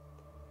failure.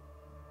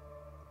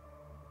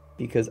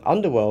 Because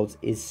Underworlds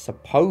is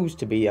supposed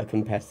to be a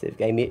competitive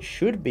game. It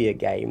should be a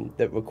game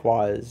that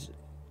requires,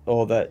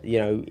 or that, you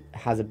know,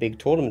 has a big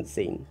tournament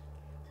scene.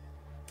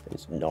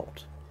 It's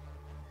not.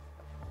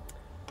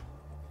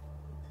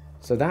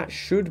 So that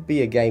should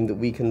be a game that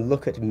we can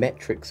look at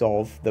metrics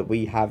of that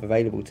we have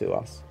available to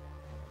us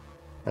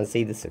and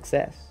see the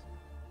success.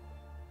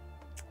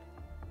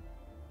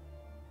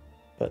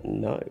 But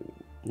no,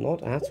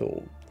 not at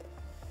all.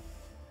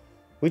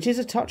 Which is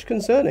a touch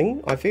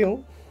concerning, I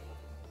feel.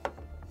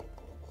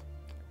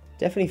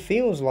 Definitely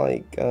feels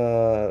like,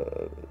 yeah,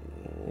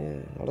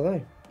 I don't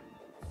know.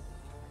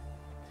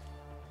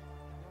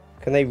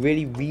 Can they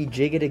really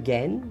rejig it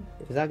again?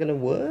 Is that going to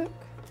work?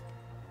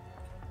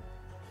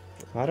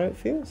 I don't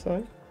feel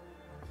so.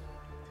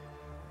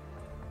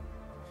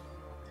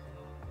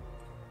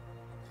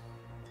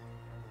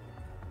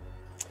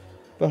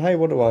 But hey,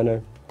 what do I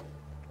know?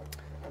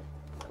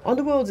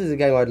 Underworlds is a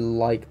game I'd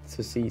like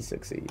to see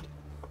succeed.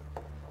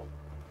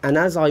 And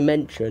as I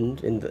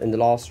mentioned in the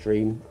last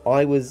stream,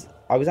 I was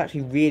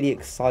actually really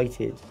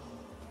excited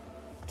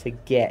to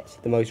get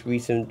the most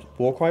recent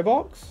Warcry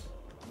box.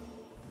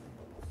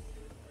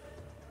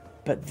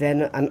 But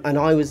then, and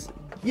I was,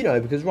 you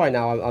know, because right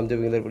now I'm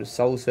doing a little bit of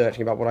soul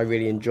searching about what I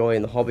really enjoy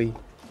in the hobby.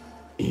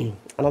 And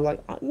I'm like,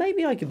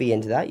 maybe I could be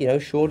into that, you know,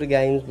 shorter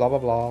games, blah, blah,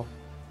 blah.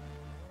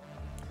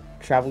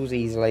 Travels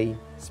easily,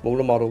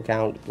 smaller model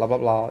count, blah, blah,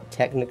 blah.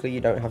 Technically,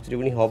 you don't have to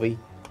do any hobby,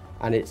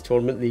 and it's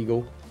tournament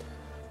legal.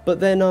 But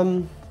then,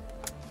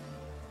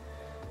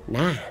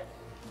 nah.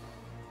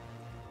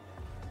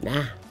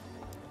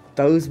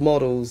 Those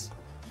models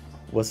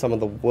were some of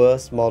the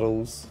worst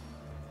models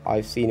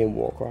I've seen in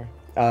Warcry.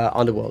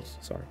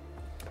 Underworlds, sorry.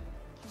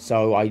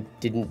 So I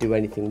didn't do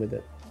anything with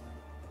it.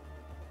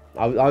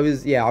 I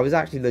was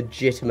actually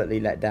legitimately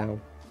let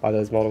down by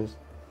those models.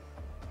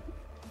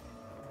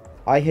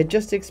 I had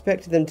just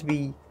expected them to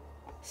be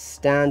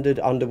standard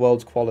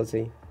Underworlds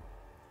quality.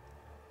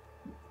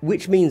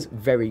 Which means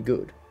very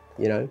good,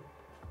 you know?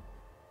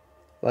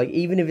 Like,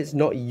 even if it's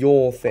not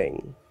your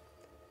thing,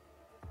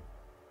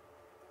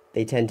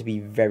 they tend to be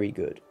very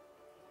good.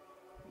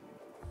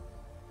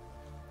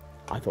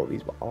 I thought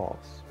these were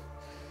arse.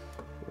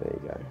 There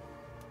you go.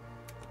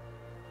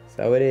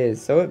 So it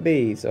is, so it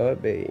be, so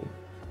it be.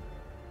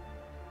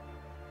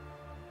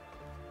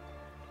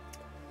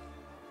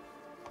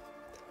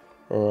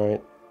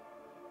 Alright.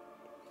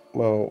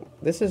 Well,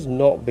 this has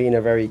not been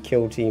a very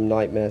Kill Team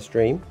Nightmare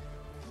stream.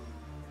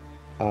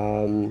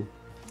 And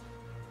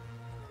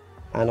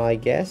I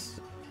guess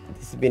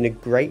this has been a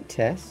great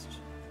test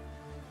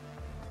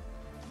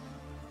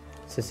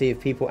to see if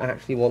people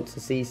actually want to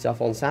see stuff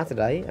on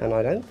Saturday, and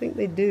I don't think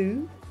they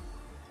do.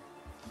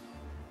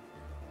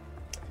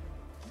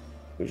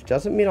 Which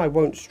doesn't mean I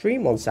won't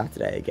stream on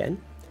Saturday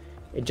again.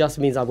 It just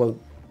means I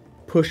won't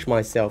push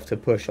myself to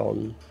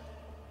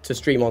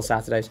stream on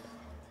Saturdays.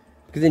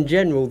 Because in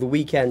general, the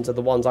weekends are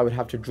the ones I would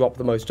have to drop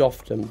the most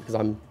often, because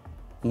I'm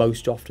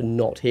most often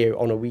not here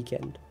on a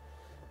weekend.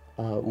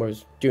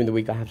 Whereas during the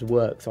week I have to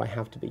work, so I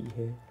have to be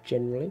here,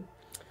 generally.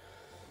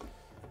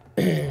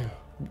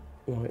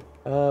 Right.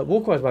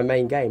 Warcry is my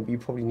main game, but you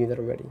probably knew that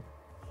already.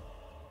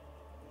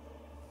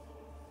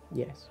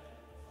 Yes.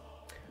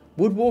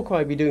 Would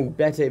Warcry be doing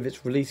better if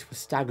its release was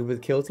staggered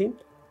with Kill Team?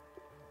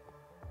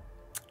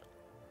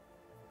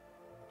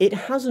 It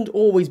hasn't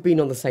always been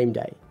on the same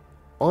day.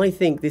 I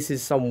think this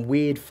is some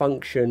weird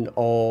function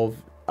of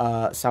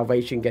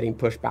Salvation getting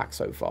pushed back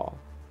so far.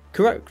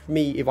 Correct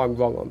me if I'm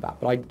wrong on that,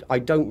 but I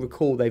don't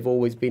recall they've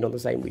always been on the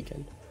same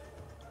weekend.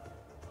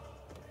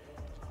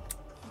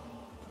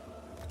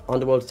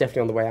 Underworld's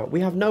definitely on the way out.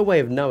 We have no way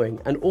of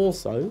knowing. And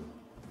also,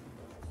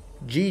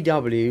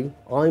 GW,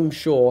 I'm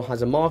sure,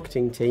 has a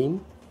marketing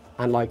team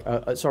and like,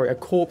 a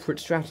corporate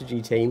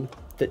strategy team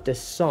that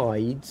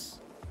decides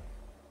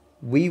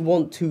we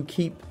want to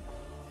keep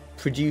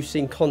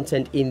producing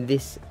content in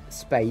this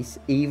space,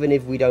 even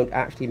if we don't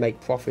actually make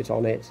profit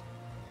on it,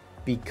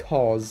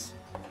 because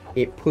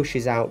it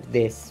pushes out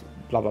this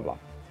blah blah blah.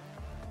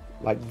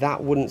 Like,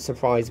 that wouldn't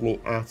surprise me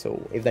at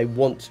all if they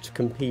want to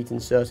compete in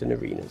certain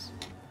arenas,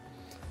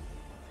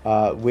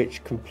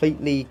 which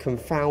completely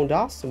confound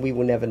us and we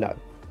will never know,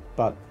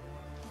 but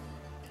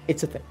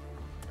it's a thing.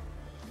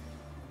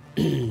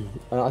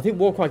 I think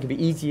Warcry could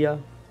be easier.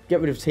 Get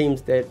rid of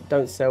teams that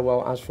don't sell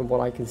well, as from what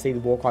I can see the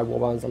Warcry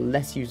Warbands are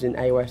less used in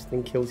AOS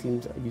than kill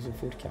teams that are using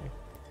 40k.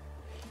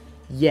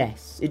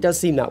 Yes, it does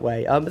seem that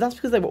way, but that's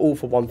because they were all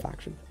for one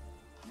faction.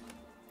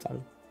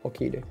 So, what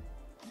can you do?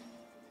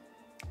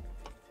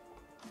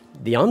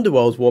 The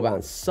Underworld's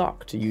warbands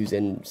suck to use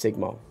in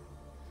Sigma.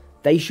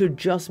 They should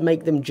just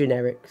make them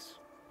generics.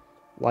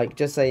 Like,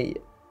 just say,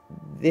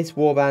 this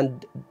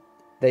warband,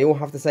 they all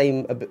have the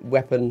same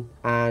weapon,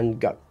 and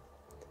go.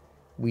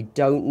 We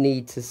don't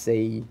need to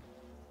see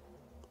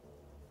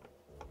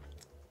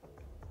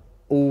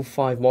all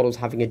 5 models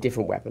having a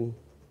different weapon.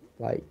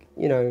 Like,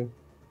 you know,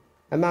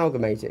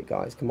 amalgamate it,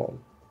 guys, come on.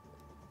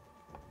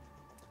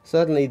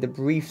 Certainly, the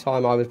brief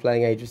time I was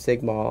playing Age of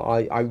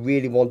Sigmar, I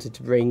really wanted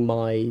to bring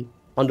my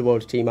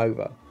Underworld team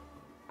over,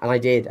 and I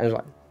did, and I was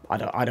like,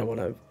 I don't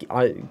want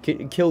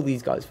to kill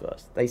these guys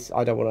first.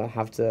 I don't want to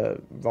have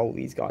to roll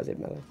these guys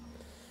in melee.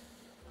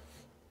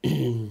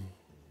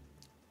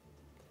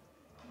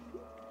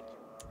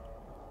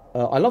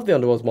 I love the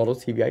Underworld's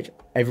models, TBH.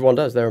 Everyone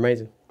does, they're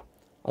amazing.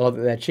 I love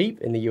that they're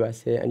cheap in the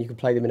US here, and you can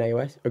play them in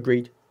AOS.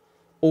 Agreed.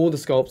 All the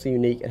sculpts are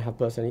unique and have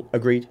personality.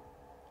 Agreed.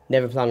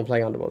 Never plan on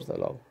playing Underworlds though,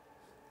 lol.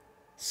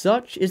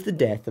 Such is the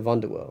death of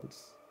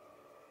Underworlds.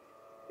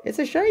 It's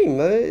a shame.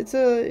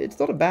 It's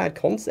not a bad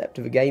concept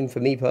of a game for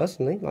me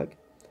personally. Like,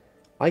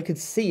 I could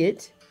see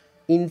it,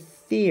 in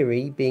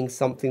theory, being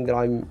something that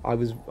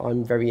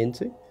I'm very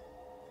into.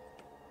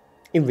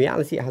 In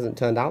reality, it hasn't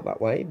turned out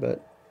that way,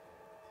 but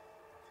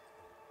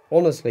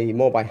honestly,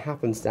 more by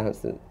happenstance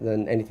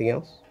than anything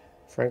else,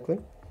 frankly.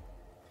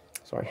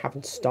 Sorry,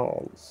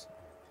 happenstance.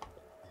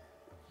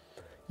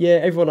 Yeah,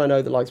 everyone I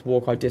know that likes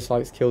Warcry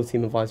dislikes Kill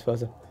Team and vice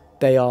versa.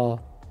 They are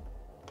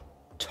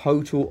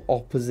total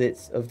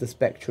opposites of the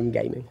spectrum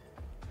gaming.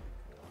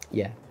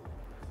 Yeah.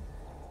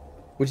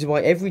 Which is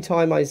why every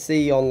time I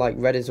see on like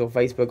Reddit or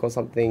Facebook or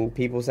something,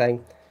 people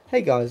saying,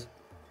 hey guys,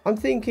 I'm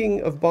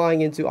thinking of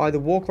buying into either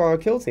Warcry or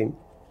Kill Team.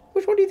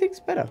 Which one do you think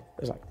is better?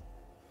 It's like,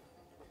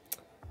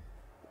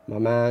 my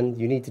man,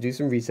 you need to do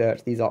some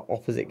research. These are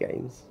opposite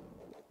games.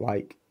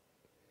 Like,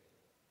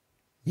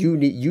 you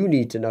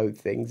need to know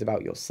things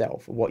about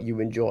yourself, what you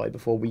enjoy,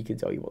 before we can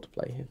tell you what to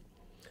play here.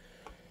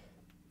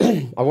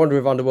 I wonder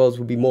if Underworlds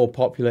would be more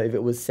popular if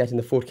it was set in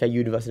the 40k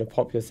universe in a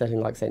popular setting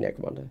like, say,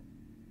 Necromunda.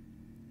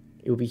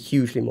 It would be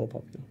hugely more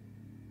popular.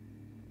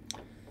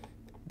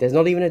 There's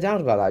not even a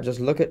doubt about that. Just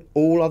look at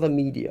all other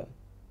media.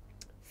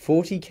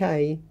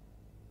 40k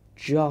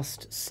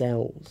just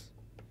sells.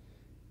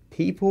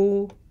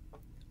 People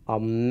are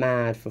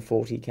mad for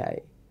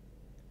 40k.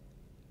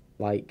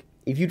 Like,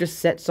 if you just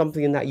set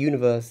something in that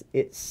universe,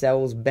 it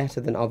sells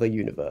better than other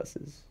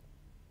universes.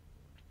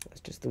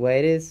 That's just the way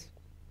it is.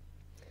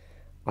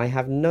 I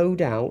have no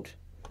doubt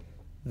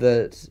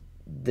that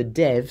the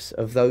devs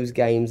of those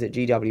games at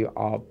GW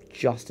are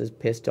just as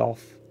pissed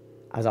off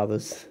as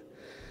others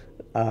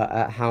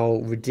at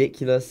how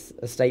ridiculous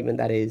a statement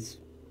that is,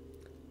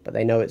 but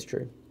they know it's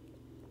true.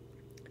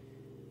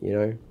 You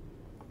know,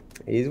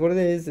 it is what it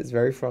is. It's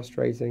very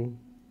frustrating.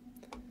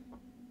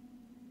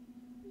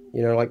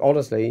 You know, like,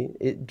 honestly,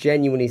 it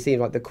genuinely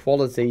seems like the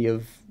quality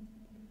of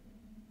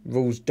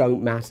rules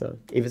don't matter.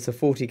 If it's a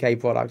 40k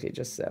product, it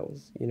just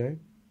sells, you know?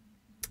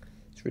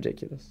 It's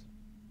ridiculous.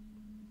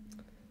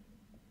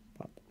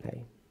 But,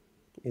 hey,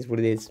 it is what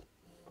it is.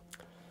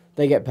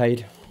 They get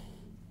paid.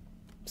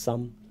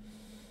 Some.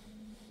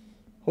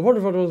 I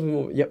wonder if I was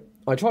more... Yep.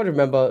 I try to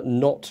remember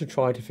not to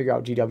try to figure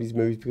out GW's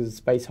moves because of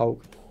Space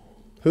Hulk.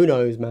 Who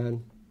knows,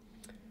 man?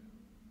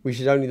 We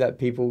should only let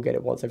people get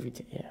it once every...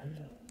 Yeah.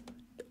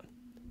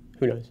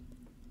 Who knows?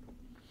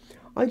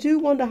 I do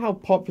wonder how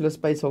popular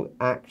Space Hulk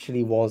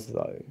actually was,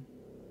 though.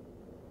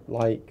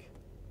 Like,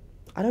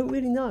 I don't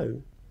really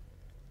know.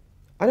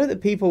 I know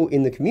that people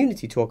in the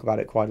community talk about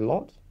it quite a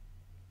lot.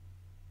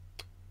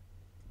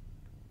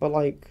 But,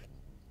 like...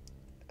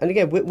 And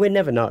again, we'll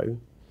never know.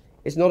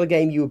 It's not a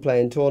game you would play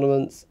in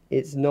tournaments.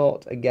 It's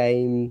not a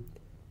game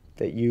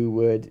that you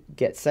would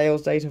get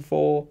sales data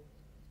for.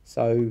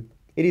 So,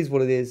 it is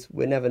what it is.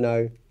 We'll never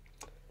know.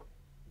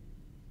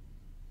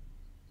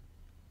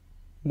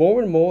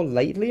 More and more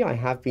lately, I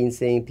have been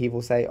seeing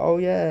people say, oh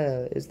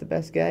yeah, it's the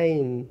best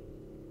game.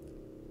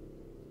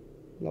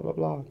 Blah, blah,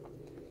 blah.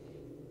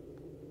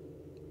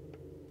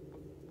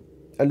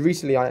 And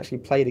recently I actually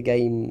played a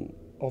game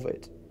of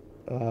it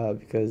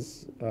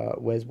because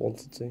Wes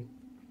wanted to.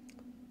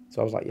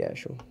 So I was like, yeah,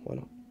 sure, why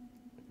not?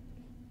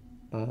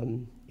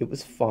 It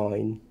was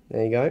fine.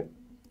 There you go.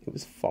 It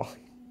was fine.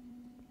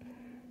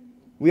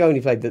 We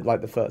only played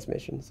the first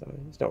mission, so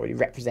it's not really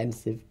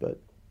representative, but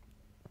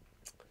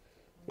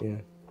yeah.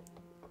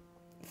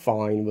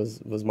 Fine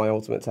was my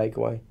ultimate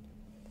takeaway.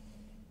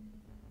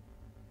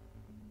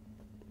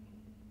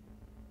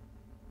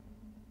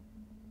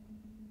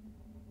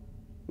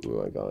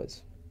 Alright,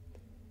 guys.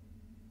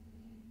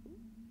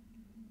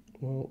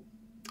 Well,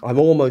 I'm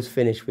almost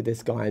finished with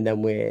this guy, and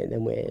then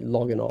we're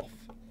logging off.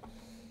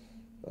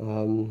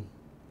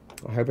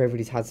 I hope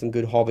everybody's had some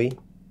good hobby.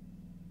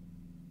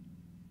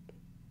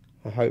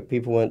 I hope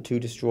people weren't too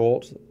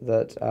distraught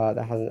that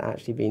there hasn't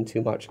actually been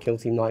too much Kill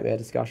Team Nightmare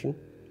discussion.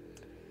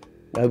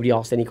 Nobody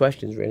asked any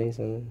questions, really,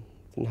 so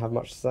didn't have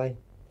much to say.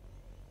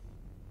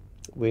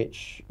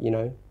 Which, you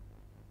know,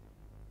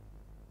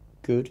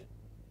 good.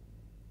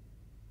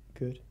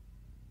 Good.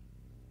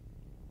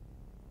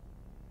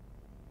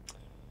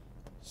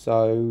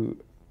 So,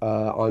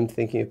 I'm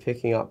thinking of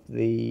picking up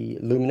the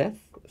Lumineth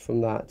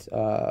from that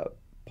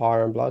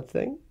Fire and Blood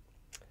thing.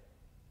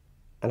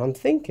 And I'm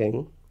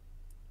thinking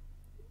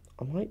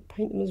I might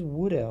paint them as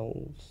wood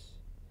elves.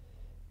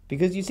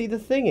 Because you see, the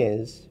thing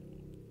is,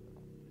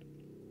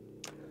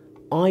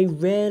 I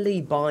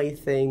rarely buy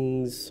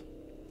things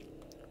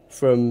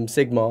from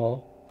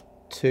Sigmar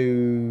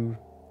to...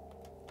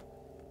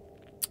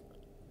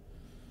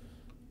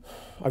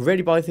 I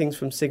rarely buy things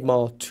from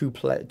Sigmar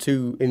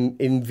to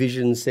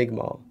envision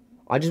Sigmar.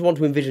 I just want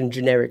to envision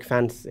generic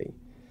fantasy.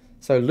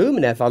 So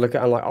Lumineth, I look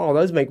at and I'm like, oh,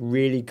 those make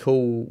really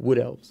cool wood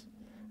elves.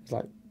 It's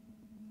like,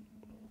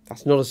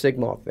 that's not a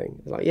Sigmar thing.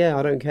 It's like, yeah,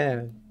 I don't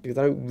care. Because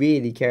I don't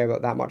really care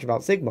about that much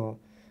about Sigmar.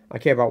 I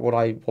care about what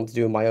I want to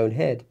do in my own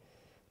head.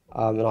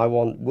 And I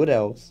want wood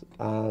elves.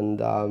 And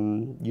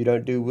you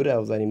don't do wood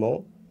elves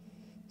anymore.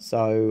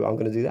 So I'm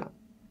going to do that.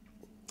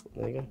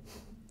 There you go.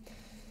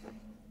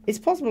 It's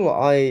possible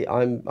I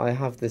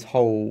have this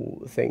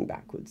whole thing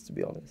backwards, to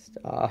be honest.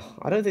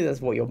 I don't think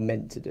that's what you're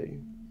meant to do.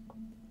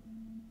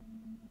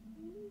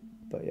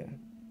 But yeah.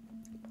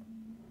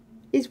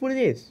 It's what it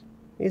is.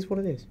 It is what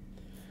it is.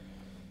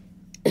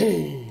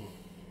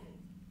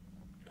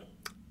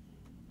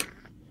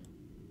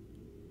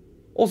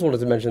 Also wanted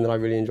to mention that I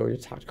really enjoyed your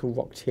Tactical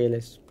Rock tier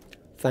list.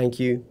 Thank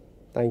you.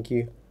 Thank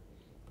you.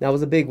 That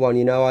was a big one,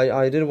 you know.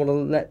 I didn't want to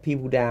let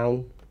people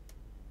down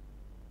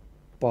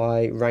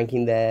by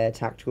ranking their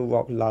Tactical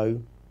Rock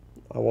low.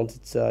 I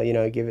wanted to, you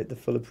know, give it the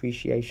full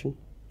appreciation.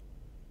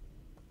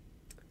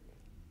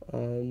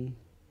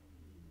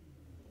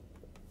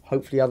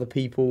 Hopefully other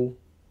people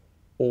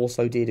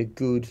also did a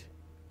good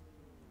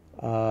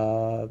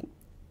 1st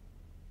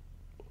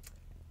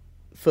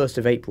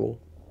of April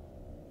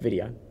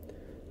video.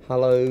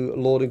 Hello,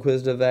 Lord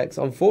Inquisitor Vex.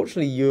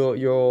 Unfortunately, you're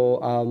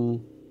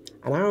an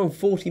hour and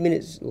 40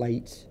 minutes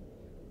late,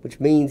 which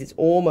means it's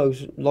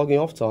almost logging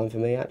off time for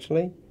me,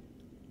 actually.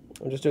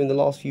 I'm just doing the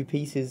last few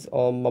pieces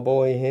on my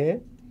boy here.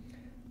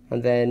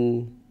 And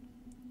then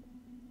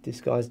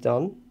this guy's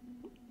done.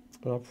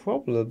 And I'll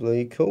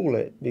probably call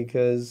it,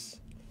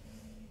 because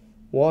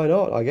why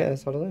not, I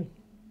guess. I don't know.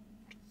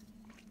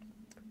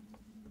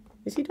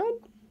 Is he done?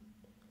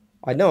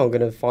 I know I'm going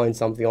to find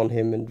something on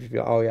him and be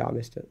like, oh yeah, I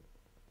missed it.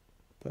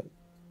 But,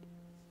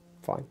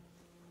 fine.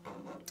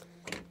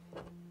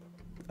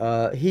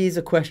 Here's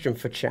a question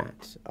for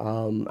chat.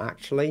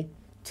 Actually,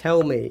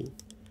 tell me.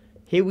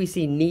 Here we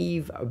see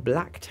Neve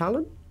Black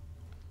Talon.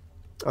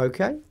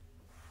 Okay.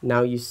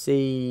 Now you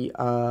see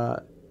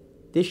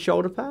this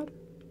shoulder pad.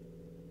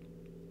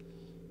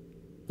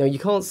 Now you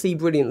can't see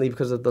brilliantly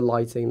because of the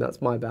lighting.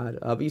 That's my bad.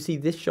 But you see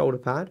this shoulder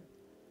pad.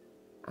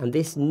 And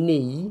this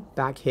knee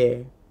back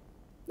here.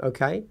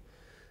 Okay.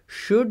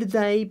 Should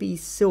they be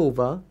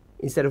silver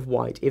instead of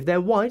white? If they're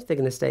white, they're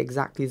going to stay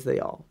exactly as they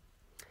are.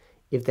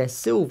 If they're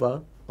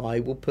silver, I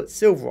will put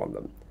silver on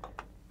them.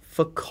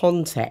 For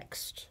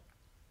context,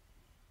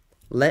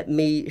 let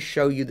me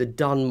show you the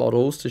done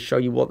models to show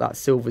you what that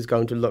silver is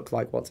going to look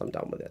like once I'm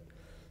done with it.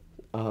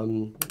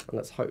 And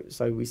let's hope.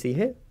 So we see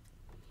here.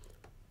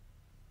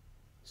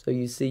 So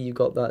you see you've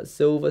got that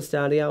silver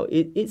standing out.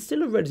 It's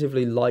still a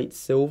relatively light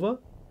silver,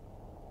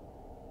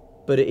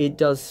 but it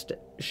does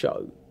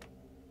show.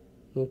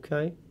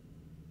 Okay.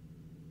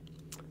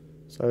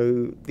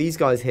 So these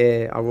guys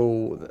here are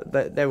all,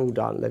 they're all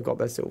done. They've got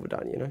their silver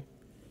done, you know.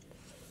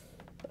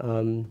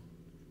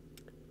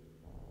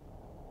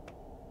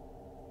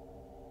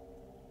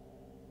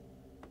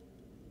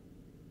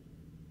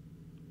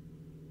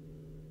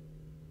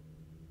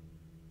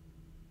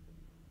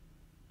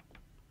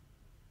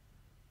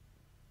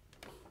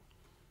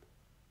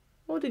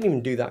 Oh, I didn't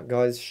even do that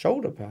guy's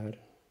shoulder pad.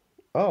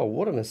 Oh,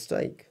 what a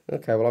mistake.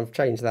 Okay, well, I've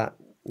changed that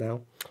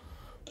now.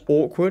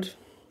 Awkward.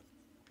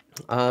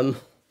 Oh,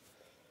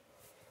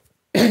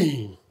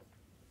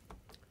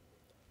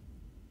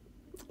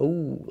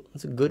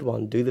 that's a good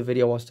one. Do the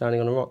video while standing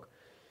on a rock.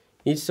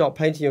 You need to start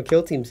painting your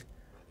kill teams.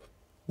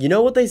 You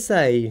know what they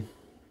say,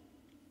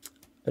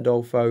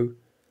 Adolfo?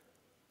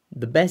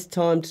 The best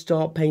time to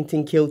start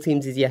painting kill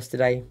teams is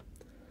yesterday.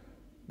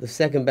 The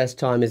second best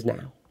time is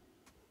now.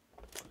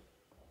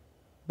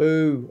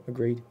 Boo.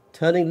 Agreed.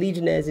 Turning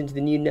Legionnaires into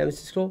the new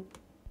Nemesis Claw?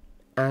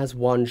 As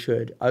one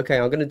should. Okay,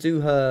 I'm going to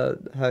do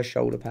her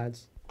shoulder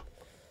pads.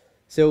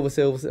 Silver,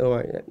 silver, silver. All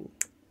right.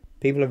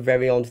 People are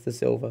very onto the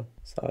silver,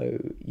 so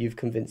you've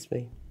convinced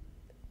me.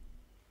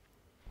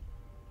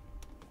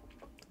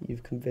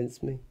 You've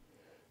convinced me.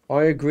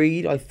 I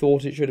agreed. I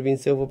thought it should have been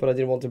silver, but I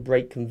didn't want to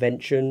break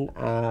convention.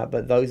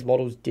 But those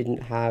models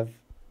didn't have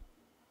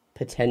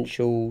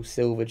potential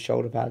silvered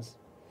shoulder pads.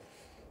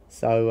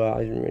 So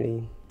I didn't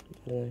really,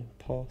 I don't know,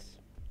 pass.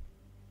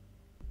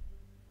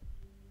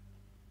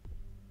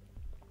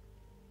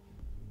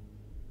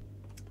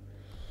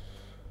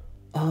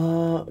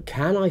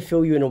 Can I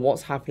fill you in on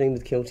what's happening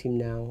with Kill Team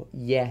now?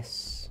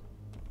 Yes.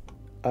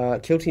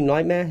 Kill Team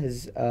Nightmare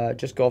has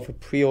just gone for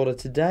pre-order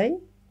today.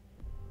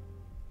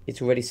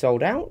 It's already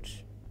sold out.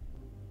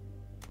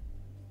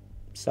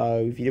 So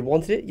if you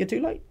wanted it, you're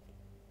too late.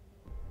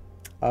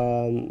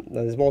 No,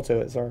 there's more to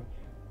it, sorry.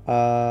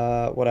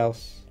 What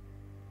else?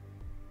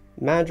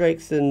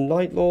 Mandrakes and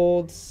Night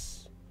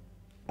Lords.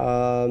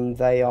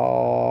 They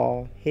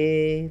are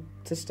here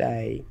to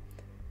stay.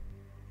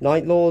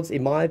 Night Lords,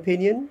 in my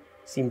opinion,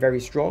 seem very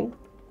strong.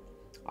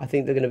 I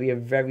think they're going to be a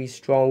very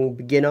strong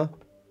beginner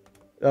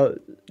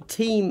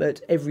team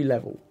at every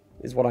level,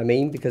 is what I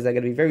mean, because they're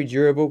going to be very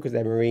durable because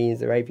they're Marines,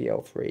 they're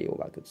APL 3, all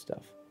that good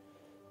stuff.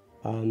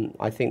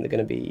 I think they're going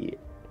to be,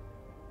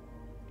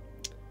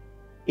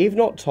 if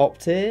not top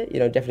tier, you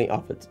know, definitely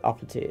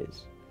upper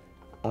tiers.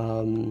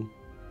 And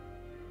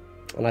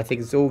I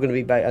think it's all going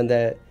to be and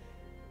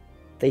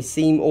they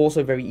seem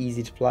also very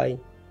easy to play.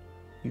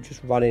 You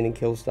just run in and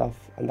kill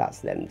stuff, and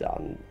that's them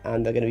done.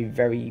 And they're going to be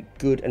very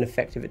good and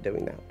effective at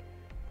doing that.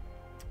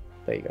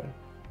 There you go.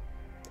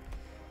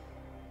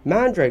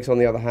 Mandrakes, on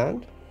the other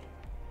hand,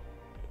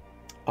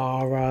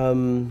 are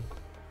a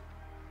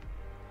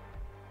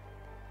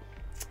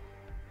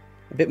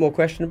bit more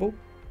questionable.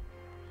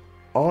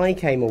 I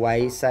came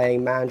away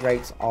saying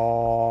Mandrakes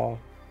are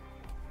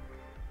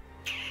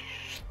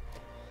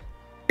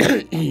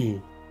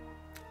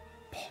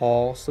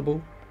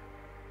possible.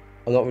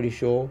 I'm not really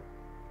sure.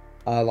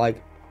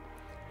 Like,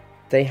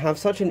 they have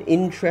such an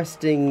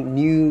interesting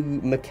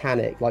new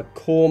mechanic, like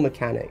core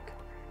mechanic,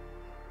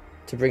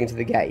 to bring into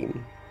the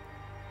game,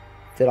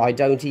 that I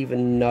don't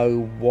even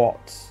know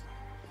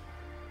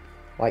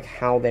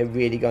how they're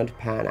really going to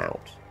pan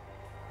out,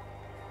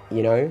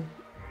 you know?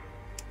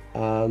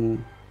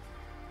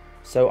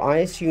 So I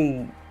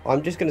assume,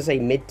 I'm just going to say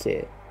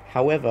mid-tier.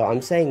 However,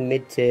 I'm saying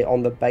mid-tier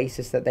on the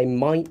basis that they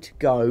might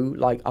go,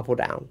 like, up or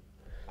down.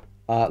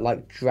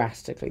 Like,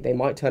 drastically. They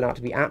might turn out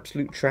to be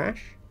absolute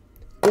trash,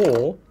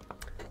 or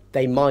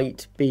they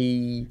might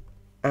be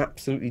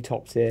absolutely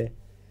top tier,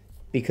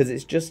 because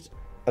it's just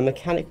a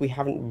mechanic we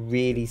haven't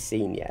really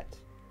seen yet.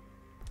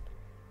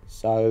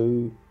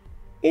 So,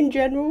 in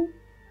general,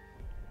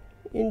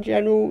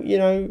 you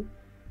know,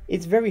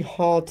 it's very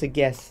hard to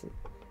guess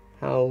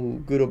how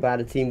good or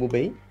bad a team will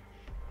be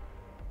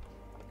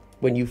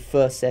when you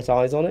first set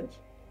eyes on it.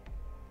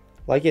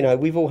 Like, you know,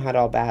 we've all had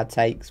our bad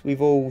takes.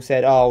 We've all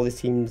said, oh, this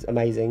team's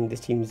amazing, this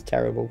team's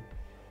terrible.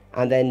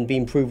 And then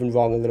been proven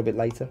wrong a little bit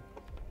later.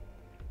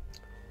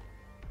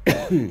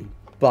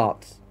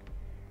 But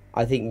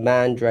I think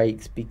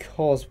Mandrakes,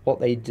 because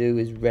what they do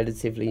is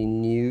relatively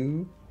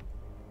new,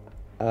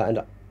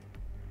 and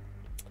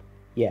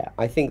yeah,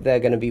 I think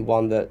they're going to be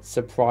one that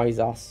surprise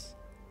us.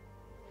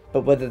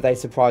 But whether they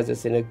surprise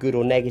us in a good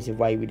or negative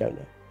way, we don't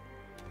know.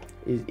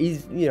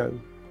 Is you know,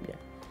 yeah.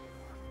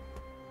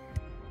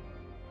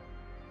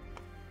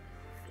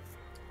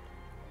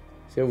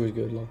 Silver's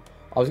good, long.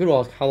 I was going to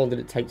ask, how long did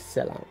it take to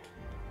sell out?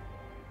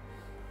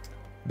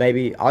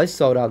 Baby, I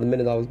sold out the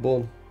minute I was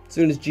born. As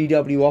soon as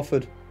GW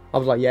offered, I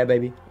was like, yeah,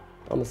 baby,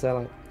 I'm a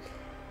sellout.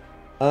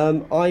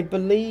 I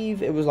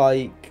believe it was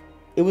like,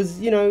 it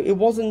was, you know, it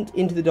wasn't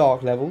Into the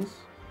Dark levels.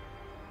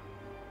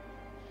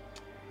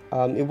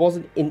 It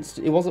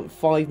wasn't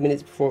 5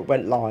 minutes before it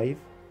went live,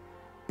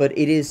 but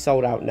it is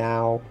sold out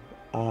now.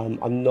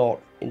 I'm not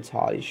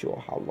entirely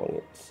sure how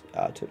long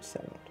it took to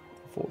sell out,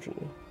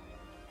 unfortunately.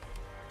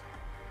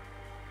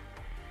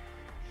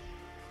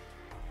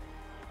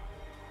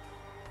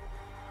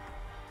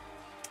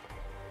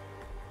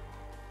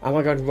 Am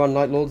I going to run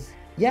Night Lords?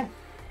 Yeah,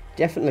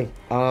 definitely.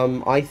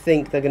 I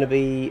think they're going to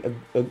be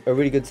a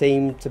really good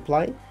team to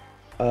play.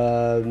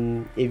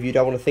 If you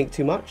don't want to think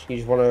too much, you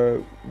just want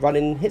to run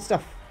in and hit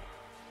stuff.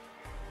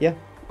 Yeah,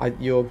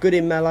 you're good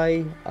in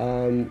melee.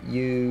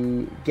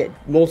 You get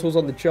mortals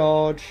on the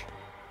charge.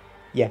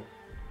 Yeah,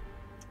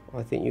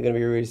 I think you're going to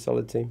be a really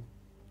solid team.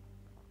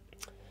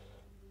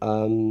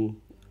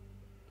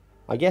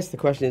 I guess the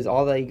question is,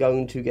 are they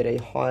going to get a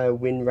higher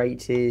win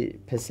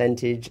rate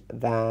percentage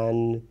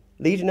than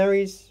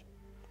Legionaries?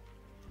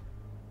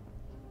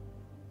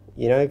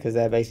 You know, because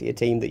they're basically a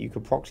team that you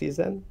could proxy as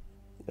them,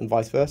 and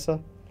vice versa.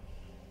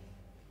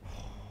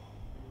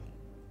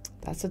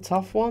 That's a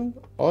tough one.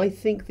 I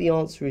think the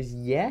answer is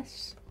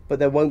yes, but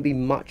there won't be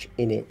much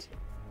in it.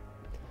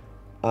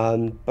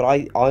 But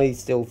I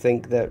still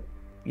think that,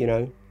 you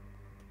know,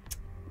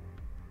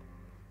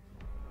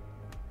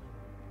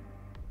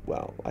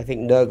 Well, I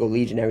think Nurgle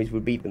legionaries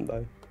would beat them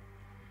though.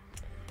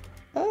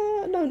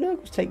 No,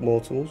 Nurgles take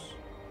mortals.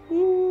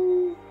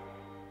 I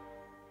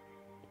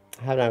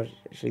haven't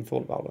actually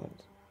thought about that.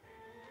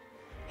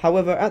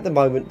 However, at the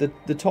moment,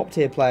 the top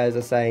tier players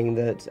are saying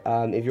that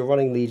if you're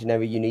running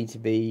legionary, you need to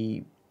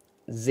be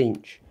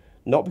Tzeentch.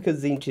 Not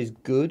because Tzeentch is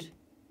good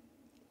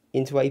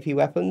into AP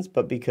weapons,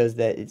 but because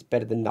it's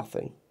better than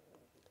nothing.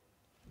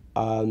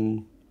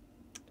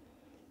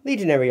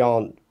 Legionary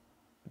aren't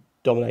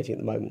dominating at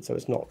the moment, so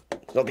it's not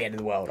the end of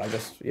the world. I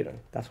just,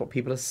 that's what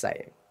people are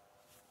saying.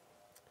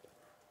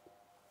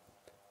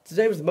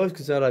 Today was the most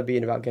concerned I've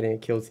been about getting a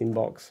kill team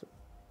box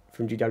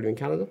from GW in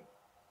Canada.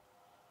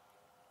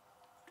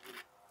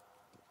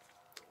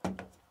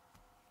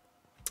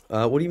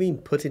 What do you mean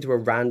put into a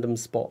random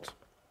spot?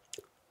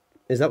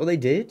 Is that what they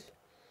did?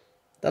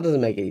 That doesn't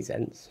make any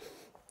sense.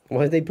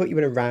 Why did they put you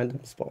in a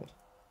random spot?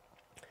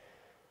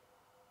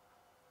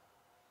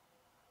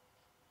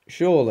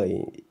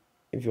 Surely,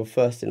 if you're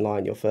first in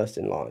line, you're first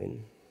in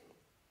line.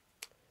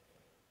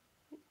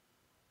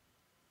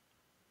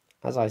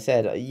 As I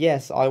said,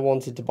 yes, I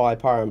wanted to buy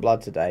Power and Blood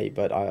today,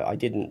 but I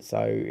didn't.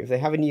 So if they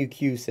have a new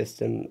queue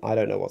system, I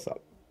don't know what's up.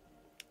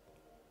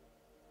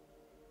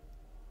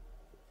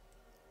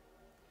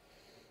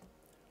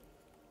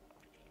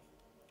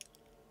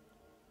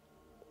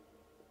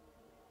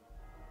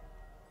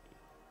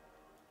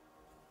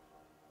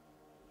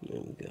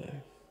 There we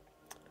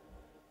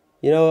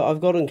go.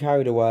 I've gotten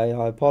carried away.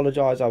 I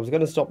apologise. I was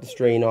going to stop the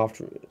stream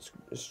after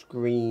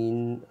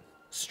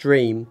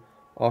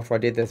I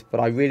did this, but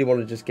I really want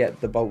to just get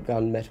the bolt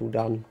gun metal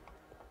done,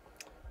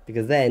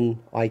 because then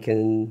I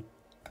can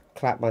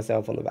clap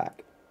myself on the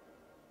back,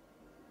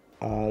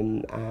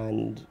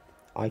 and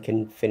I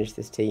can finish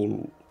this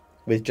team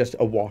with just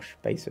a wash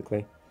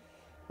basically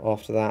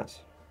after that.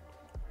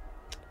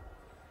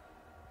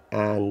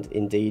 And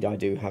indeed, I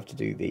do have to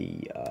do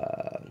the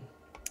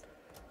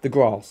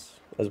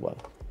grass as well,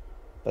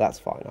 but that's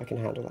fine. I can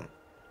handle that.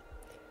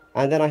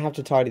 And then I have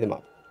to tidy them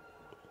up.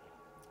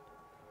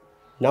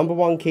 Number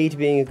one key to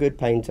being a good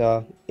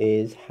painter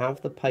is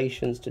have the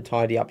patience to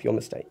tidy up your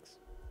mistakes.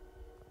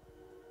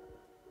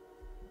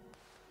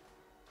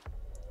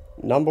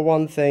 Number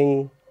one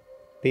thing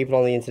people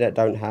on the internet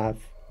don't have: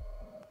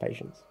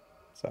 patience.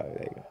 So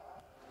there you go.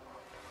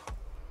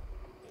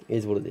 It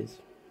is what it is.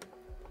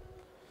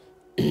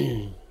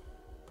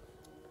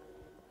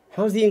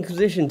 How's the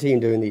Inquisition team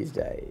doing these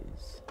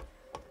days?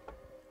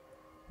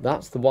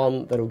 That's the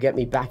one that'll get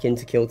me back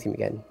into Kill Team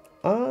again.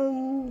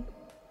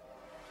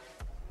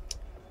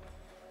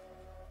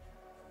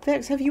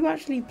 Vex, have you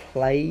actually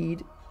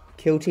played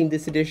Kill Team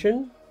this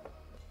edition?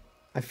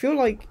 I feel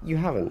like you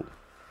haven't.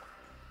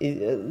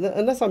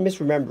 Unless I'm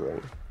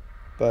misremembering.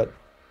 But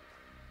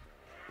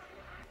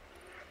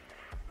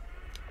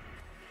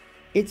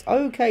it's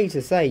okay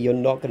to say you're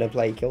not going to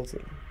play Kill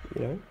Team,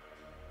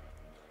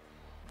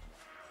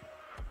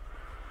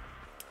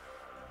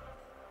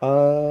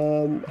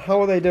 How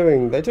are they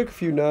doing? They took a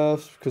few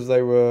nerfs because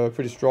they were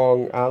pretty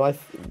strong, and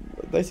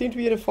they seem to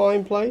be in a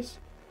fine place.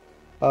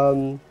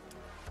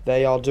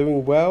 They are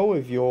doing well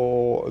if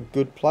you're a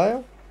good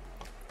player.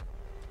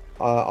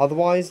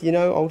 Otherwise,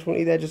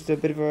 ultimately they're just a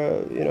bit of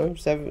a,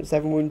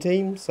 seven win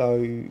team, so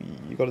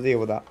you got to deal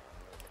with that.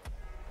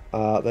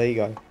 There you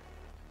go.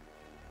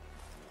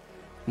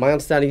 My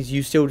understanding is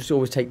you still just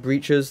always take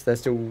breaches. They're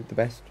still the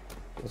best.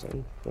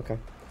 Okay,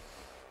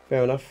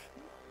 fair enough.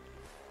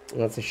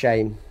 That's a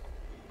shame.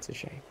 It's a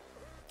shame.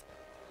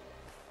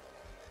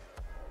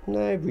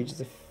 No, breaches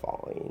are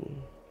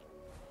fine.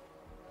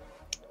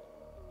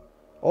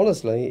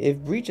 Honestly, if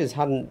breaches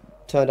hadn't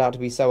turned out to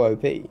be so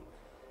OP,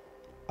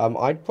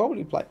 I'd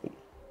probably play them.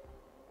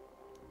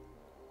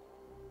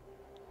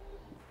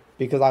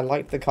 Because I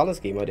liked the colour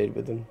scheme I did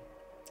with them.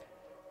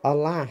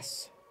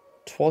 Alas,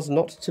 'twas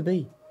not to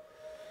be.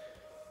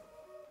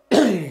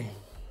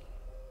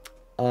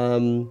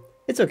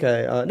 It's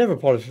okay. Never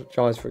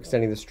apologise for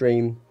extending the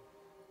stream.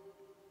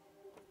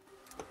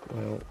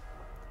 Well,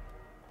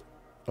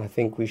 I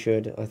think we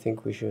should.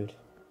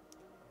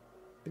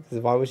 Because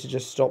if I was to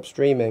just stop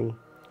streaming,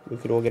 we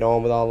could all get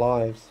on with our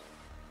lives.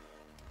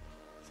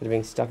 Instead of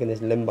being stuck in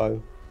this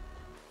limbo.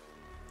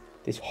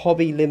 This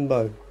hobby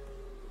limbo.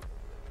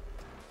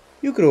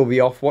 You could all be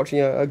off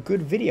watching a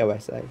good video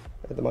essay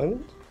at the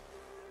moment.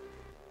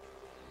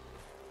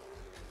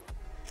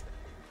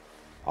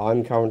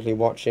 I'm currently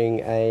watching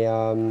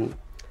a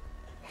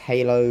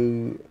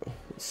Halo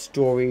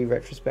story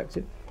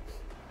retrospective.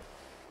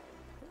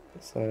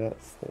 So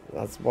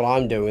that's what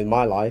I'm doing with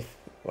my life.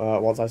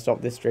 Once I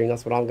stop this stream,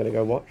 that's what I'm going to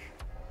go watch.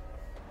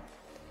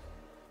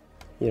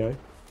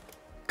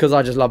 Because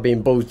I just love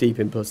being balls deep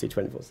in pussy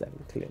 24/7,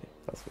 clearly.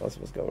 That's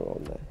what's going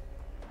on there.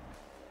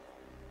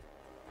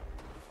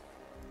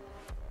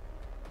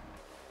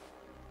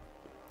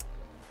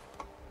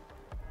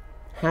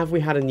 Have we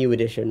had a new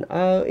edition?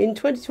 In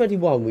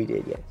 2021 we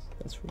did, yes.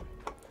 That's right.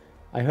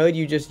 I heard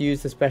you just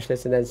use the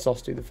specialist and then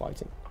Sauce do the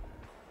fighting.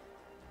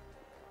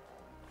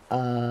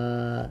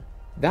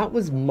 That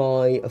was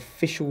my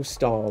official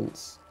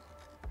stance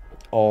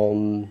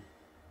on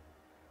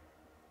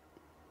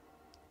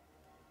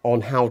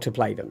on how to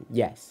play them.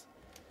 Yes.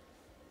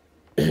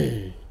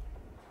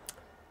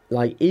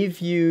 Like,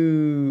 if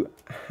you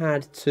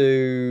had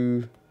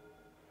to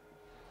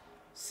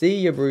see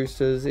your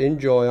Brewsters,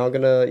 enjoy. I'm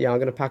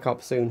gonna pack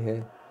up soon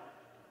here.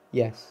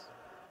 Yes.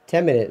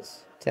 10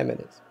 minutes. 10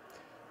 minutes.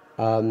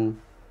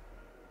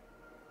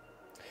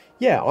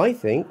 Yeah, I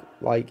think,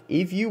 like,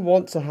 if you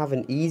want to have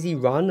an easy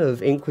run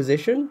of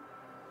Inquisition,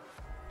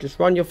 just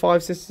run your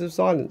 5 Sisters of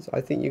Silence.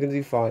 I think you're going to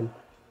do fine.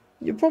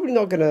 You're probably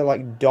not going to,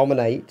 like,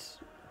 dominate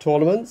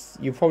tournaments.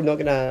 You're probably not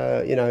going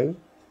to, you know,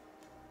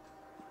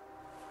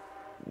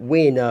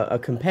 win a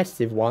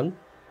competitive one.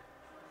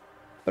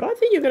 But I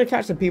think you're going to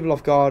catch the people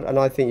off guard, and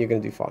I think you're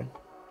going to do fine.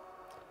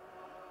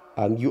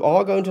 You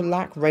are going to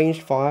lack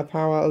ranged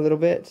firepower a little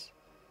bit,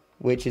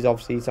 which is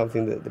obviously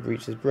something that the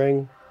Breaches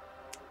bring.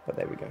 But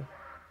there we go.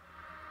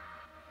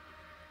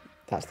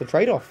 That's the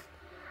trade-off.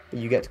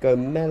 You get to go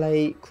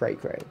melee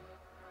cray-cray.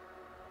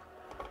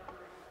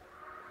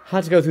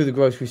 Had to go through the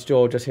grocery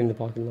store just in the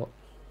parking lot.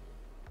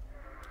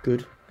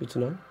 Good. Good to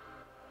know.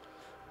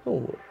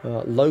 Oh,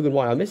 Logan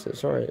White. I missed it.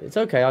 Sorry. It's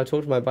okay. I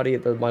talked to my buddy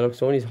at my local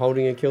store and he's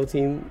holding a kill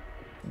team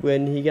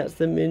when he gets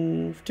them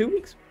in 2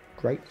 weeks.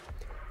 Great.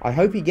 I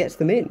hope he gets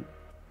them in.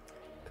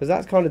 Because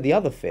that's kind of the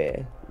other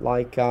fear.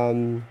 Like,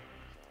 that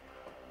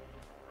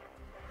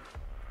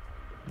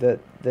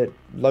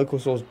local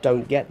stores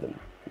don't get them.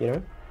 You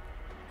know,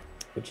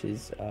 which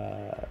is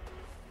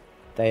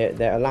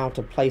they're allowed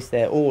to place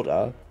their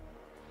order,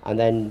 and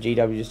then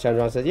GW just turns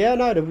around and says, "Yeah,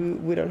 no,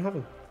 we don't have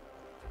them."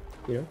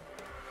 You know,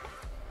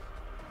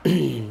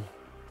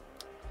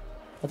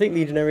 I think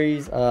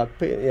Legionaries. I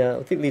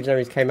think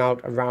Legionaries came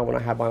out around when I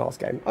had my last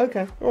game.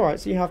 Okay, all right,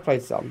 so you have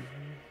played some.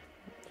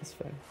 That's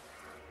fair.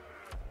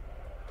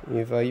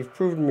 You've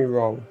proven me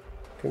wrong.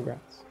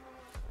 Congrats.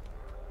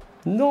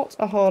 Not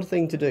a hard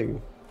thing to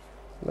do.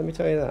 Let me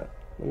tell you that.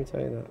 Let me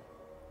tell you that.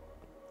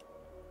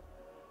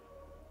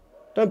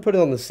 Don't put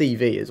it on the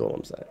CV is all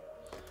I'm saying.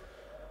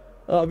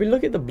 I've been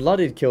looking at the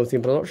Blooded kill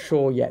team, but I'm not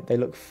sure yet. They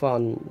look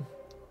fun.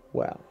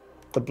 Well,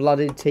 the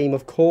Blooded team,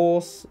 of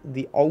course,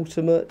 the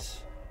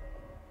ultimate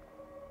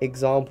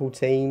example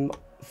team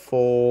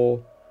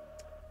for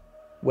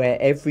where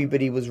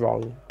everybody was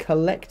wrong.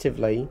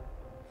 Collectively,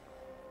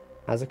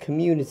 as a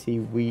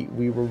community, we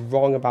were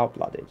wrong about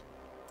Blooded.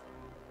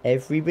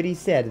 Everybody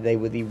said they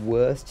were the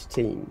worst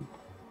team.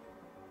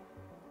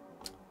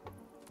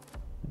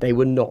 They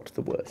were not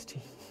the worst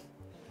team.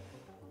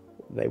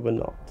 They were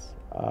not.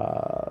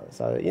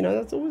 So, you know,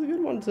 that's always a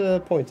good one to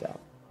point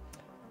out.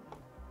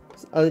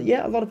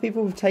 Yeah, a lot of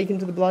people have taken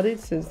to the Blooded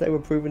since they were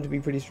proven to be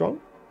pretty strong.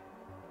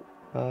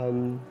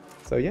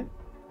 So, yeah.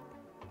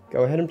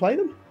 Go ahead and play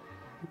them.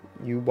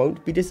 You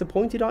won't be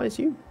disappointed, I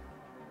assume.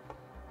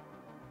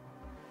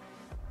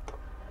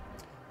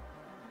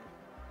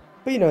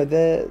 But, you know,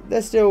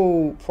 they're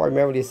still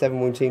primarily a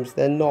 7-wound team, so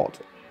they're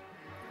not...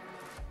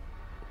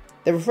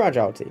 They're a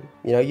fragile team.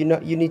 You know,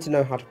 you need to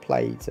know how to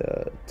play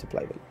to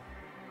play them,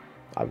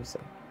 I would say.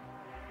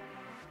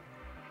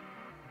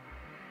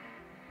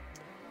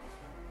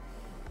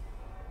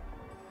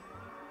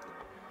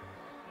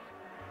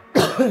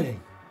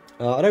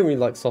 I don't really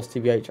like Sauce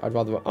TBH. I'd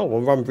rather... Oh,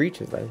 well, run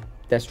Breaches, then.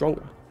 They're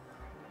stronger.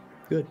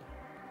 Good.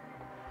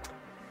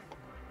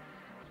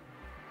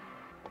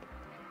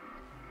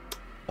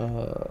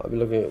 I've been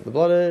looking at the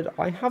Blooded.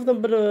 I have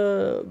them,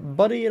 but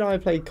Buddy and I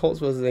played Colts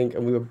vs. Inc.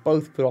 and we were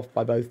both put off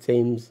by both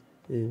teams.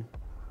 Yeah.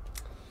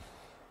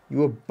 You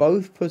were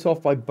both put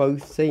off by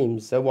both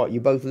teams. So what? You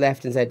both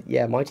left and said,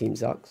 yeah, my team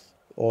sucks.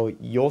 Or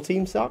your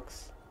team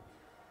sucks?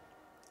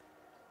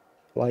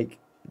 Like,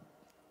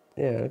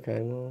 yeah,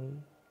 okay, well...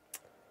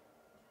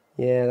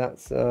 Yeah,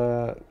 that's,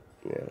 yeah,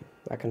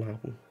 that can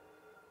happen.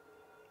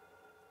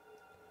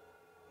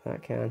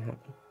 That can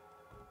happen.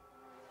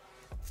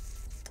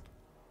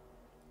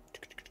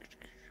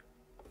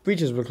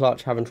 Breaches were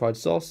clutch, haven't tried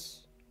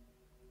Sauce.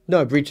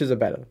 No, Breaches are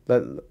better.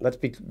 Let's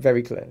be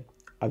very clear.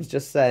 I was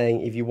just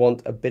saying, if you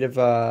want a bit of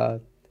a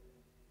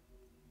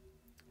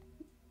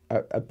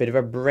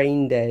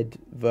brain dead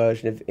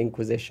version of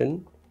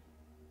Inquisition,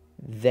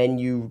 then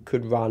you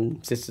could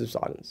run Sisters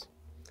of Silence,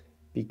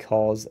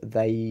 because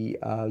they're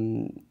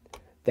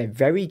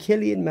very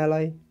killy in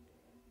melee,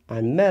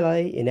 and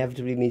melee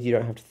inevitably means you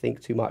don't have to think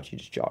too much. You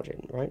just charge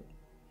in, right?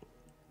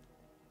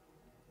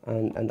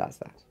 And that's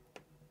that.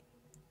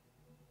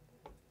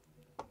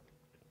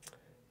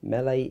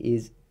 Melee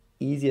is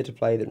easier to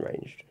play than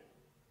ranged.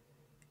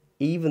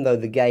 Even though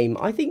the game,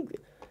 I think,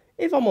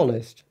 if I'm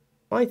honest,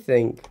 I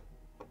think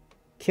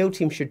Kill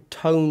Team should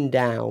tone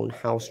down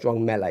how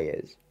strong melee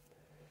is.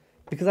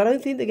 Because I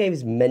don't think the game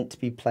is meant to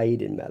be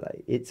played in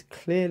melee. It's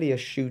clearly a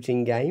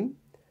shooting game.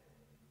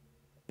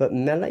 But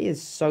melee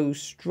is so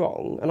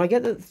strong. And I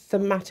get that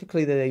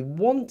thematically that they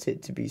want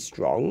it to be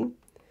strong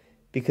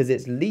because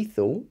it's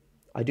lethal.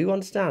 I do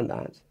understand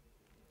that.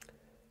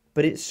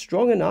 But it's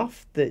strong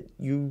enough that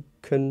you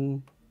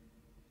don't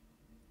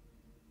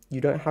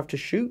have to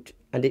shoot,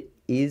 and it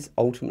is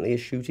ultimately a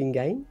shooting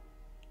game.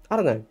 I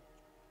don't know.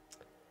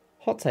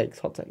 Hot takes,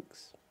 hot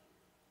takes.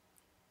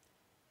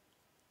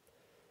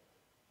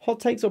 Hot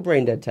takes or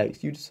brain dead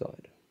takes? You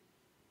decide.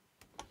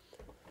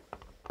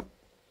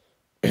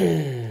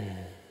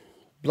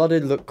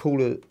 Blooded look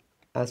cooler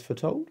as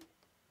foretold.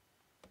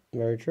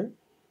 Very true.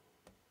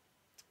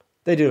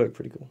 They do look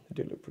pretty cool.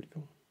 They do look pretty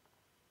cool.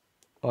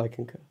 I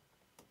concur.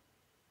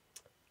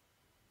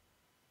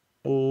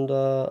 And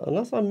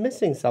unless I'm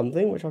missing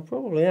something, which I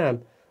probably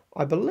am,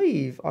 I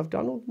believe I've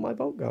done all my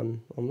bolt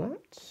gun on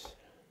that.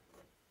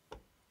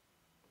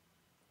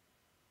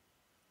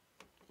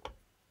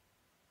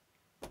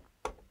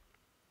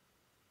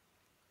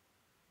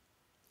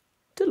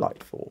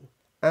 Delightful.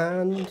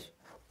 And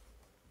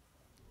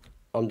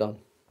I'm done.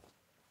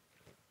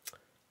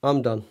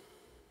 I'm done.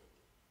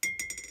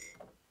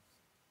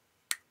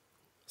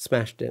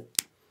 Smashed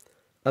it.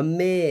 A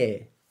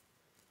mere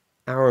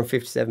hour and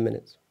 57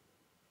 minutes.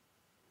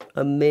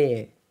 A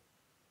mere.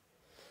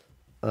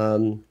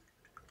 Let's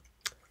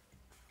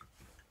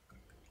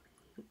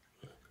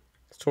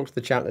talk to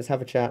the chat. Let's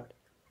have a chat.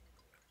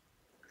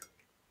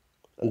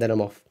 And then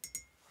I'm off.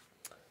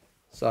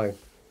 So,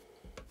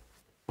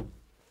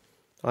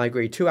 I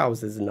agree. 2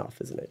 hours is enough,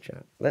 isn't it,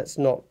 chat? Let's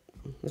not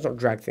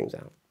drag things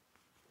out.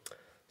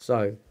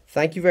 So,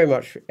 thank you very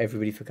much,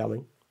 everybody, for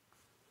coming.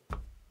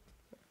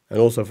 And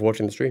also for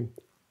watching the stream.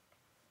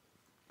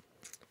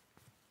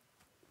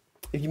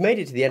 If you made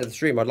it to the end of the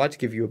stream, I'd like to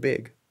give you a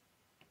big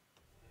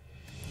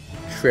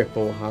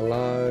triple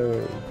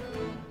hello.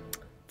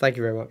 Thank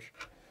you very much.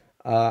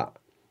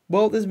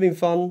 Well, this has been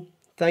fun.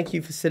 Thank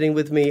you for sitting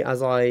with me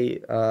as I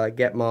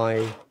get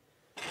my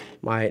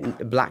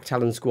Black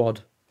Talon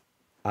squad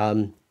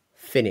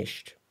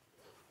finished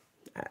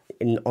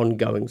in an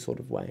ongoing sort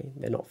of way.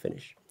 They're not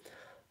finished.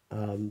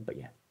 But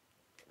yeah.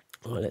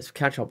 All right, let's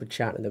catch up with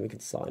chat and then we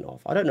can sign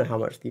off. I don't know how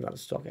much the amount of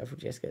stock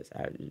FGS gets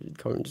out.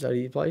 Current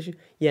study play issue.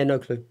 Yeah, no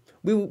clue.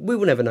 We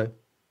will never know.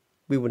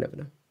 We will never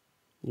know.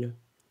 You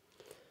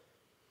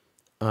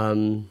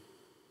know.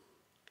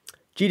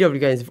 GW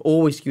games have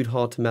always skewed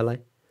hard to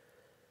melee.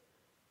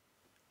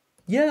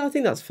 Yeah, I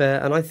think that's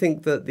fair. And I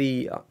think that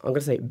I'm going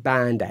to say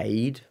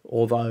Band-Aid,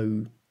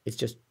 although it's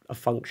just a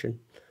function,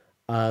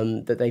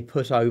 that they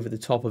put over the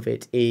top of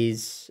it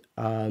is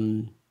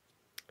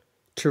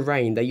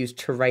terrain. They use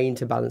terrain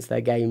to balance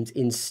their games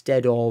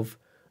instead of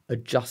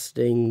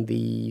adjusting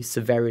the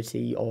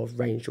severity of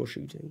ranged or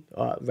shooting,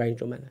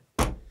 ranged or melee,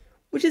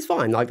 which is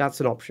fine. Like,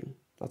 that's an option.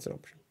 That's an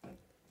option.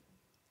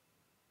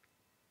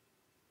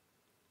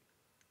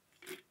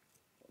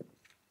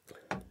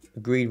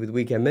 Agreed with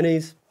weekend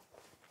minis.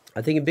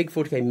 I think in big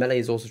 40k melee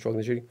is also stronger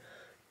than shooting.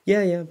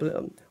 Yeah,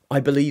 but I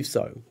believe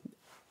so.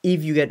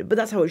 If you get, but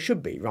that's how it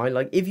should be, right?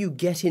 Like, if you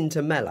get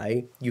into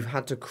melee, you've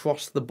had to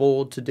cross the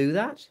board to do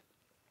that.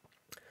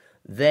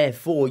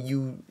 Therefore,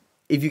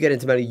 if you get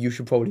into melee, you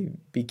should probably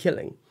be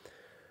killing.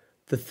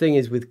 The thing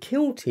is, with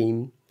Kill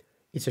Team,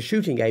 it's a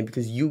shooting game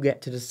because you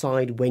get to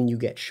decide when you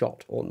get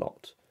shot or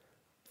not,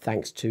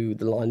 thanks to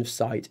the line of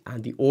sight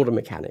and the order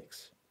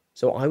mechanics.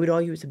 So I would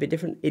argue it's a bit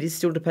different. It is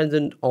still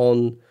dependent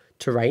on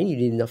terrain. You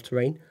need enough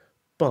terrain.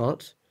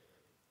 But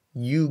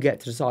you get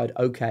to decide,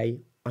 okay,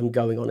 I'm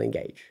going on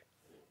engage.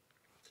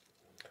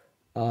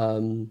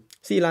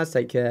 See you lads.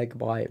 Take care.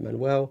 Goodbye,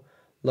 Manuel.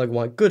 Logan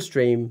White, good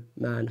stream,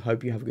 man.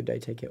 Hope you have a good day.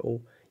 Take care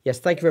all. Yes,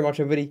 thank you very much,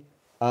 everybody.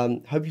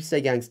 Hope you stay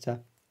gangster.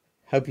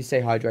 Hope you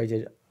stay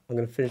hydrated. I'm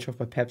going to finish off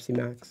my Pepsi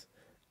Max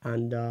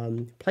and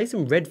play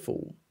some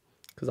Redfall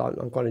because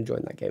I'm quite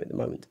enjoying that game at the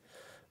moment.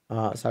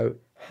 So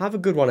have a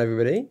good one,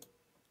 everybody.